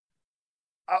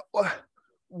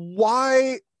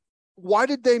 Why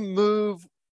did they move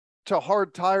to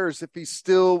hard tires if he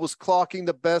still was clocking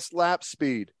the best lap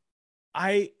speed?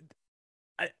 I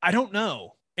don't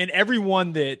know. And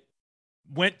everyone that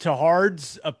went to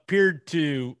hards appeared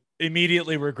to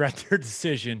immediately regret their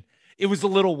decision. It was a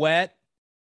little wet.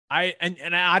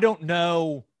 I don't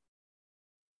know.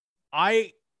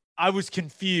 I was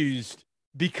confused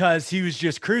because he was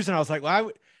just cruising. I was like,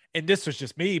 well, and this was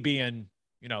just me being,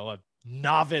 a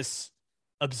novice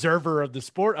observer of the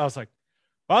sport. I was like,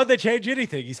 why would they change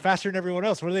anything? He's faster than everyone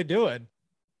else. What are they doing?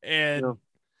 And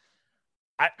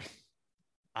I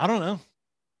don't know.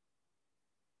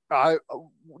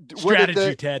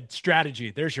 Strategy, Ted.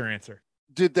 Strategy. There's your answer.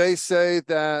 Did they say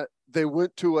that they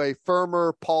went to a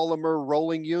firmer polymer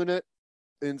rolling unit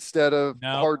instead of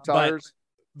hard tires?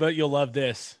 But you'll love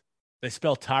this. They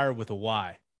spell tire with a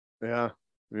Y. Yeah.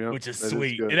 Which is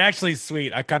sweet. It actually is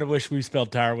sweet. I kind of wish we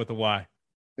spelled tire with a Y.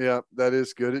 Yeah, that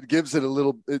is good. It gives it a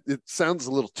little, it sounds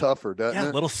a little tougher, doesn't it?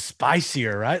 Yeah, a little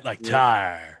spicier, right? Like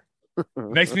tire.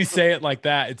 Makes me say it like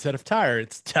that instead of tire.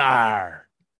 It's tire,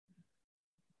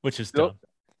 which is dumb.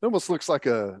 It almost looks like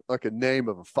a name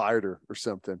of a fighter or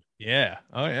something. Yeah.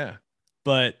 Oh, yeah.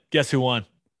 But guess who won?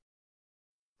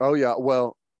 Oh, yeah.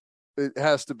 Well, it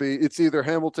has to be. It's either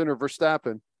Hamilton or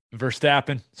Verstappen.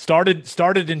 Verstappen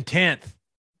started in 10th,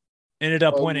 ended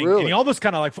up winning. Really? And he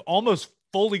almost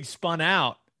fully spun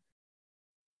out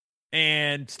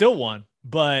and still won.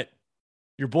 But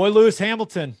your boy Lewis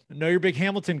Hamilton, I know you're a big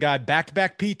Hamilton guy,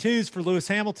 back-to-back P2s for Lewis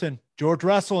Hamilton. George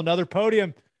Russell, another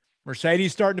podium.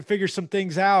 Mercedes starting to figure some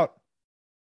things out.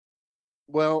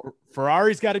 Well,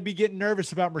 Ferrari's got to be getting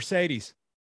nervous about Mercedes.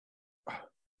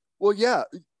 Well, yeah,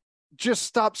 just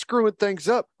stop screwing things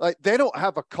up. Like, they don't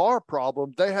have a car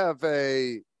problem. They have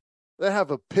a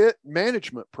pit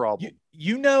management problem.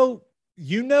 You know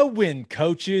when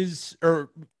coaches,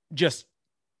 or just,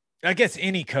 I guess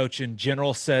any coach in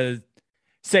general, say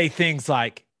things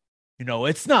like,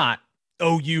 it's not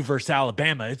OU versus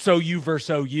Alabama. It's OU versus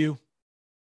OU.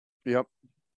 Yep.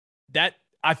 That,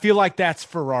 I feel like that's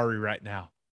Ferrari right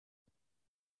now.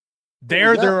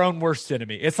 They're their own worst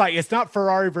enemy. It's like, it's not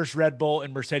Ferrari versus Red Bull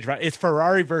and Mercedes, right? It's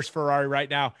Ferrari versus Ferrari right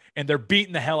now, and they're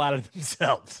beating the hell out of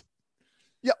themselves.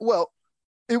 Yeah, well,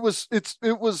 it was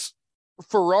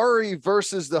Ferrari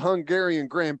versus the Hungarian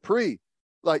Grand Prix.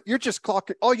 Like, you're just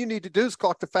clocking. All you need to do is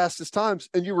clock the fastest times,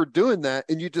 and you were doing that,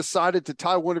 and you decided to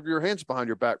tie one of your hands behind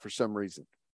your back for some reason.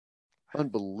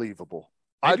 Unbelievable.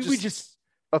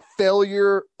 A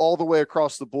failure all the way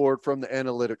across the board from the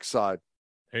analytics side.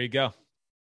 There you go.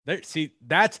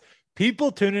 That's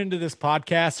people tune into this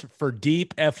podcast for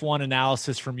deep F1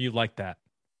 analysis from you like that.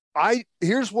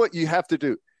 Here's what you have to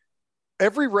do.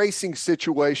 Every racing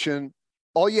situation,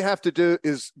 all you have to do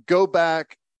is go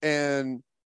back and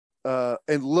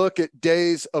look at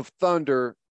Days of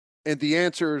Thunder, and the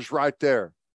answer is right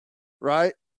there,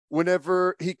 right?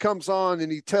 Whenever he comes on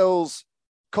and he tells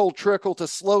Cole Trickle to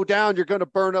slow down, you're going to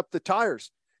burn up the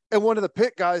tires. And one of the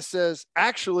pit guys says,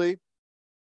 actually,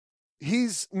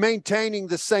 he's maintaining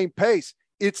the same pace.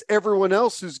 It's everyone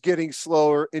else who's getting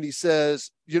slower. And he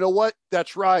says, you know what?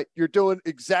 That's right. You're doing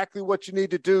exactly what you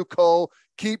need to do, Cole.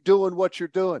 Keep doing what you're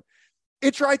doing.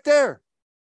 It's right there.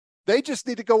 They just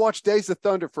need to go watch Days of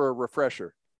Thunder for a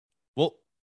refresher. Well,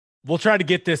 we'll try to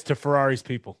get this to Ferrari's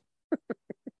people.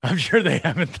 I'm sure they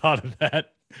haven't thought of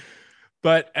that.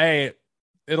 But, hey,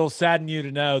 it'll sadden you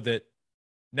to know that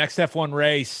next F1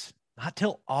 race, not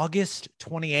till August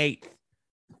 28th.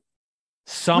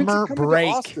 Summer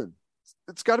break.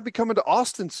 It's got to be coming to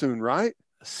Austin soon, right?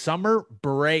 summer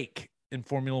break in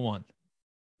Formula One.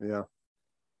 Yeah.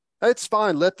 It's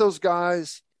fine. Let those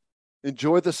guys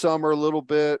enjoy the summer a little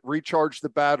bit, recharge the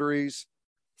batteries,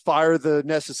 fire the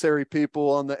necessary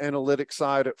people on the analytics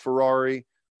side at Ferrari,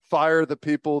 fire the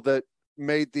people that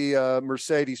made the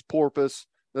Mercedes porpoise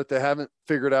that they haven't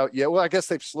figured out yet. Well, I guess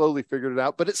they've slowly figured it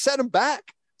out, but it set them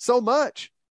back so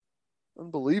much.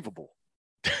 Unbelievable.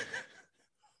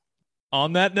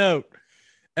 On that note,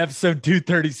 episode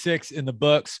 236 in the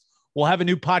books. We'll have a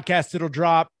new podcast that'll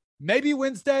drop maybe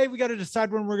Wednesday. We got to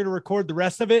decide when we're going to record the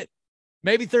rest of it.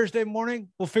 Maybe Thursday morning.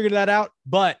 We'll figure that out.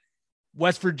 But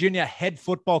West Virginia head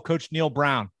football coach Neil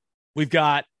Brown, we've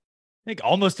got, I think,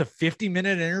 almost a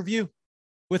 50-minute interview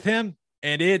with him.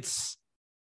 And it's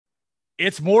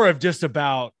more of just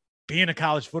about being a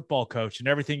college football coach and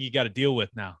everything you got to deal with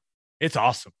now. It's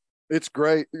awesome. It's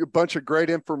great. A bunch of great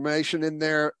information in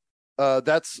there.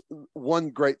 That's one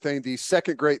great thing. The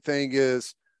second great thing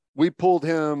is we pulled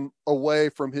him away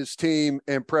from his team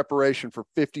and preparation for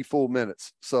 50 full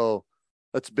minutes. So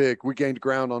that's big. We gained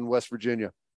ground on West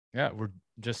Virginia. Yeah, we're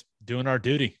just doing our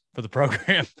duty for the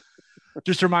program.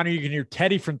 Just a reminder, you can hear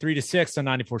Teddy from 3 to 6 on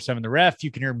 94.7 The Ref.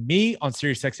 You can hear me on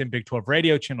SiriusXM Big 12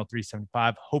 Radio, channel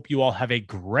 375. Hope you all have a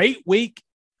great week.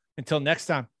 Until next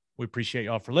time, we appreciate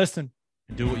y'all for listening.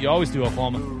 And do what you always do,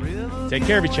 Oklahoma. Take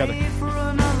care of each other.